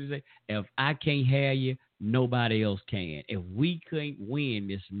like, what is it? If I can't have you, nobody else can. If we can't win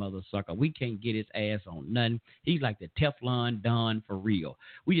this mother sucker, we can't get his ass on nothing. He's like the Teflon Don for real.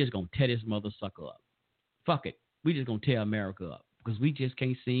 We just gonna tear this mother sucker up. Fuck it. We just gonna tear America up. Because we just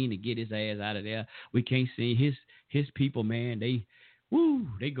can't seem to get his ass out of there. We can't see his people, man. They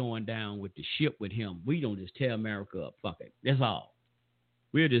going down with the ship with him. We don't just tear America up. Fuck it. That's all.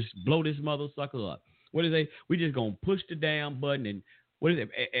 We'll just blow this mother sucker up. What is it? We just gonna push the damn button and what is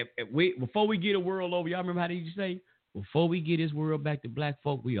it? Before we get a world over, y'all remember how they used to say? Before we get this world back to black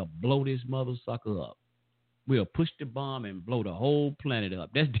folk, we'll blow this mother sucker up. We'll push the bomb and blow the whole planet up.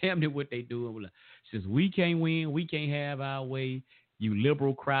 That's damn near what they do. Since we can't win, we can't have our way, you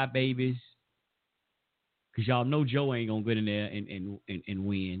liberal crybabies. Because y'all know Joe ain't going to get in there and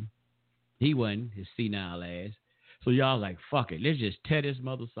win. He wasn't, his senile ass. So y'all like, fuck it. Let's just tear this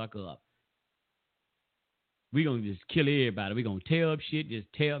mother sucker up. We going to just kill everybody. We going to tear up shit,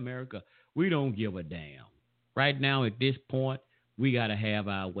 just tear America. We don't give a damn. Right now, at this point, we got to have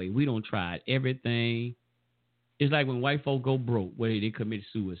our way. We don't try everything. It's like when white folk go broke, where they commit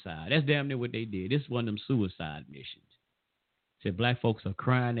suicide. That's damn near what they did. This is one of them suicide missions. Said black folks are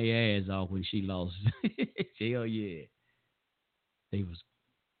crying their ass off when she lost. Hell yeah. they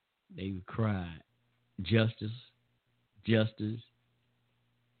would cry, Justice,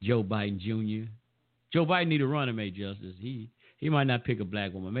 Joe Biden Jr. Joe Biden need a running mate, Justice. He might not pick a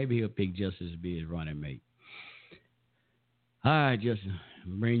black woman. Maybe he'll pick Justice to be his running mate. All right, Justin,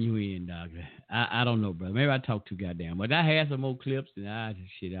 bring you in, doctor. I don't know, brother. Maybe I talked too goddamn much. I had some more clips, and I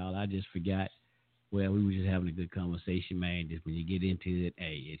just forgot. Well, we were just having a good conversation, man. Just when you get into it,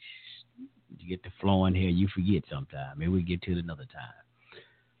 hey, you get the flow in here, you forget sometimes. Maybe we get to it another time.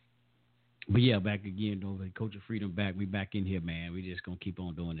 But yeah, back again, over Coach of Freedom back. We back in here, man. We just gonna keep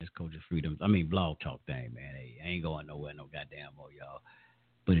on doing this Coach of Freedom. Blog talk thing, man. Hey, I ain't going nowhere, no goddamn more, y'all.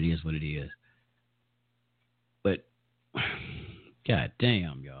 But it is what it is. But god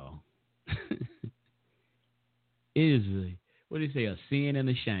damn, y'all. It is what do you say, a sin and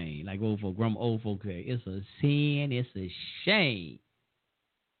a shame. Like old folks say, it's a sin, it's a shame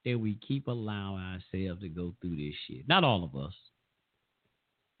that we keep allowing ourselves to go through this shit. Not all of us,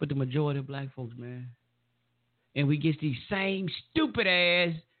 but the majority of black folks, man. And we get these same stupid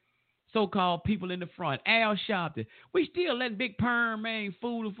ass so-called people in the front. Al Sharpton. We still letting Big Perm, man,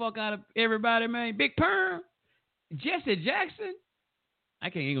 fool the fuck out of everybody, man. Big Perm. Jesse Jackson. I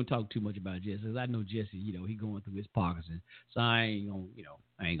ain't gonna talk too much about Jesse, because I know Jesse, he going through his Parkinson. So I ain't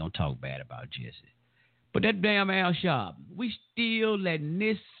gonna talk bad about Jesse. But that damn Al Sharpton, we still letting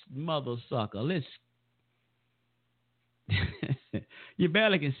this mother sucker, you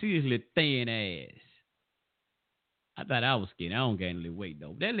barely can see his little thin ass. I thought I was skinny. I don't gain any weight,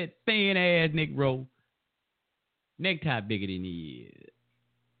 though. That little thin ass Negro, necktie bigger than he is.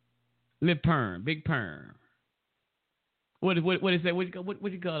 Lip perm, big perm. What is that? What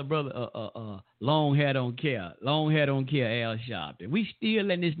you call it, brother? Long hair don't care. Long hair don't care, Al Sharpton. We still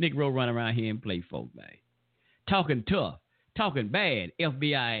letting this Negro run around here and play folk, man. Talking tough, talking bad,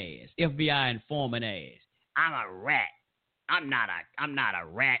 FBI ass, FBI informant ass. I'm a rat. I'm not a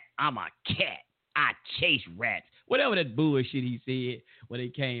rat. I'm a cat. I chase rats. Whatever that bullshit he said when he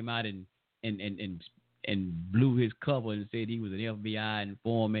came out and blew his cover and said he was an FBI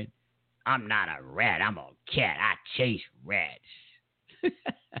informant. I'm not a rat. I'm a cat. I chase rats.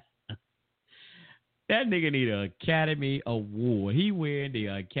 That nigga need an Academy Award. He wearing the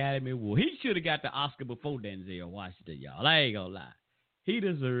Academy Award. He should have got the Oscar before Denzel Washington, y'all. I ain't gonna lie. He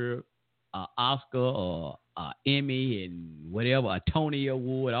deserved an Oscar or an Emmy and whatever, a Tony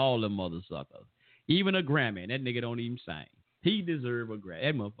Award, all them mother suckers. Even a Grammy. That nigga don't even sing. He deserve a Grammy.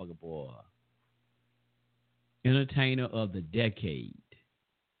 That motherfucker, boy. Entertainer of the decade.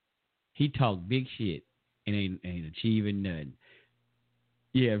 He talk big shit and ain't achieving nothing.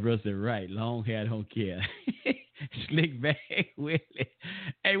 Yeah, Russell, right. Long hair don't care. Slick back Willie.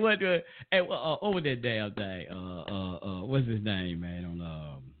 Hey, what was that damn thing? What's his name, man?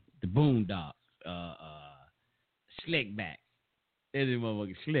 On the Boondocks. Slick back. That's his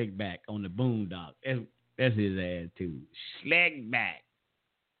motherfucker. Slick back on the Boondocks. That's his ass too. Slick back.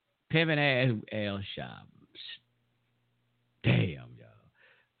 Pimpin' ass Al Sharpton. Damn, y'all.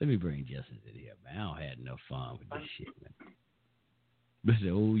 Let me bring Justin in here, man. I don't have enough fun with this shit, man. But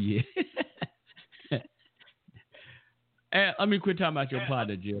oh yeah. Hey, let me quit talking about your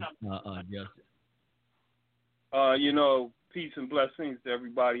partner, Justin. Peace and blessings to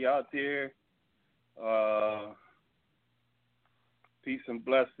everybody out there. Peace and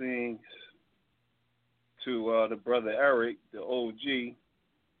blessings to the brother Eric, the OG.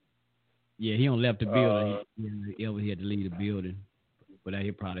 Yeah, he don't left the building. He had to leave the building, but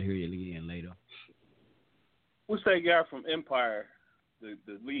he'll probably hear you again later. What's that guy from Empire? The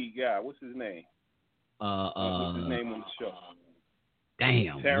lead guy. What's his name? What's his name on the show?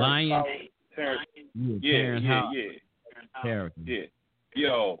 Damn, Terrence Lion. Howard. Terrence. Yeah. Terrence. Yeah.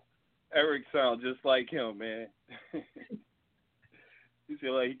 Yo, Eric sounds just like him, man. He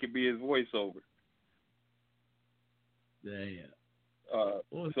feel like he could be his voiceover. Damn.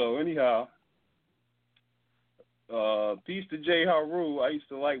 So anyhow, peace to Jay Haru. I used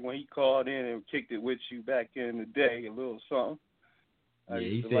to like when he called in and kicked it with you back in the day, a little something. I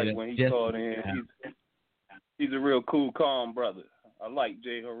used to like when he called in. He's a real cool, calm brother. I like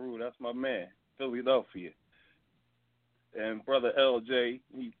Jay Haru. That's my man, Philadelphia. And brother LJ,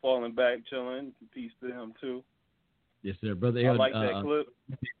 he's falling back, chilling. Peace to him too. Yes, sir, brother. I like that clip.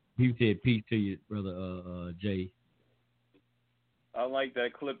 He said peace to you, brother Jay. I like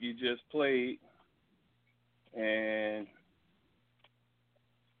that clip you just played, and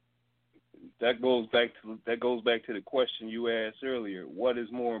that goes back to the question you asked earlier. What is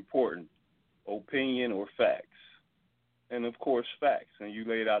more important, opinion or facts? And of course, facts. And you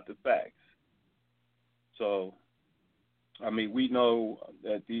laid out the facts. So, I mean, we know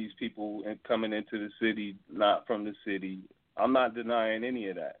that these people coming into the city, not from the city, I'm not denying any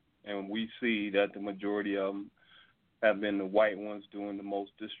of that. And we see that the majority of them have been the white ones doing the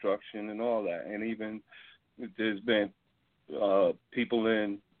most destruction and all that. And even there's been people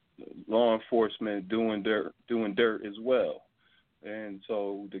in law enforcement doing dirt as well. And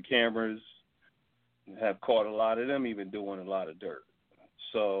so the cameras have caught a lot of them even doing a lot of dirt.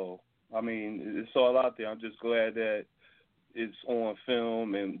 So, I mean, it's all out there. I'm just glad that it's on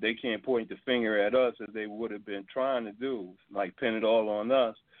film and they can't point the finger at us as they would have been trying to do, like pin it all on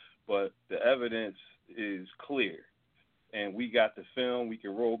us. But the evidence is clear. And we got the film. We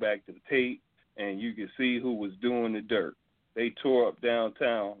can roll back the tape, and you can see who was doing the dirt. They tore up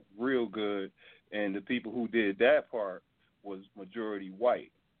downtown real good, and the people who did that part was majority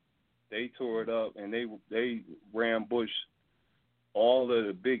white. They tore it up, and they ambushed all of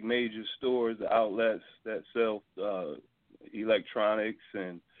the big major stores, the outlets that sell electronics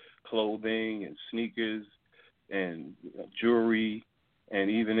and clothing and sneakers and jewelry, and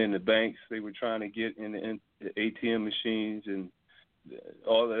even in the banks they were trying to get in the ATM machines, and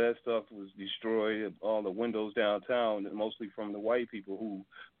all of that stuff was destroyed. All the windows downtown, mostly from the white people, who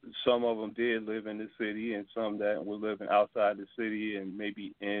some of them did live in the city and some that were living outside the city and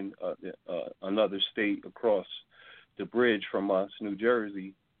maybe in another state across the bridge from us, New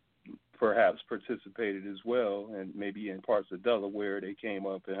Jersey, perhaps participated as well, and maybe in parts of Delaware they came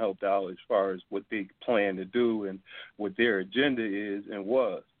up and helped out as far as what they plan to do and what their agenda is and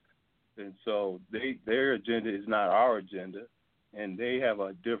was. And so their agenda is not our agenda, and they have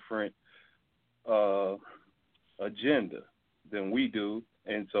a different agenda than we do.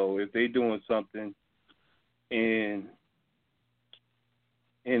 And so if they're doing something in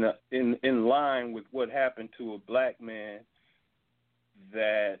line with what happened to a black man,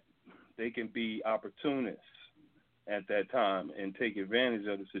 that they can be opportunists at that time and take advantage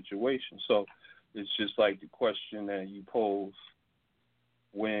of the situation. So it's just like the question that you posed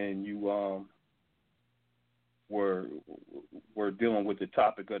when you were dealing with the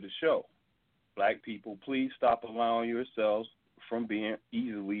topic of the show. Black people, please stop allowing yourselves from being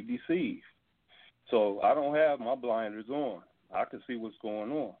easily deceived. So I don't have my blinders on. I can see what's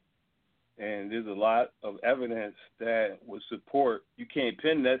going on. And there's a lot of evidence that would support, you can't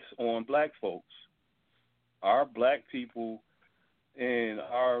pin this on black folks. Our black people in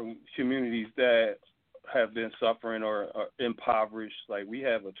our communities that have been suffering or are impoverished, like we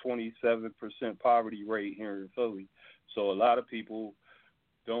have a 27% poverty rate here in Philly. So a lot of people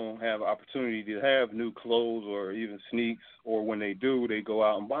don't have opportunity to have new clothes or even sneaks, or when they do, they go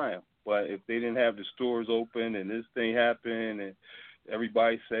out and buy them. But if they didn't have the stores open and this thing happened and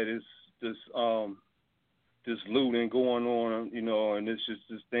everybody said it's this looting going on, and it's just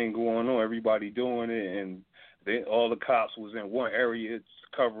this thing going on, everybody doing it, and all the cops was in one area, it's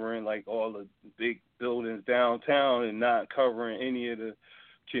covering like all the big buildings downtown and not covering any of the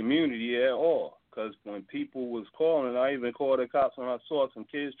community at all. Because when people was calling, I even called the cops when I saw some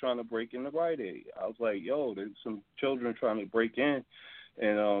kids trying to break in the Rite Aid. I was like, yo, there's some children trying to break in,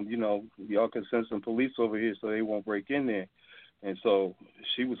 and y'all can send some police over here so they won't break in there. And so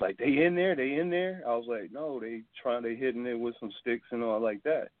she was like, they in there? I was like, no, they hitting it with some sticks and all like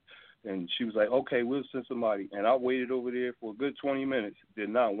that. And she was like, okay, we'll send somebody. And I waited over there for a good 20 minutes. Did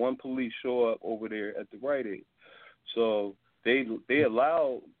not one police show up over there at the Rite Aid. So they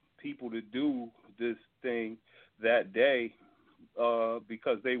allowed people to do this thing that day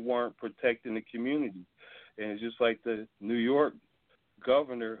because they weren't protecting the community. And it's just like the New York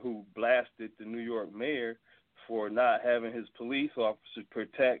governor who blasted the New York mayor for not having his police officers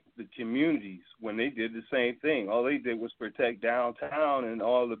protect the communities when they did the same thing. All they did was protect downtown and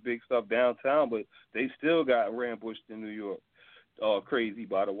all the big stuff downtown, but they still got ambushed in New York, all crazy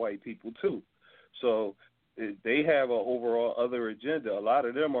by the white people too. So they have an overall other agenda. A lot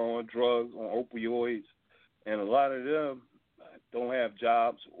of them are on drugs, on opioids, and a lot of them don't have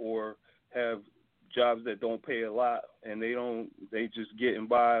jobs or have jobs that don't pay a lot, and they just getting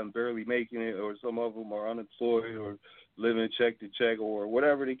by and barely making it, or some of them are unemployed or living check to check or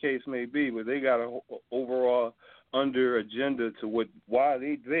whatever the case may be, but they got an overall under agenda to why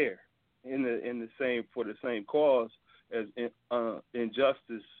they there for the same cause as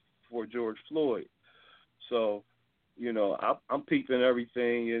injustice for George Floyd. So, I'm peeping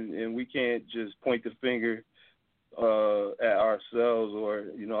everything, and we can't just point the finger at ourselves, or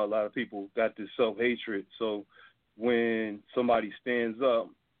a lot of people got this self-hatred. So when somebody stands up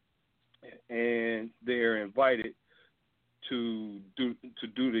and they're invited to do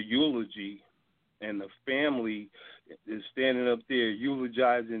the eulogy, and the family is standing up there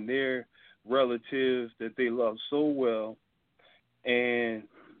eulogizing their relatives that they love so well, and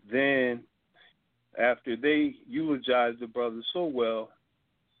then after they eulogized the brother so well,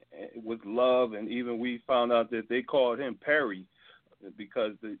 with love, and even we found out that they called him Perry,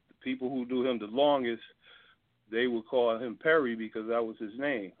 because the people who knew him the longest, they would call him Perry because that was his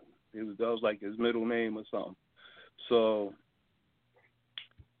name. That was like his middle name or something. So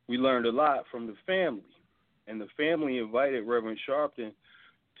we learned a lot from the family, and the family invited Reverend Sharpton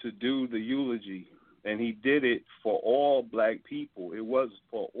to do the eulogy, and he did it for all black people. It was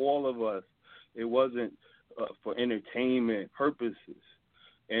for all of us. It wasn't for entertainment purposes.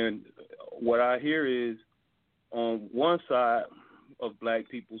 And what I hear is, on one side of black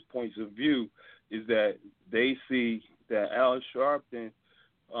people's points of view, is that they see that Al Sharpton,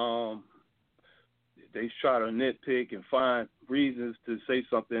 they try to nitpick and find reasons to say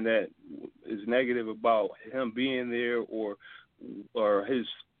something that is negative about him being there, or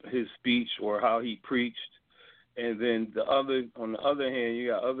his speech, or how he preached. And then on the other hand, you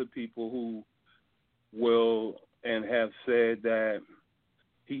got other people who will and have said that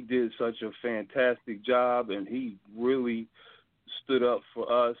he did such a fantastic job, and he really stood up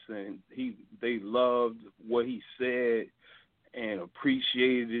for us, and they loved what he said and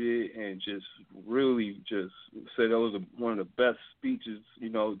appreciated it, and just really just said that was one of the best speeches,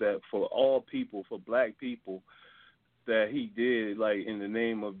 that for all people, for black people, that he did, like, in the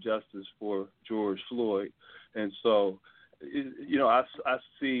name of justice for George Floyd. And so, I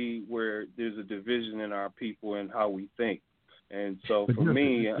see where there's a division in our people and how we think. And so for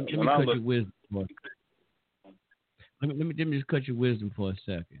me, when I look, let me just cut your wisdom for a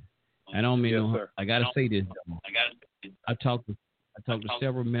second. I don't mean I gotta say this. I talked to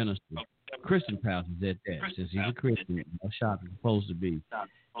several ministers, Christian pastors at that, since he's a Christian. Sharp is supposed to be.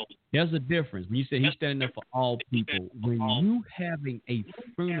 There's a difference. When you say he's standing up for all people, when you having a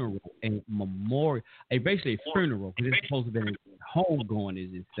funeral, a memorial, basically a funeral, because it's supposed to be a homegoing,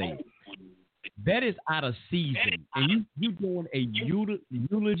 as it says. That is out of season. And you doing a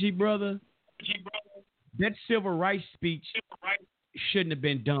eulogy, brother. That civil rights speech shouldn't have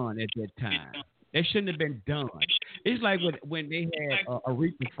been done at that time. That shouldn't have been done. It's like when they had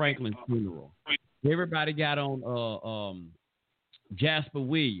Aretha Franklin's funeral. Everybody got on Jasper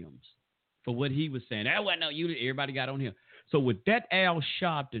Williams for what he was saying. That wasn't no eulogy. Everybody got on him. So with that Al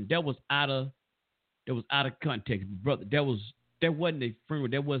Sharpton, that was out of context, brother. That wasn't a funeral.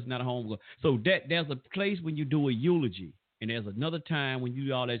 That was not a home. So there's a place when you do a eulogy, and there's another time when you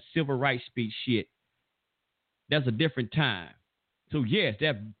do all that civil rights speech shit. That's a different time. So yes,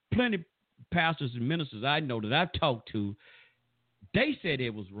 there are plenty of pastors and ministers I know that I've talked to. They said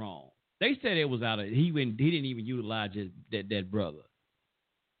it was wrong. They said it was out of he didn't even utilize that brother.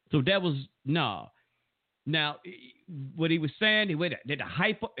 So that was no. Now, what he was saying, they had to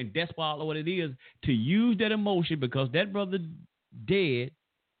hype up, and that's what it is, to use that emotion because that brother dead,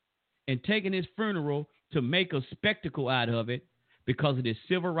 and taking his funeral to make a spectacle out of it because of this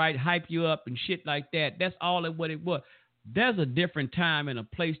civil right hype you up and shit like that. That's all what it was. There's a different time and a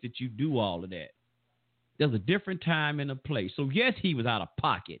place that you do all of that. There's a different time and a place. So yes, he was out of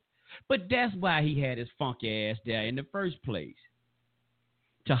pocket, but that's why he had his funky ass there in the first place,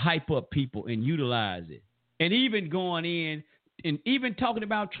 to hype up people and utilize it. And even going in and even talking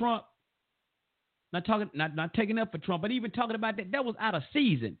about Trump, not taking up for Trump, but even talking about that was out of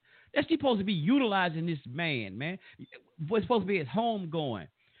season. That's supposed to be utilizing this man. What's supposed to be his home going.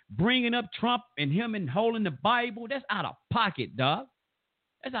 Bringing up Trump and him and holding the Bible, that's out of pocket, dog.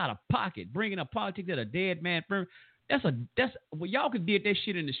 That's out of pocket. Bringing up politics at a dead man firm. Well, y'all could did that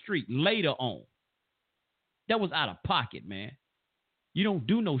shit in the street later on. That was out of pocket, man. You don't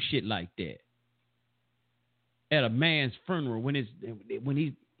do no shit like that at a man's funeral when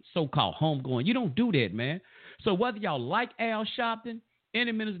he's so-called homegoing. You don't do that, man. So whether y'all like Al Sharpton,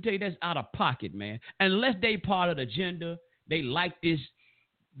 any minister tell you that's out of pocket, man. Unless they part of the agenda, they like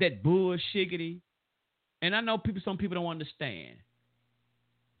that bullshiggity. And I know some people don't understand.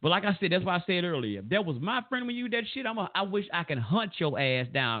 But like I said, that's why I said earlier, if that was my friend when you did that shit, I wish I could hunt your ass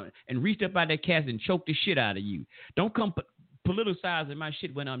down and reach up out that casket and choke the shit out of you. Don't come politicizing my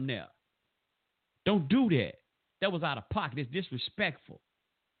shit when I'm there. Don't do that. That was out of pocket. It's disrespectful.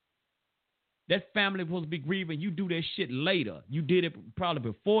 That family was supposed to be grieving. You do that shit later. You did it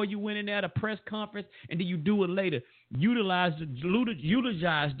probably before you went in there at a press conference, and then you do it later. Eulogize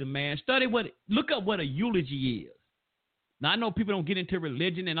the man. Look up what a eulogy is. Now, I know people don't get into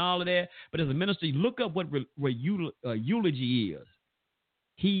religion and all of that, but as a minister, you look up what eulogy is.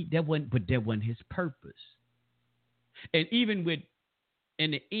 That wasn't his purpose. And even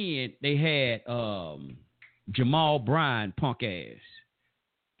in the end, they had Jamal Bryant, punk ass,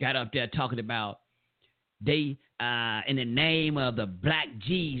 got up there talking about they in the name of the black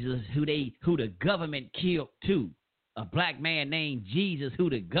Jesus who the government killed too. A black man named Jesus who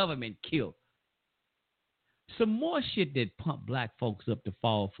the government killed. Some more shit that pump black folks up to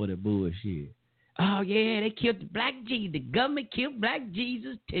fall for the bullshit. Oh yeah, they killed the black Jesus. The government killed black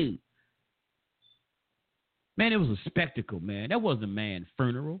Jesus too. Man, it was a spectacle, man. That wasn't a man's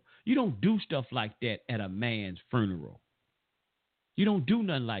funeral. You don't do stuff like that at a man's funeral. You don't do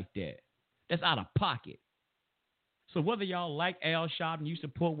nothing like that. That's out of pocket. So whether y'all like Al Sharpton, you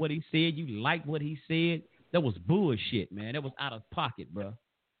support what he said, you like what he said, that was bullshit, man. That was out of pocket, bro.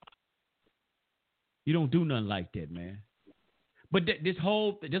 You don't do nothing like that, man. But that's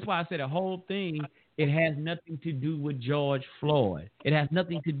why I said the whole thing, it has nothing to do with George Floyd. It has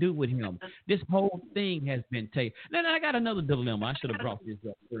nothing to do with him. This whole thing has been taken. Now, I got another dilemma. I should have brought this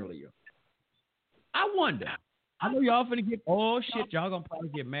up earlier. I wonder. I know y'all finna get, shit, y'all gonna probably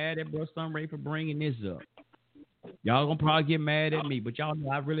get mad at Bro Sunray for bringing this up. Y'all gonna probably get mad at me, but y'all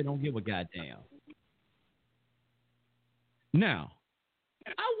know I really don't give a goddamn. Now,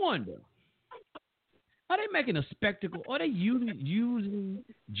 I wonder, are they making a spectacle? Are they using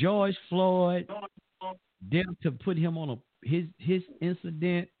George Floyd them to put him on his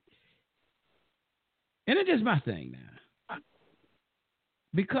incident? And it's just my thing now.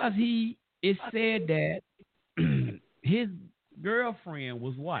 Because it said that his girlfriend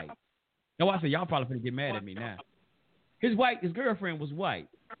was white. Now I said y'all probably gonna get mad at me now. His girlfriend was white.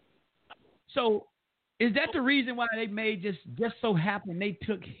 So is that the reason why they made just so happen they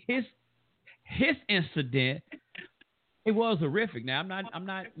took his incident? It was horrific. Now I'm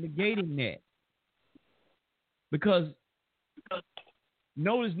not negating that. Because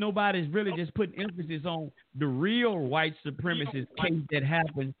notice nobody's really just putting emphasis on the real white supremacist case that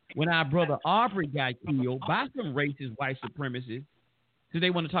happened when our brother Aubrey got killed by some racist white supremacists. So they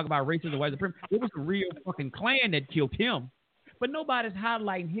want to talk about racism and white supremacy. It was a real fucking Klan that killed him. But nobody's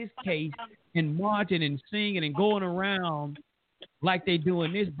highlighting his case and marching and singing and going around like they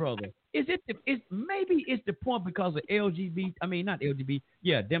doing this brother. Maybe it's the point because of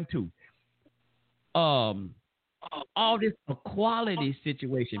them too. All this equality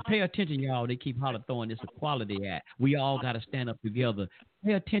situation. Pay attention, y'all. They keep throwing this equality at. We all got to stand up together.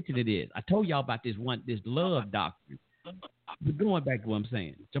 Pay attention to this. I told y'all about this love doctrine. But going back to what I'm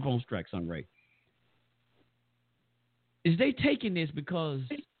saying, jump on strike, Sunray. Is they taking this because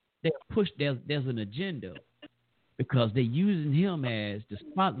they push there's an agenda, because they're using him as the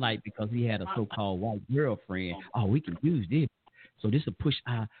spotlight because he had a so-called white girlfriend. Oh, we can use this, so this will push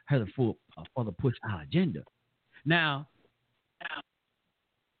further push our agenda. Now,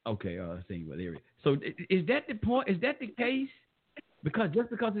 okay, let's see what area. So is that the point? Is that the case? Because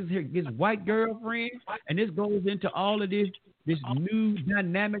just because it's his white girlfriend, and this goes into all of this new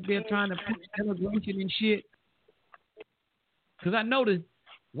dynamic they're trying to push immigration and shit. Because I noticed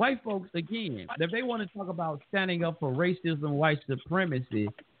white folks, again, if they want to talk about standing up for racism, white supremacy,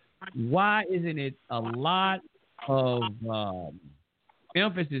 why isn't it a lot of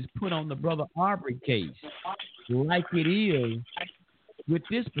emphasis put on the brother Aubrey case like it is with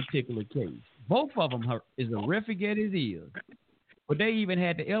this particular case? Both of them is horrific as it is. But they even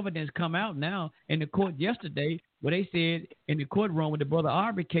had the evidence come out now in the court yesterday where they said in the courtroom with the brother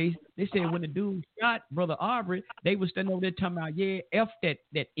Aubrey case, they said when the dude shot brother Aubrey, they was standing over there talking about, F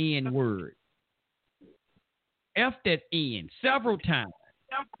that N word. F that N several times.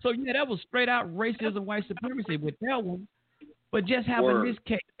 So, that was straight out racism, white supremacy with that one. But just having this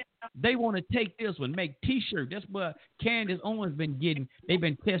case, they want to take this one, make T-shirts. That's what Candace Owens been getting. They've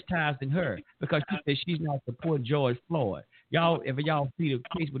been chastising her because she said she's not supporting George Floyd. Y'all, if y'all see the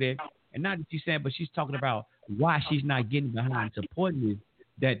case with it, and not that she's saying, but she's talking about why she's not getting behind supporting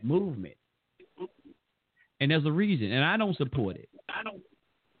that movement. And there's a reason, and I don't support it.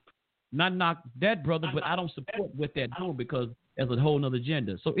 Not knock that brother, but I don't support what they're doing because there's a whole nother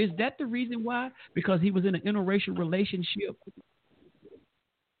agenda. So is that the reason why? Because he was in an interracial relationship?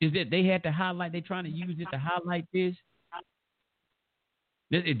 Is that they had to highlight, they're trying to use it to highlight this?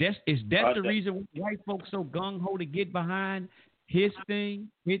 Is that the reason white folks so gung-ho to get behind his thing,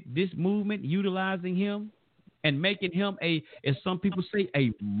 this movement, utilizing him and making him as some people say,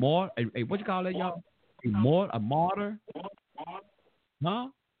 what you call that, y'all? A martyr? Huh?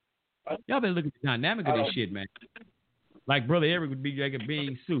 Y'all better look at the dynamic of this shit, man. Like Brother Eric would be like a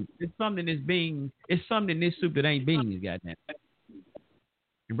bean soup. It's something in this soup that ain't beans, goddamn.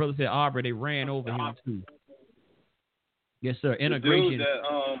 And Brother said Aubrey, they ran over him too. Yes, sir. Integration.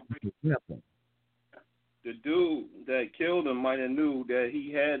 The dude that killed him might have knew that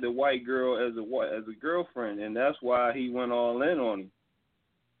he had the white girl as a girlfriend, and that's why he went all in on him.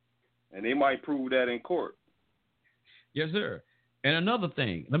 And they might prove that in court. Yes, sir. And another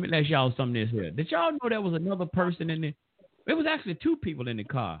thing, let me ask y'all something this here. Did y'all know there was another person in there? It was actually two people in the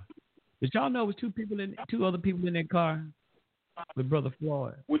car. Did y'all know it was two other people in that car with Brother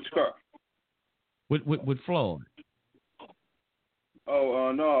Floyd? Which car? With Floyd.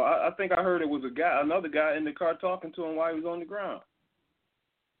 Oh, no. I think I heard it was another guy in the car talking to him while he was on the ground.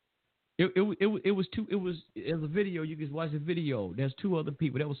 It was two. It was a video. You can watch the video. There's two other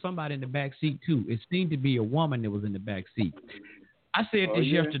people. There was somebody in the back seat too. It seemed to be a woman that was in the back seat. I said this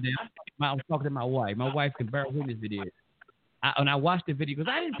yesterday. I was talking to my wife. My wife can bear witness to this. And I watched the video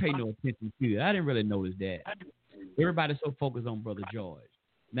because I didn't pay no attention to it. I didn't really notice that. Everybody's so focused on Brother George.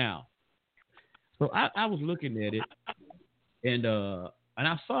 Now, so I was looking at it, and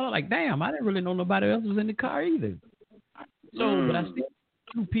I saw it like, damn, I didn't really know nobody else was in the car either. So, but I see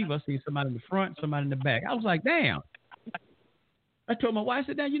two people. I see somebody in the front, somebody in the back. I was like, damn. I told my wife, I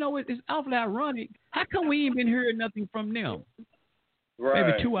said, now, you know what? It's awfully ironic. How come we ain't been hearing nothing from them? Right.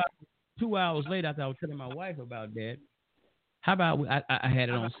 Maybe 2 hours later, after I was telling my wife about that, how about I had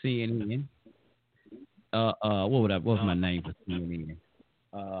it on CNN? What was my name for CNN?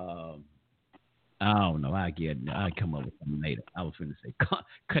 I don't know. I come up with something later. I was going to say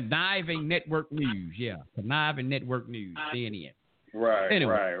Conniving Network News. Yeah, Conniving Network News, CNN. Right,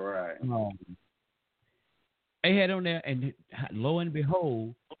 anyway, right. They had on there, and lo and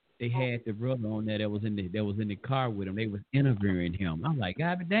behold, they had the brother on there that was in the car with him. They was interviewing him. I'm like,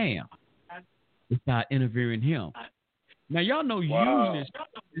 God damn! They started interviewing him. Now y'all know usually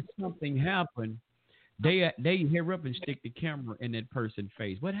if something happened, they hurry up and stick the camera in that person's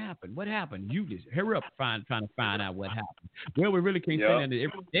face. What happened? What happened? You just hurry up trying to find out what happened. Well, we really can't say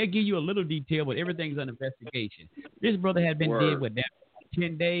that. They'll give you a little detail, but everything's an investigation. This brother had been dead with that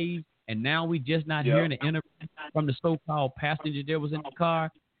 10 days, and now we just not hearing the interview from the so-called passenger that was in the car.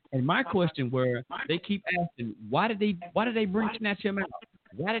 And my question were, they keep asking, why did they snatch him out?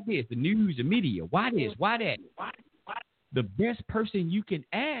 Why did this? The news, the media. Why this? Why that? The best person you can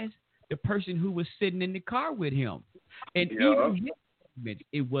ask, the person who was sitting in the car with him. And even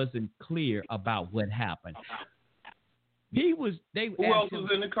it wasn't clear about what happened. Who else was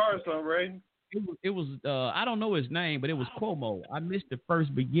in the car, son, Ray? It was I don't know his name, but it was Cuomo. I missed the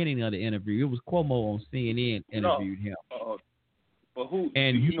first beginning of the interview. It was Cuomo on CNN interviewed him. But who?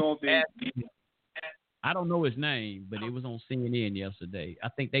 And do you know if they? I don't know his name, but it was on CNN yesterday. I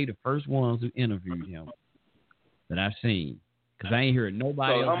think they the first ones who interviewed him that I've seen, because I ain't heard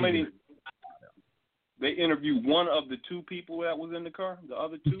nobody else. How many? They interviewed one of the two people that was in the car. The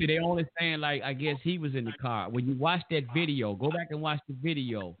other two. See, they only saying like I guess he was in the car. When you watch that video, go back and watch the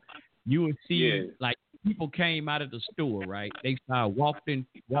video. You will see like people came out of the store, right? They started walking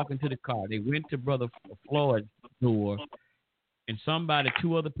to the car. They went to Brother Floyd's door, and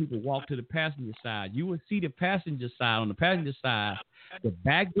two other people walked to the passenger side. You will see the passenger side. On the passenger side, the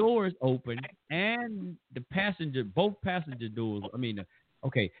back door is open, and both passenger doors.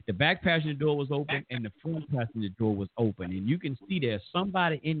 The back passenger door was open, and the front passenger door was open, and you can see there's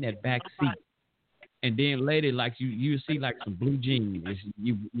somebody in that back seat. And then later, like you see like some blue jeans.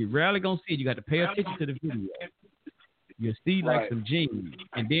 You rarely gonna see it. You got to pay attention to the video. You see like some jeans.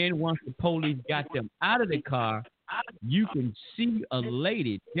 And then once the police got them out of the car, you can see a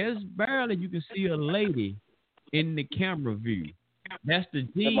lady. Just barely, you can see a lady in the camera view. That's the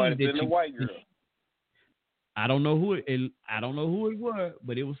jeans that been the white girl. I don't know who it was,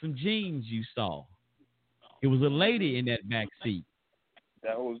 but it was some jeans you saw. It was a lady in that back seat.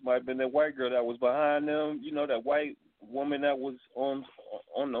 Might have been that white girl that was behind them. You know, that white woman that was on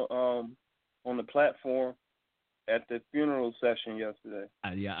the platform at the funeral session yesterday.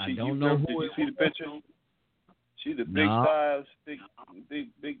 I don't know who. Did you see the picture? She's a big thighs,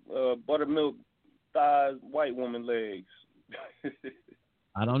 big buttermilk thighs, white woman legs.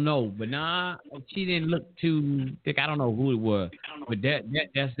 I don't know, but she didn't look too thick. I don't know who it was, but that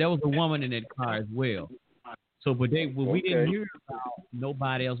was a woman in that car as well. So, but we didn't hear about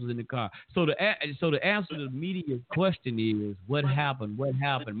nobody else was in the car. So the answer to the media's question is what happened? What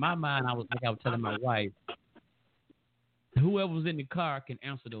happened? In my mind, I was telling my wife, whoever was in the car can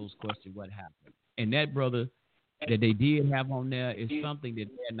answer those questions. What happened? And that brother that they did have on there is something that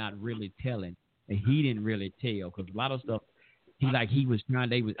they're not really telling, and he didn't really tell because a lot of stuff.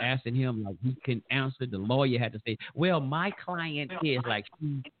 They was asking him like he couldn't answer. The lawyer had to say, well, my client is like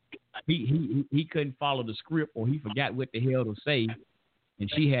he couldn't follow the script or he forgot what the hell to say,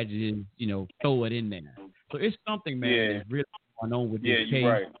 and she had to just, throw it in there. So it's something, man, that's really going on with this case.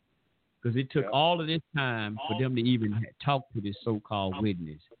 Right. Because it took all of this time for them to even talk to this so-called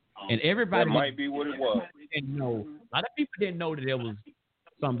witness. And everybody that might be what it was. Didn't know. A lot of people didn't know that there was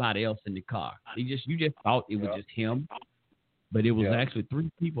somebody else in the car. You just thought it was just him, but it was actually 3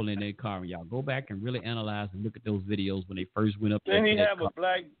 people in that car. And y'all go back and really analyze and look at those videos when they first went up there. Didn't he have a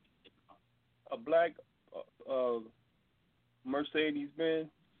black Mercedes Benz?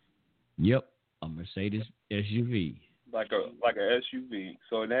 Yep, a Mercedes SUV. Like a SUV.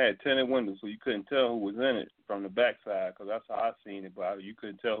 So it had tinted windows, so you couldn't tell who was in it from the backside, because that's how I seen it. But you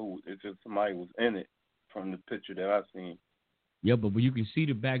couldn't tell if somebody was in it from the picture that I seen. Yeah, but you can see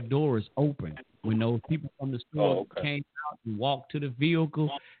the back door is open. When those people from the store came out and walked to the vehicle,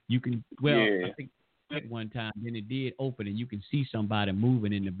 you can, I think at one time, then it did open, and you can see somebody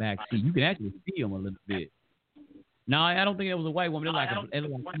moving in the back seat. You can actually see them a little bit. No, I don't think it was a white woman. It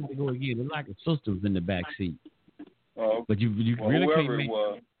was like a sister was in the back seat. But you really can't make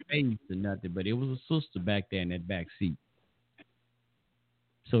face or nothing. But it was a sister back there in that back seat.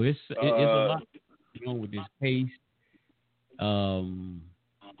 So it's a lot going on with this case. And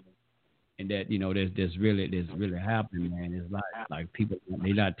that there's really happened, man. It's like people,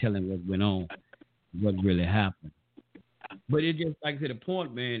 they're not telling what went on, what really happened. But it just, like I said, the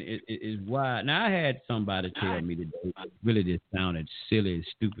point, man, is why. Now I had somebody tell me today, really just sounded silly and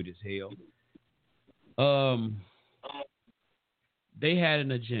stupid as hell. They had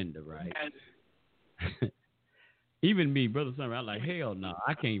an agenda, right? Even me, Brother Summer, I'm like, hell no,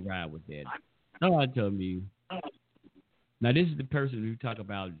 I can't ride with that. Nobody told me. Now this is the person who talk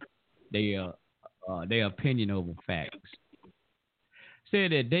about their opinion over facts.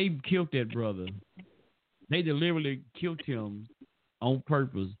 Said that they killed that brother. They deliberately killed him on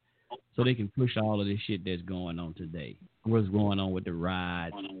purpose so they can push all of this shit that's going on today. What's going on with the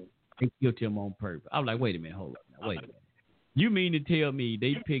riots? They killed him on purpose. I was like, wait a minute, hold up now, wait a minute. You mean to tell me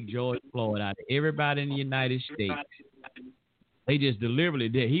they picked George Floyd out of everybody in the United States? They just deliberately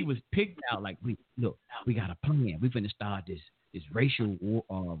did. He was picked out like, we got a plan. We're going to start this racial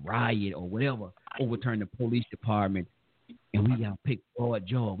riot or whatever, overturn the police department, and we got to pick Floyd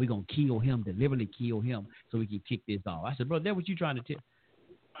George. We're going to kill him, deliberately kill him, so we can kick this off. I said, bro, that's what you trying to tell?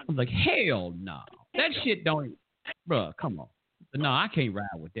 I was like, hell no. That shit don't, bro, come on. No, I can't ride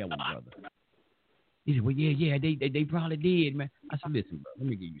with that one, brother. He said, well, yeah, they probably did, man. I said, listen, bro, let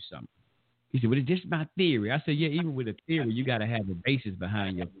me give you something. He said, well, it's just my theory. I said, yeah, even with a theory, you got to have a basis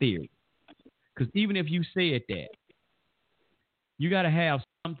behind your theory. Because even if you said that, you got to have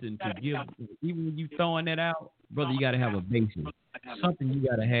something to give. Even when you throwing that out, brother, you got to have a basis. Something you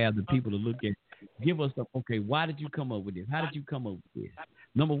got to have the people to look at. Give us okay, why did you come up with this? How did you come up with this?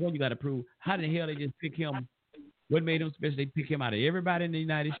 Number one, you got to prove, how the hell they just pick him? What made them special? They pick him out of everybody in the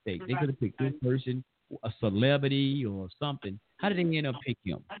United States. They could have picked this person, a celebrity or something. How did they end up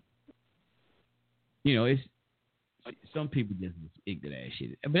picking him? It's some people just ignorant ass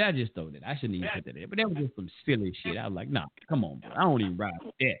shit. But I just thought that I shouldn't even put that in. But that was just some silly shit. I was like, nah, come on, bro. I don't even ride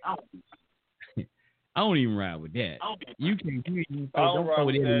with that. I don't even ride with that. You can't. I don't ride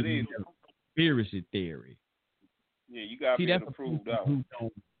with that either. Conspiracy theory. Yeah, you got to be able to prove that.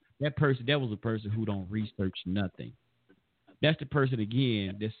 That was a person who don't research nothing. That's the person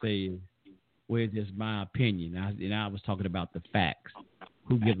again that says, well, it's just my opinion. And I was talking about the facts.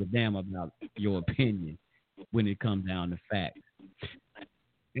 Who gives a damn about your opinion when it comes down to facts?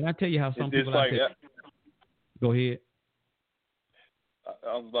 And I tell you how some people like go ahead.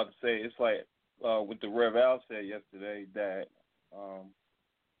 I was about to say, it's like what the Rev Al said yesterday, that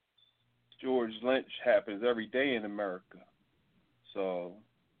George Lynch happens every day in America. So,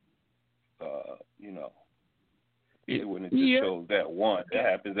 it wouldn't just show that one. It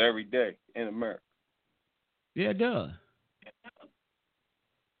happens every day in America. Yeah, it does.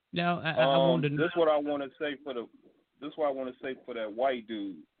 Now, I want to. This is what I want to say for that white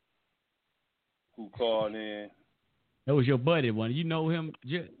dude who called in. That was your buddy, one. You know him,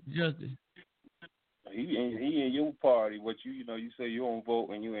 Justice. He in your party, but you say you don't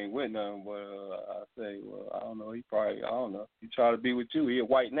vote and you ain't with nothing. But I say, well, I don't know. I don't know. He try to be with you. He a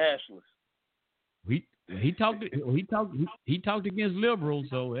white nationalist. He talked against liberals.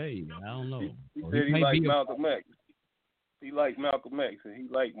 So hey, I don't know. He said he liked Malcolm X. He liked Malcolm X and he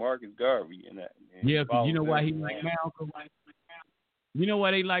liked Marcus Garvey and that. Yeah, because you know why he liked Malcolm? You know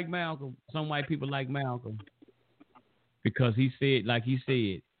why they like Malcolm? Some white people like Malcolm because he said, let's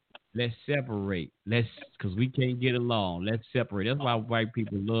separate. Because we can't get along. Let's separate. That's why white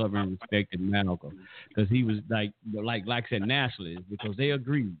people love and respected Malcolm, because he was like I said, nationalist, because they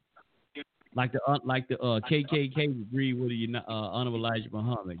agreed. Like the KKK agreed with the Honorable Elijah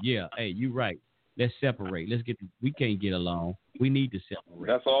Muhammad. Yeah, hey, you right. Let's separate. We can't get along. We need to separate.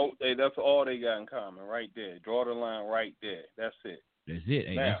 That's all they got in common, right there. Draw the line right there. That's it. That's it.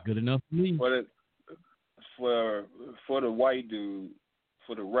 Hey, now, that's good enough for me. For the white dude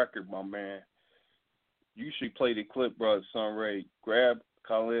for the record, my man, you should play the clip, brother Sunray. Grab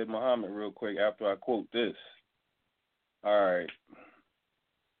Khalid Muhammad real quick after I quote this. All right.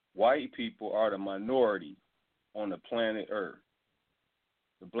 White people are the minority on the planet Earth.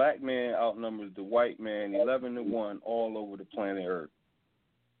 The black man outnumbers the white man 11-1 all over the planet Earth.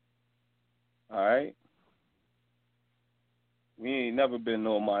 All right? We ain't never been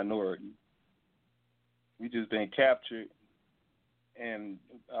no minority. We just been captured, and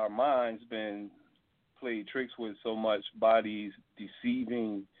our minds been played tricks with so much by these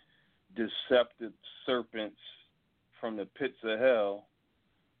deceiving, deceptive serpents from the pits of hell,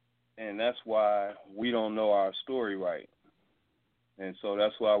 and that's why we don't know our story right. And so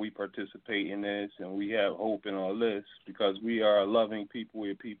that's why we participate in this, and we have hope in all this, because we are a loving people.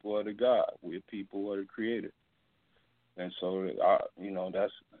 We're people of the God. We're people of the Creator. And so,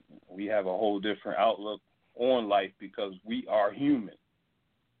 that's we have a whole different outlook on life because we are human.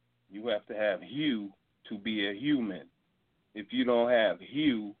 You have to have hue to be a human. If you don't have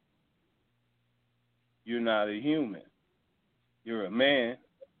hue, you're not a human. You're a man,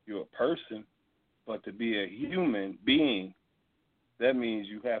 you're a person, but to be a human being, that means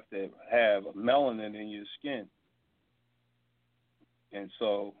you have to have melanin in your skin. And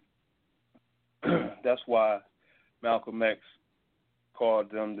so that's why Malcolm X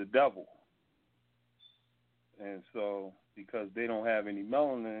called them the devil. And so, because they don't have any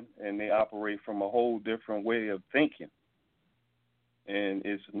melanin and they operate from a whole different way of thinking. And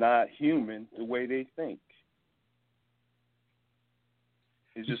it's not human the way they think.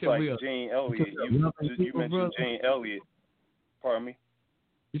 It's just like Jane Elliott. You mentioned Jane Elliott. Pardon me?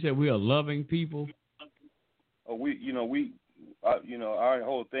 You said we are loving people? Oh, our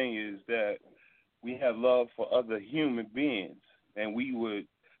whole thing is that we have love for other human beings, and we would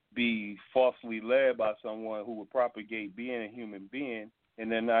be falsely led by someone who would propagate being a human being,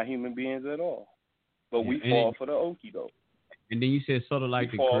 and they're not human beings at all. But we fall for the okie doke. And then you said sort of like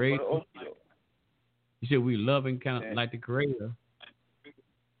the Creator. You said we loving kind of like the Creator.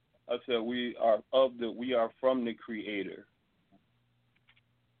 I said we are from the Creator.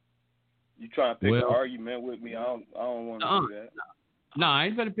 You trying to pick an argument with me? I don't want to do that. No, I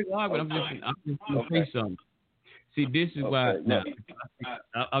ain't trying to pick an argument. I'm just going to say something. See, this is why. Now,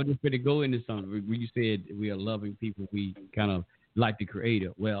 I was just going to go into something. When you said we are loving people, we kind of like the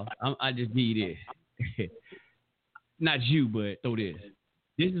Creator. Well, I just need this. Not you, but throw this.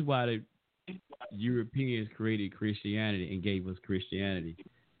 This is why the Europeans created Christianity and gave us Christianity.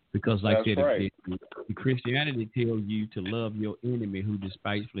 Because, like I said, the Christianity tells you to love your enemy who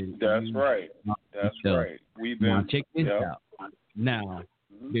despitefully. That's right. That's right. Now, check this out. Now,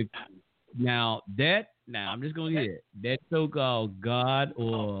 I'm just going to get it. That so-called God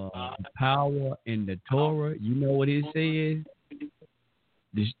or power in the Torah, you know what it says?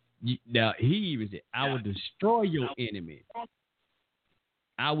 Now, he even said, I will destroy your enemy.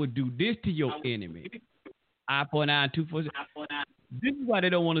 I will do this to your enemy. Eye for an eye, tooth for a tooth. This is why they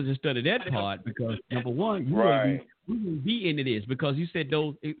don't want us to study that part, because, number one, we wouldn't be into this, because you said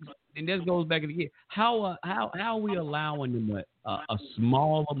those, and this goes back again. How are we allowing them a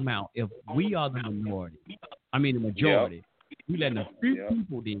small amount if we are the minority? I mean, the majority. Yep. We letting a few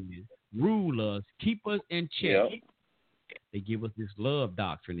people then rule us, keep us in check. Yep. They give us this love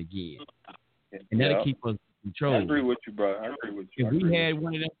doctrine again, and that'll keep us in control. I agree with you, bro. I agree with you. If we had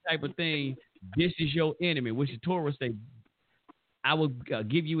one of them type of things, this is your enemy, which the Torah say, I will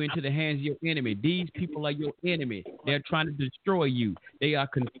give you into the hands of your enemy. These people are your enemy. They're trying to destroy you. They are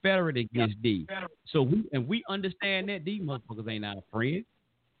confederate against thee. So we understand that these motherfuckers ain't our friends.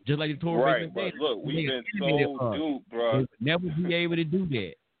 Just like the Torah. Right, but look, we've been so duped, bro. They'll never be able to do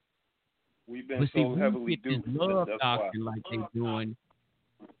that. We've been so heavily duped. Love doctrine like they're doing,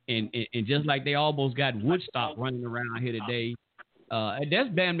 and just like they almost got Woodstock running around here today. That's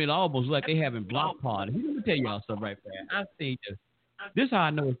damn near almost like they having block parties. Let me tell y'all something right there. I think this is how I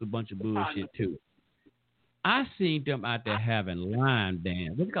know it's a bunch of bullshit too. I seen them out there having line dance.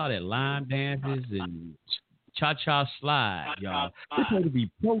 What do you call that? Line dances and cha-cha slide, y'all. This supposed to be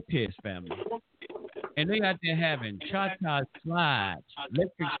protest, family. And they out there having cha-cha slides,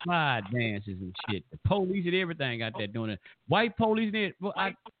 electric slide dances and shit. The police and everything out there doing it. White police in it. Well,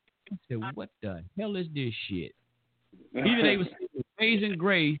 I said, what the hell is this shit? Either they was Amazing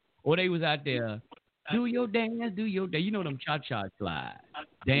Grace or they was out there, do your dance, do your dance. You know them cha-cha slides.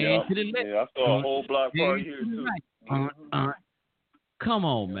 Dance to the left. Yeah, I saw a whole block party here, too. Right. Come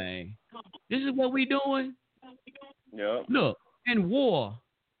on, man. This is what we doing? Yeah. Look, in war.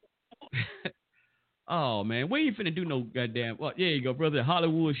 Oh, man, we ain't finna do no goddamn. Well, there you go, brother.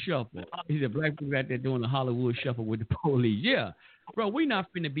 Hollywood Shuffle. He said black people out there doing the Hollywood Shuffle with the police. Yeah. Bro, we not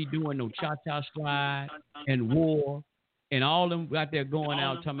finna be doing no cha-cha slide and war and all them out there going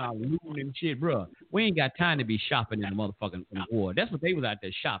out talking about looting and shit, bro. We ain't got time to be shopping in the motherfucking war. That's what they was out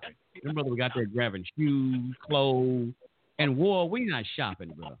there shopping. Them brothers was out there grabbing shoes, clothes, and war. We not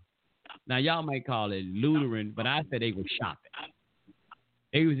shopping, bro. Now y'all might call it lootering, but I said they was shopping.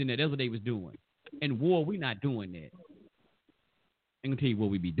 They was in there. That's what they was doing. In war, we not doing that. I'm gonna tell you what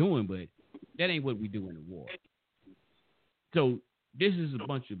we be doing, but that ain't what we do in the war. So this is a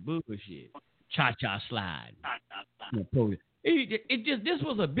bunch of bullshit. Cha-cha slide. This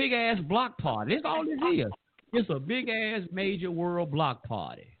was a big ass block party. That's all this is. It's a big ass major world block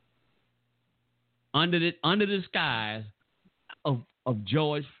party. Under the skies of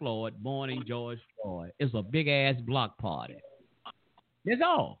George Floyd, morning George Floyd. It's a big ass block party. That's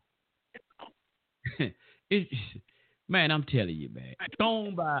all. Man, I'm telling you, man.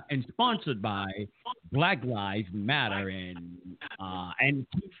 Thrown by and sponsored by Black Lives Matter and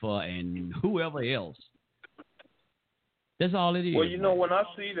Antifa and whoever else. That's all it is. Well, when I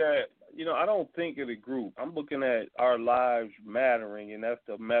see that, I don't think of the group. I'm looking at our lives mattering, and that's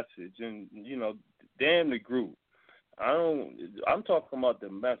the message. And damn the group. I'm talking about the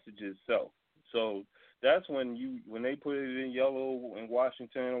message itself. So that's when they put it in yellow in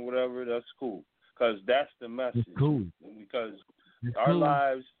Washington or whatever. That's cool. Because that's the message. It's cool. Because our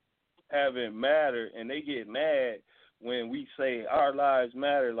lives haven't mattered, and they get mad when we say our lives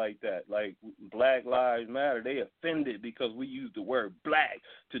matter like that, like Black Lives Matter. They offended because we use the word black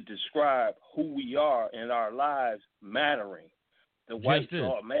to describe who we are and our lives mattering. The whites are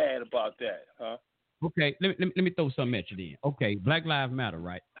all mad about that, huh? Okay, let me throw something at you then. Okay, Black Lives Matter,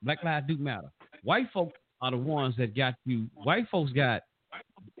 right? Black lives do matter. White folks are the ones that got you. White folks got.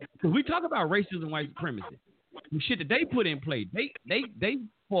 Because we talk about racism and white supremacy, the shit that they put in place, they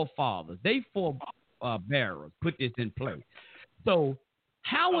forefathers, they forebearers put this in place. So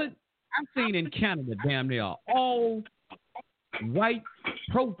I've seen in Canada, damn near all white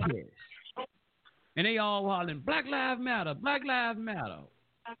protests, and they all hollering Black Lives Matter, Black Lives Matter.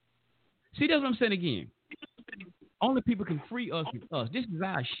 See, that's what I'm saying again. Only people can free us is us. This is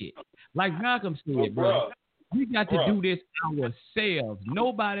our shit. Like Malcolm said, bro. We got to do this ourselves.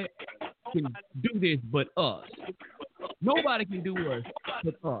 Nobody can do this but us. Nobody can do us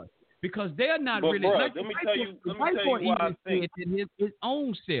but us. Because they're not really. Let me tell you why I think. His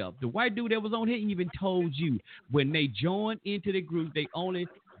own self. The white dude that was on here even told you when they join into the group, they're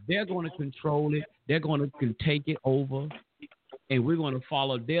going to control it. They're going to take it over. And we're going to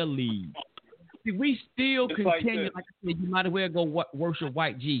follow their lead. See, we still continue. Like I said, you might as well go worship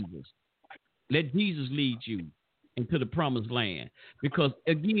white Jesus. Let Jesus lead you into the promised land. Because,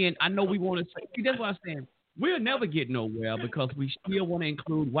 again, I know we want to say, see, that's what I'm saying. We'll never get nowhere because we still want to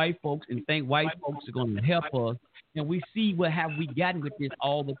include white folks and think white folks are going to help us. And we see what have we gotten with this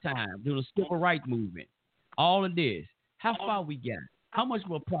all the time. Doing the civil rights movement. All of this. How far we got? How much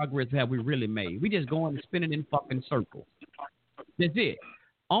more progress have we really made? We just going and spinning in fucking circles. That's it.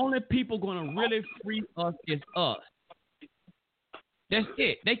 Only people going to really free us is us. That's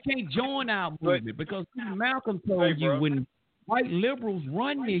it. They can't join our movement because Malcolm told you when white liberals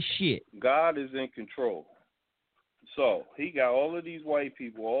run this shit. God is in control. So he got all of these white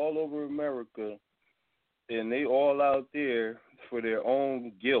people all over America, and they all out there for their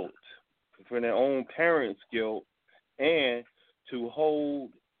own guilt, for their own parents' guilt, and to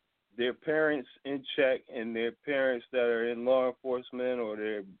hold their parents in check and their parents that are in law enforcement or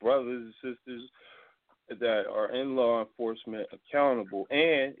their brothers and sisters that are in law enforcement accountable.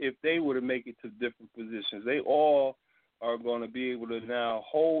 And if they were to make it to different positions, they all are going to be able to now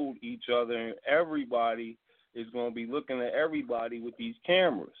hold each other, and everybody is going to be looking at everybody with these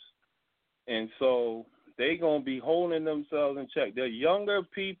cameras. And so they're going to be holding themselves in check. The younger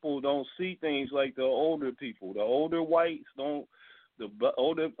people don't see things like the older people. The older whites don't, the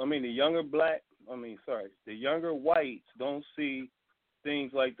younger whites don't see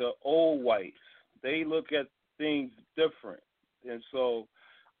things like the old whites. They look at things different. And so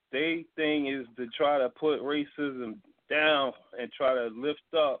their thing is to try to put racism down and try to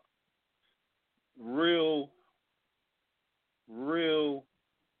lift up real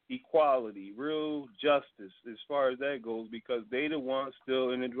equality, real justice as far as that goes, because they the ones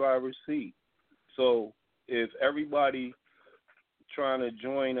still in the driver's seat. So if everybody trying to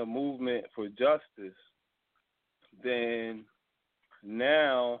join a movement for justice, then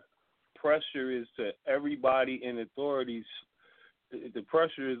now pressure is to everybody in authorities. The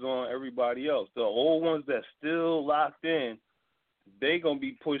pressure is on everybody else. The old ones that's still locked in, they going to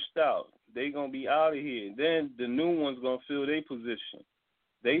be pushed out. They going to be out of here. Then the new ones going to fill their position.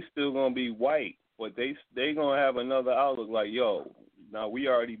 They still going to be white but they gonna have another outlook. Like, yo, now we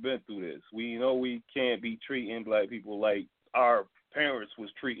already been through this. We know we can't be treating black people like our parents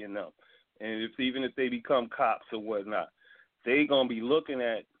was treating them, and even if they become cops or whatnot, they gonna be looking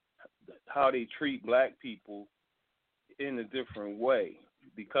at how they treat black people in a different way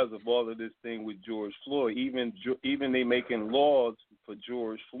because of all of this thing with George Floyd. Even they making laws for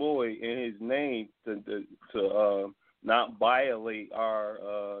George Floyd in his name to not violate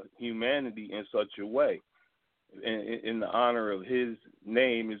our humanity in such a way. In the honor of his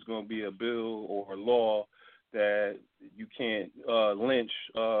name is going to be a bill or a law that you can't lynch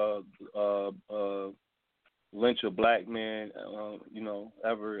a black man,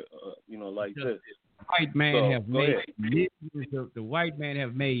 ever, like this. The white man the white man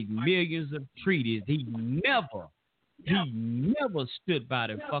have made millions of treaties. He never stood by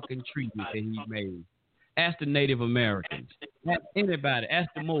the fucking treaties that he made. Ask the Native Americans. Ask anybody.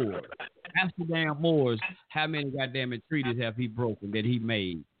 Ask the Moors. Ask the damn Moors how many goddamn treaties have he broken that he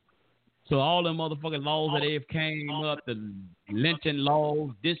made. So all them motherfucking laws that they've came up, the lynching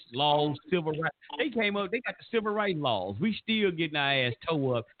laws, this laws, civil rights, they came up, they got the civil rights laws. We still getting our ass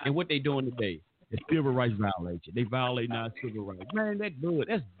towed up, and what they doing today? It's civil rights violation. They violating our civil rights. Man, that's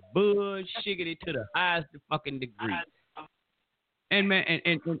bullshit to the highest fucking degree. And man,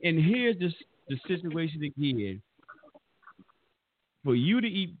 and here's the situation again. For you to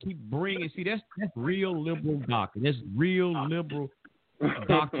keep bringing, see, that's real liberal doctrine. That's real liberal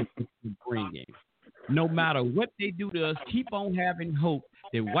doctrine you're bringing. No matter what they do to us, keep on having hope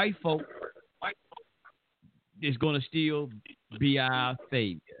that white folk is going to still be our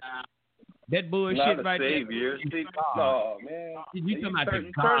savior. That bullshit not right savior. there. Oh, man. You talking about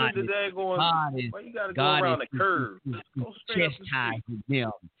the God God is, why you got to go God around is, the curve? chastising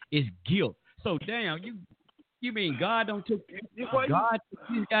them. It's guilt. So damn, you mean God don't took God took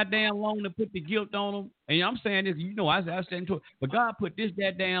this goddamn long to put the guilt on them? And I'm saying this, I said to it, but God put this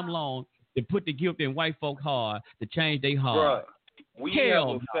goddamn long to put the guilt in white folk hard to change their heart. Bruh, we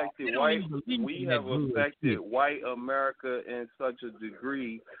have affected white America in such a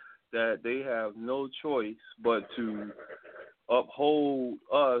degree that they have no choice but to uphold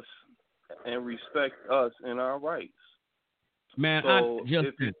us and respect us and our rights. Man, so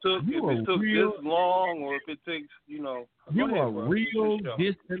if it took this long, or if it takes, you are real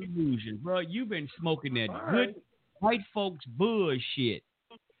disillusioned, bro. You've been smoking that good white folks bullshit.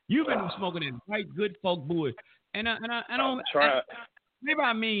 You've been smoking that white good folk bullshit, and I don't. Maybe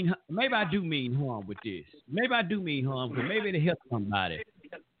I do mean harm with this. Maybe I do mean harm, because maybe it'll help somebody.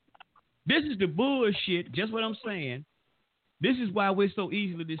 This is the bullshit. Just what I'm saying. This is why we're so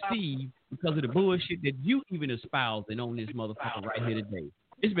easily deceived, because of the bullshit that you even espousing on this motherfucker right here today.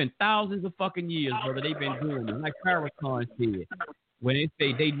 It's been thousands of fucking years, brother. They've been doing it. Like Farrakhan said, when they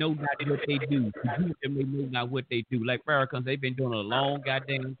say they know not what they do, they know not what they do. Like Farrakhan, they've been doing it a long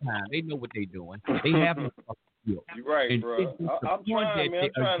goddamn time. They know what they're doing. They have no fucking guilt. You're right, bro. I'm trying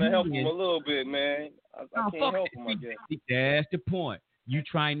to help them a little bit, man. I can't help them, I guess. That's the point. You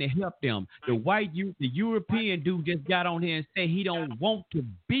trying to help them. The European dude just got on here and said he don't want to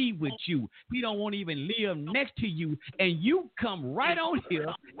be with you. He don't want to even live next to you. And you come right on here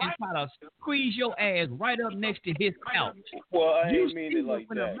and try to squeeze your ass right up next to his couch. Well, I ain't mean it like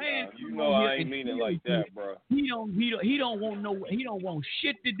that. I ain't mean it like that, bro. He don't want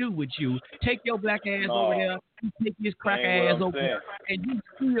shit to do with you. Take your black ass over there. Take his crack ass over there, and you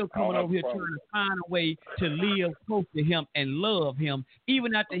still coming over here trying to find a way to live close to him and love him,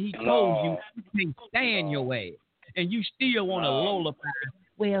 even after he told you he can't stand your ass, and you still want to lullaby.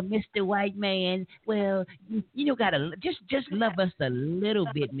 Well, Mr. White Man, well, you gotta just love us a little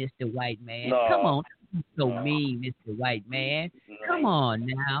bit, Mr. White Man. Come on, so mean, Mr. White Man. Come on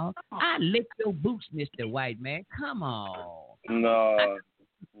now, I lick your boots, Mr. White Man. Come on. No.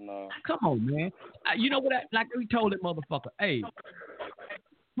 Come on, man. You know what? Like we told that motherfucker, hey,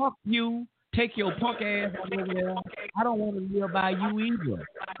 fuck you. Take your punk ass over there. I don't want to live by you either.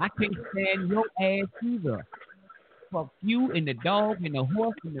 I can't stand your ass either. Fuck you and the dog and the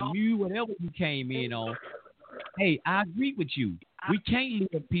horse and the mule, whatever you came in on. Hey, I agree with you. We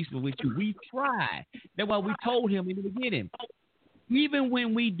can't live peaceful with you. We tried. That's why we told him in the beginning. Even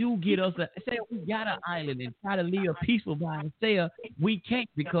when we do get us say we got an island and try to live peaceful by ourselves, we can't,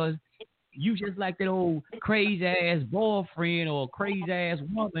 because you just like that old crazy ass boyfriend or crazy ass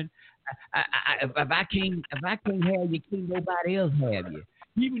woman. If I can't have you, can't nobody else have you.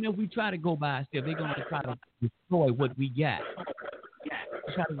 Even if we try to go by ourselves, they're gonna try to destroy what we got.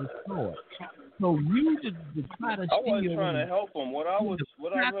 Try to destroy it. So you to try to steal. I wasn't trying to help them. What I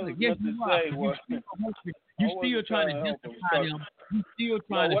really meant to say was you still trying to justify them You still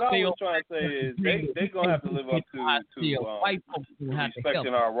trying to what stay I was up. trying to say is they gonna have to live up to white folks have to help.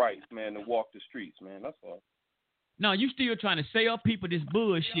 respecting our rights, man, to walk the streets, man. That's all. No, you still trying to sell people this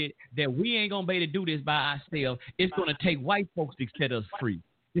bullshit that we ain't gonna be able to do this by ourselves. It's gonna take white folks to set us free.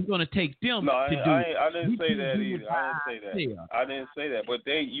 It's gonna take them to do it. I didn't say that either. I didn't say that. But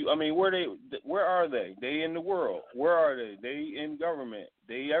where are they? They in the world. Where are they? They in government.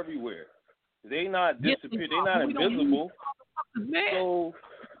 They everywhere. They not disappear. They not invisible. So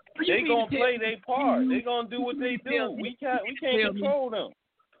they gonna play their part. They gonna do what they do. We can't control them.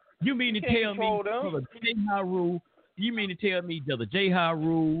 You mean to tell me the J. Haru? You mean to tell me that the J.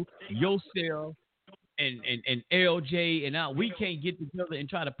 Haru, yourself, and LJ and we can't get together and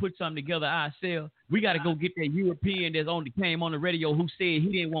try to put something together ourselves? We got to go get that European that's came on the radio who said he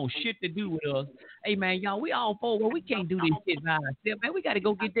didn't want shit to do with us. Hey man, y'all, we all for we can't do this shit by ourselves, man. We got to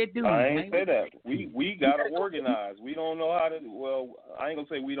go get that dude. I ain't say that. We got to organize. We don't know how to. Well, I ain't gonna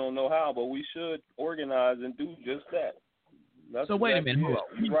say we don't know how, but we should organize and do just that. So wait a minute, hold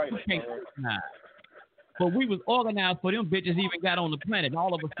on. You're right. Can't organize. But we was organized for them bitches even got on the planet.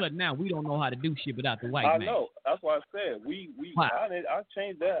 All of a sudden now we don't know how to do shit without the white man. I know. That's why I said I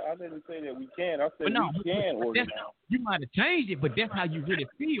changed that. I didn't say that we can. I said we can organize. You might have changed it, but that's how you really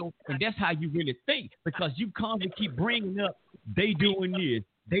feel and that's how you really think, because you constantly keep bringing up they doing this.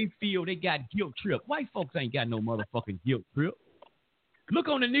 They feel they got guilt trip. White folks ain't got no motherfucking guilt trip. Look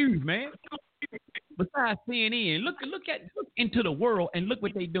on the news, man. Besides CNN, look into the world and look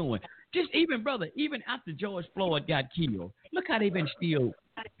what they doing. Just even after George Floyd got killed, look how they been still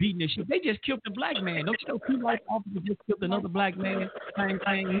beating this shit. They just killed the black man. Don't you know 2 white officers just killed another black man? Same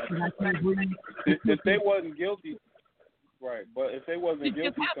thing. I can't breathe. If they wasn't guilty, right? But if they wasn't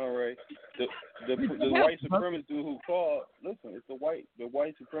guilty, Conrad, the white supremacist dude who called, listen, it's the white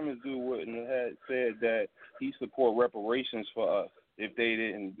supremacist dude wouldn't have said that he support reparations for us if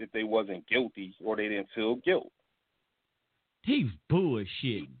they wasn't guilty or they didn't feel guilt. He's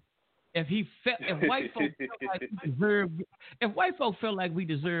bullshitting. If white folks felt like we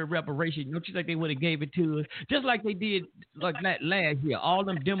deserve reparation, don't you think they would have gave it to us? Just like they did like that last year. All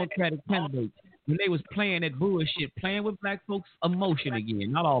them Democratic candidates, when they was playing that bullshit, playing with black folks' emotion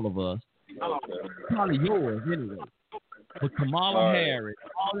again. Not all of us. Probably yours anyway. But Kamala Harris,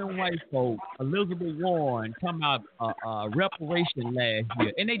 all them white folks, Elizabeth Warren, talking about reparation last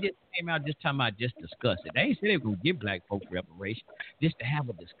year, and they just came out just talking about just discuss it. They ain't said they were gonna give black folks reparation, just to have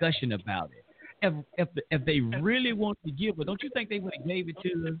a discussion about it. If they really want to give it, don't you think they would have gave it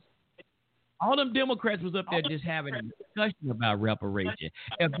to us? All them Democrats was up there just having a discussion about reparation.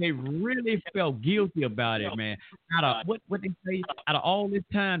 If they really felt guilty about it, man, out of what they say, out of all this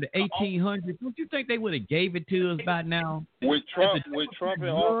time, the 1800s, don't you think they would have gave it to us by now? With Trump in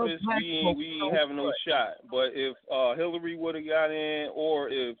office, we ain't have no shot. But if Hillary would have got in, or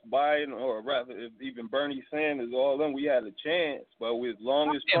if Biden, or rather if even Bernie Sanders, all them, we had a chance. But as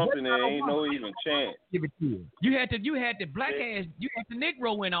long as Trump in there, ain't no even chance. Give it to you. You had the black ass, you had the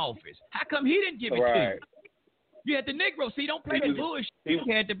Negro in office. How come he didn't give it to you? You had the Negro. See, don't play the bullshit. You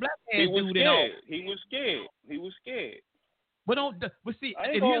had the black ass dude in office. He was scared. But see, I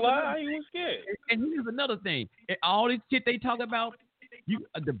ain't gonna lie, he was scared. And here's another thing. All this shit they talk about,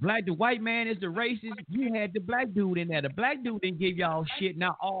 the white man is the racist. You had the black dude in there. The black dude didn't give y'all shit.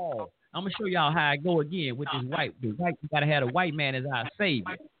 Now I'm gonna show y'all how I go again with this white. The white gotta have a white man as our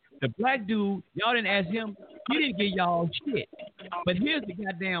savior. The black dude, y'all didn't ask him. He didn't give y'all shit. But here's the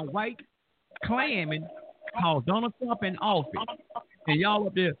goddamn white Klanman called Donald Trump in office, and y'all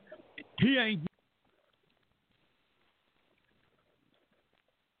up there, he ain't.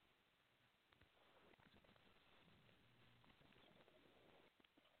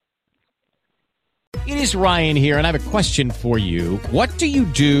 It is Ryan here, and I have a question for you. What do you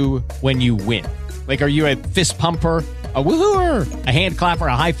do when you win? Like, are you a fist pumper, a woohooer, a hand clapper,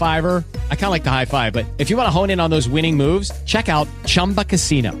 a high fiver? I kind of like the high five, but if you want to hone in on those winning moves, check out Chumba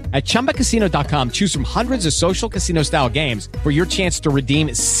Casino. At ChumbaCasino.com, choose from hundreds of social casino-style games for your chance to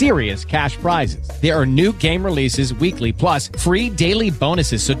redeem serious cash prizes. There are new game releases weekly, plus free daily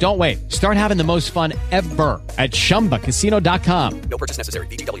bonuses. So don't wait. Start having the most fun ever at ChumbaCasino.com. No purchase necessary.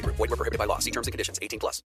 VGW Group. Void where prohibited by law. See terms and conditions. 18+.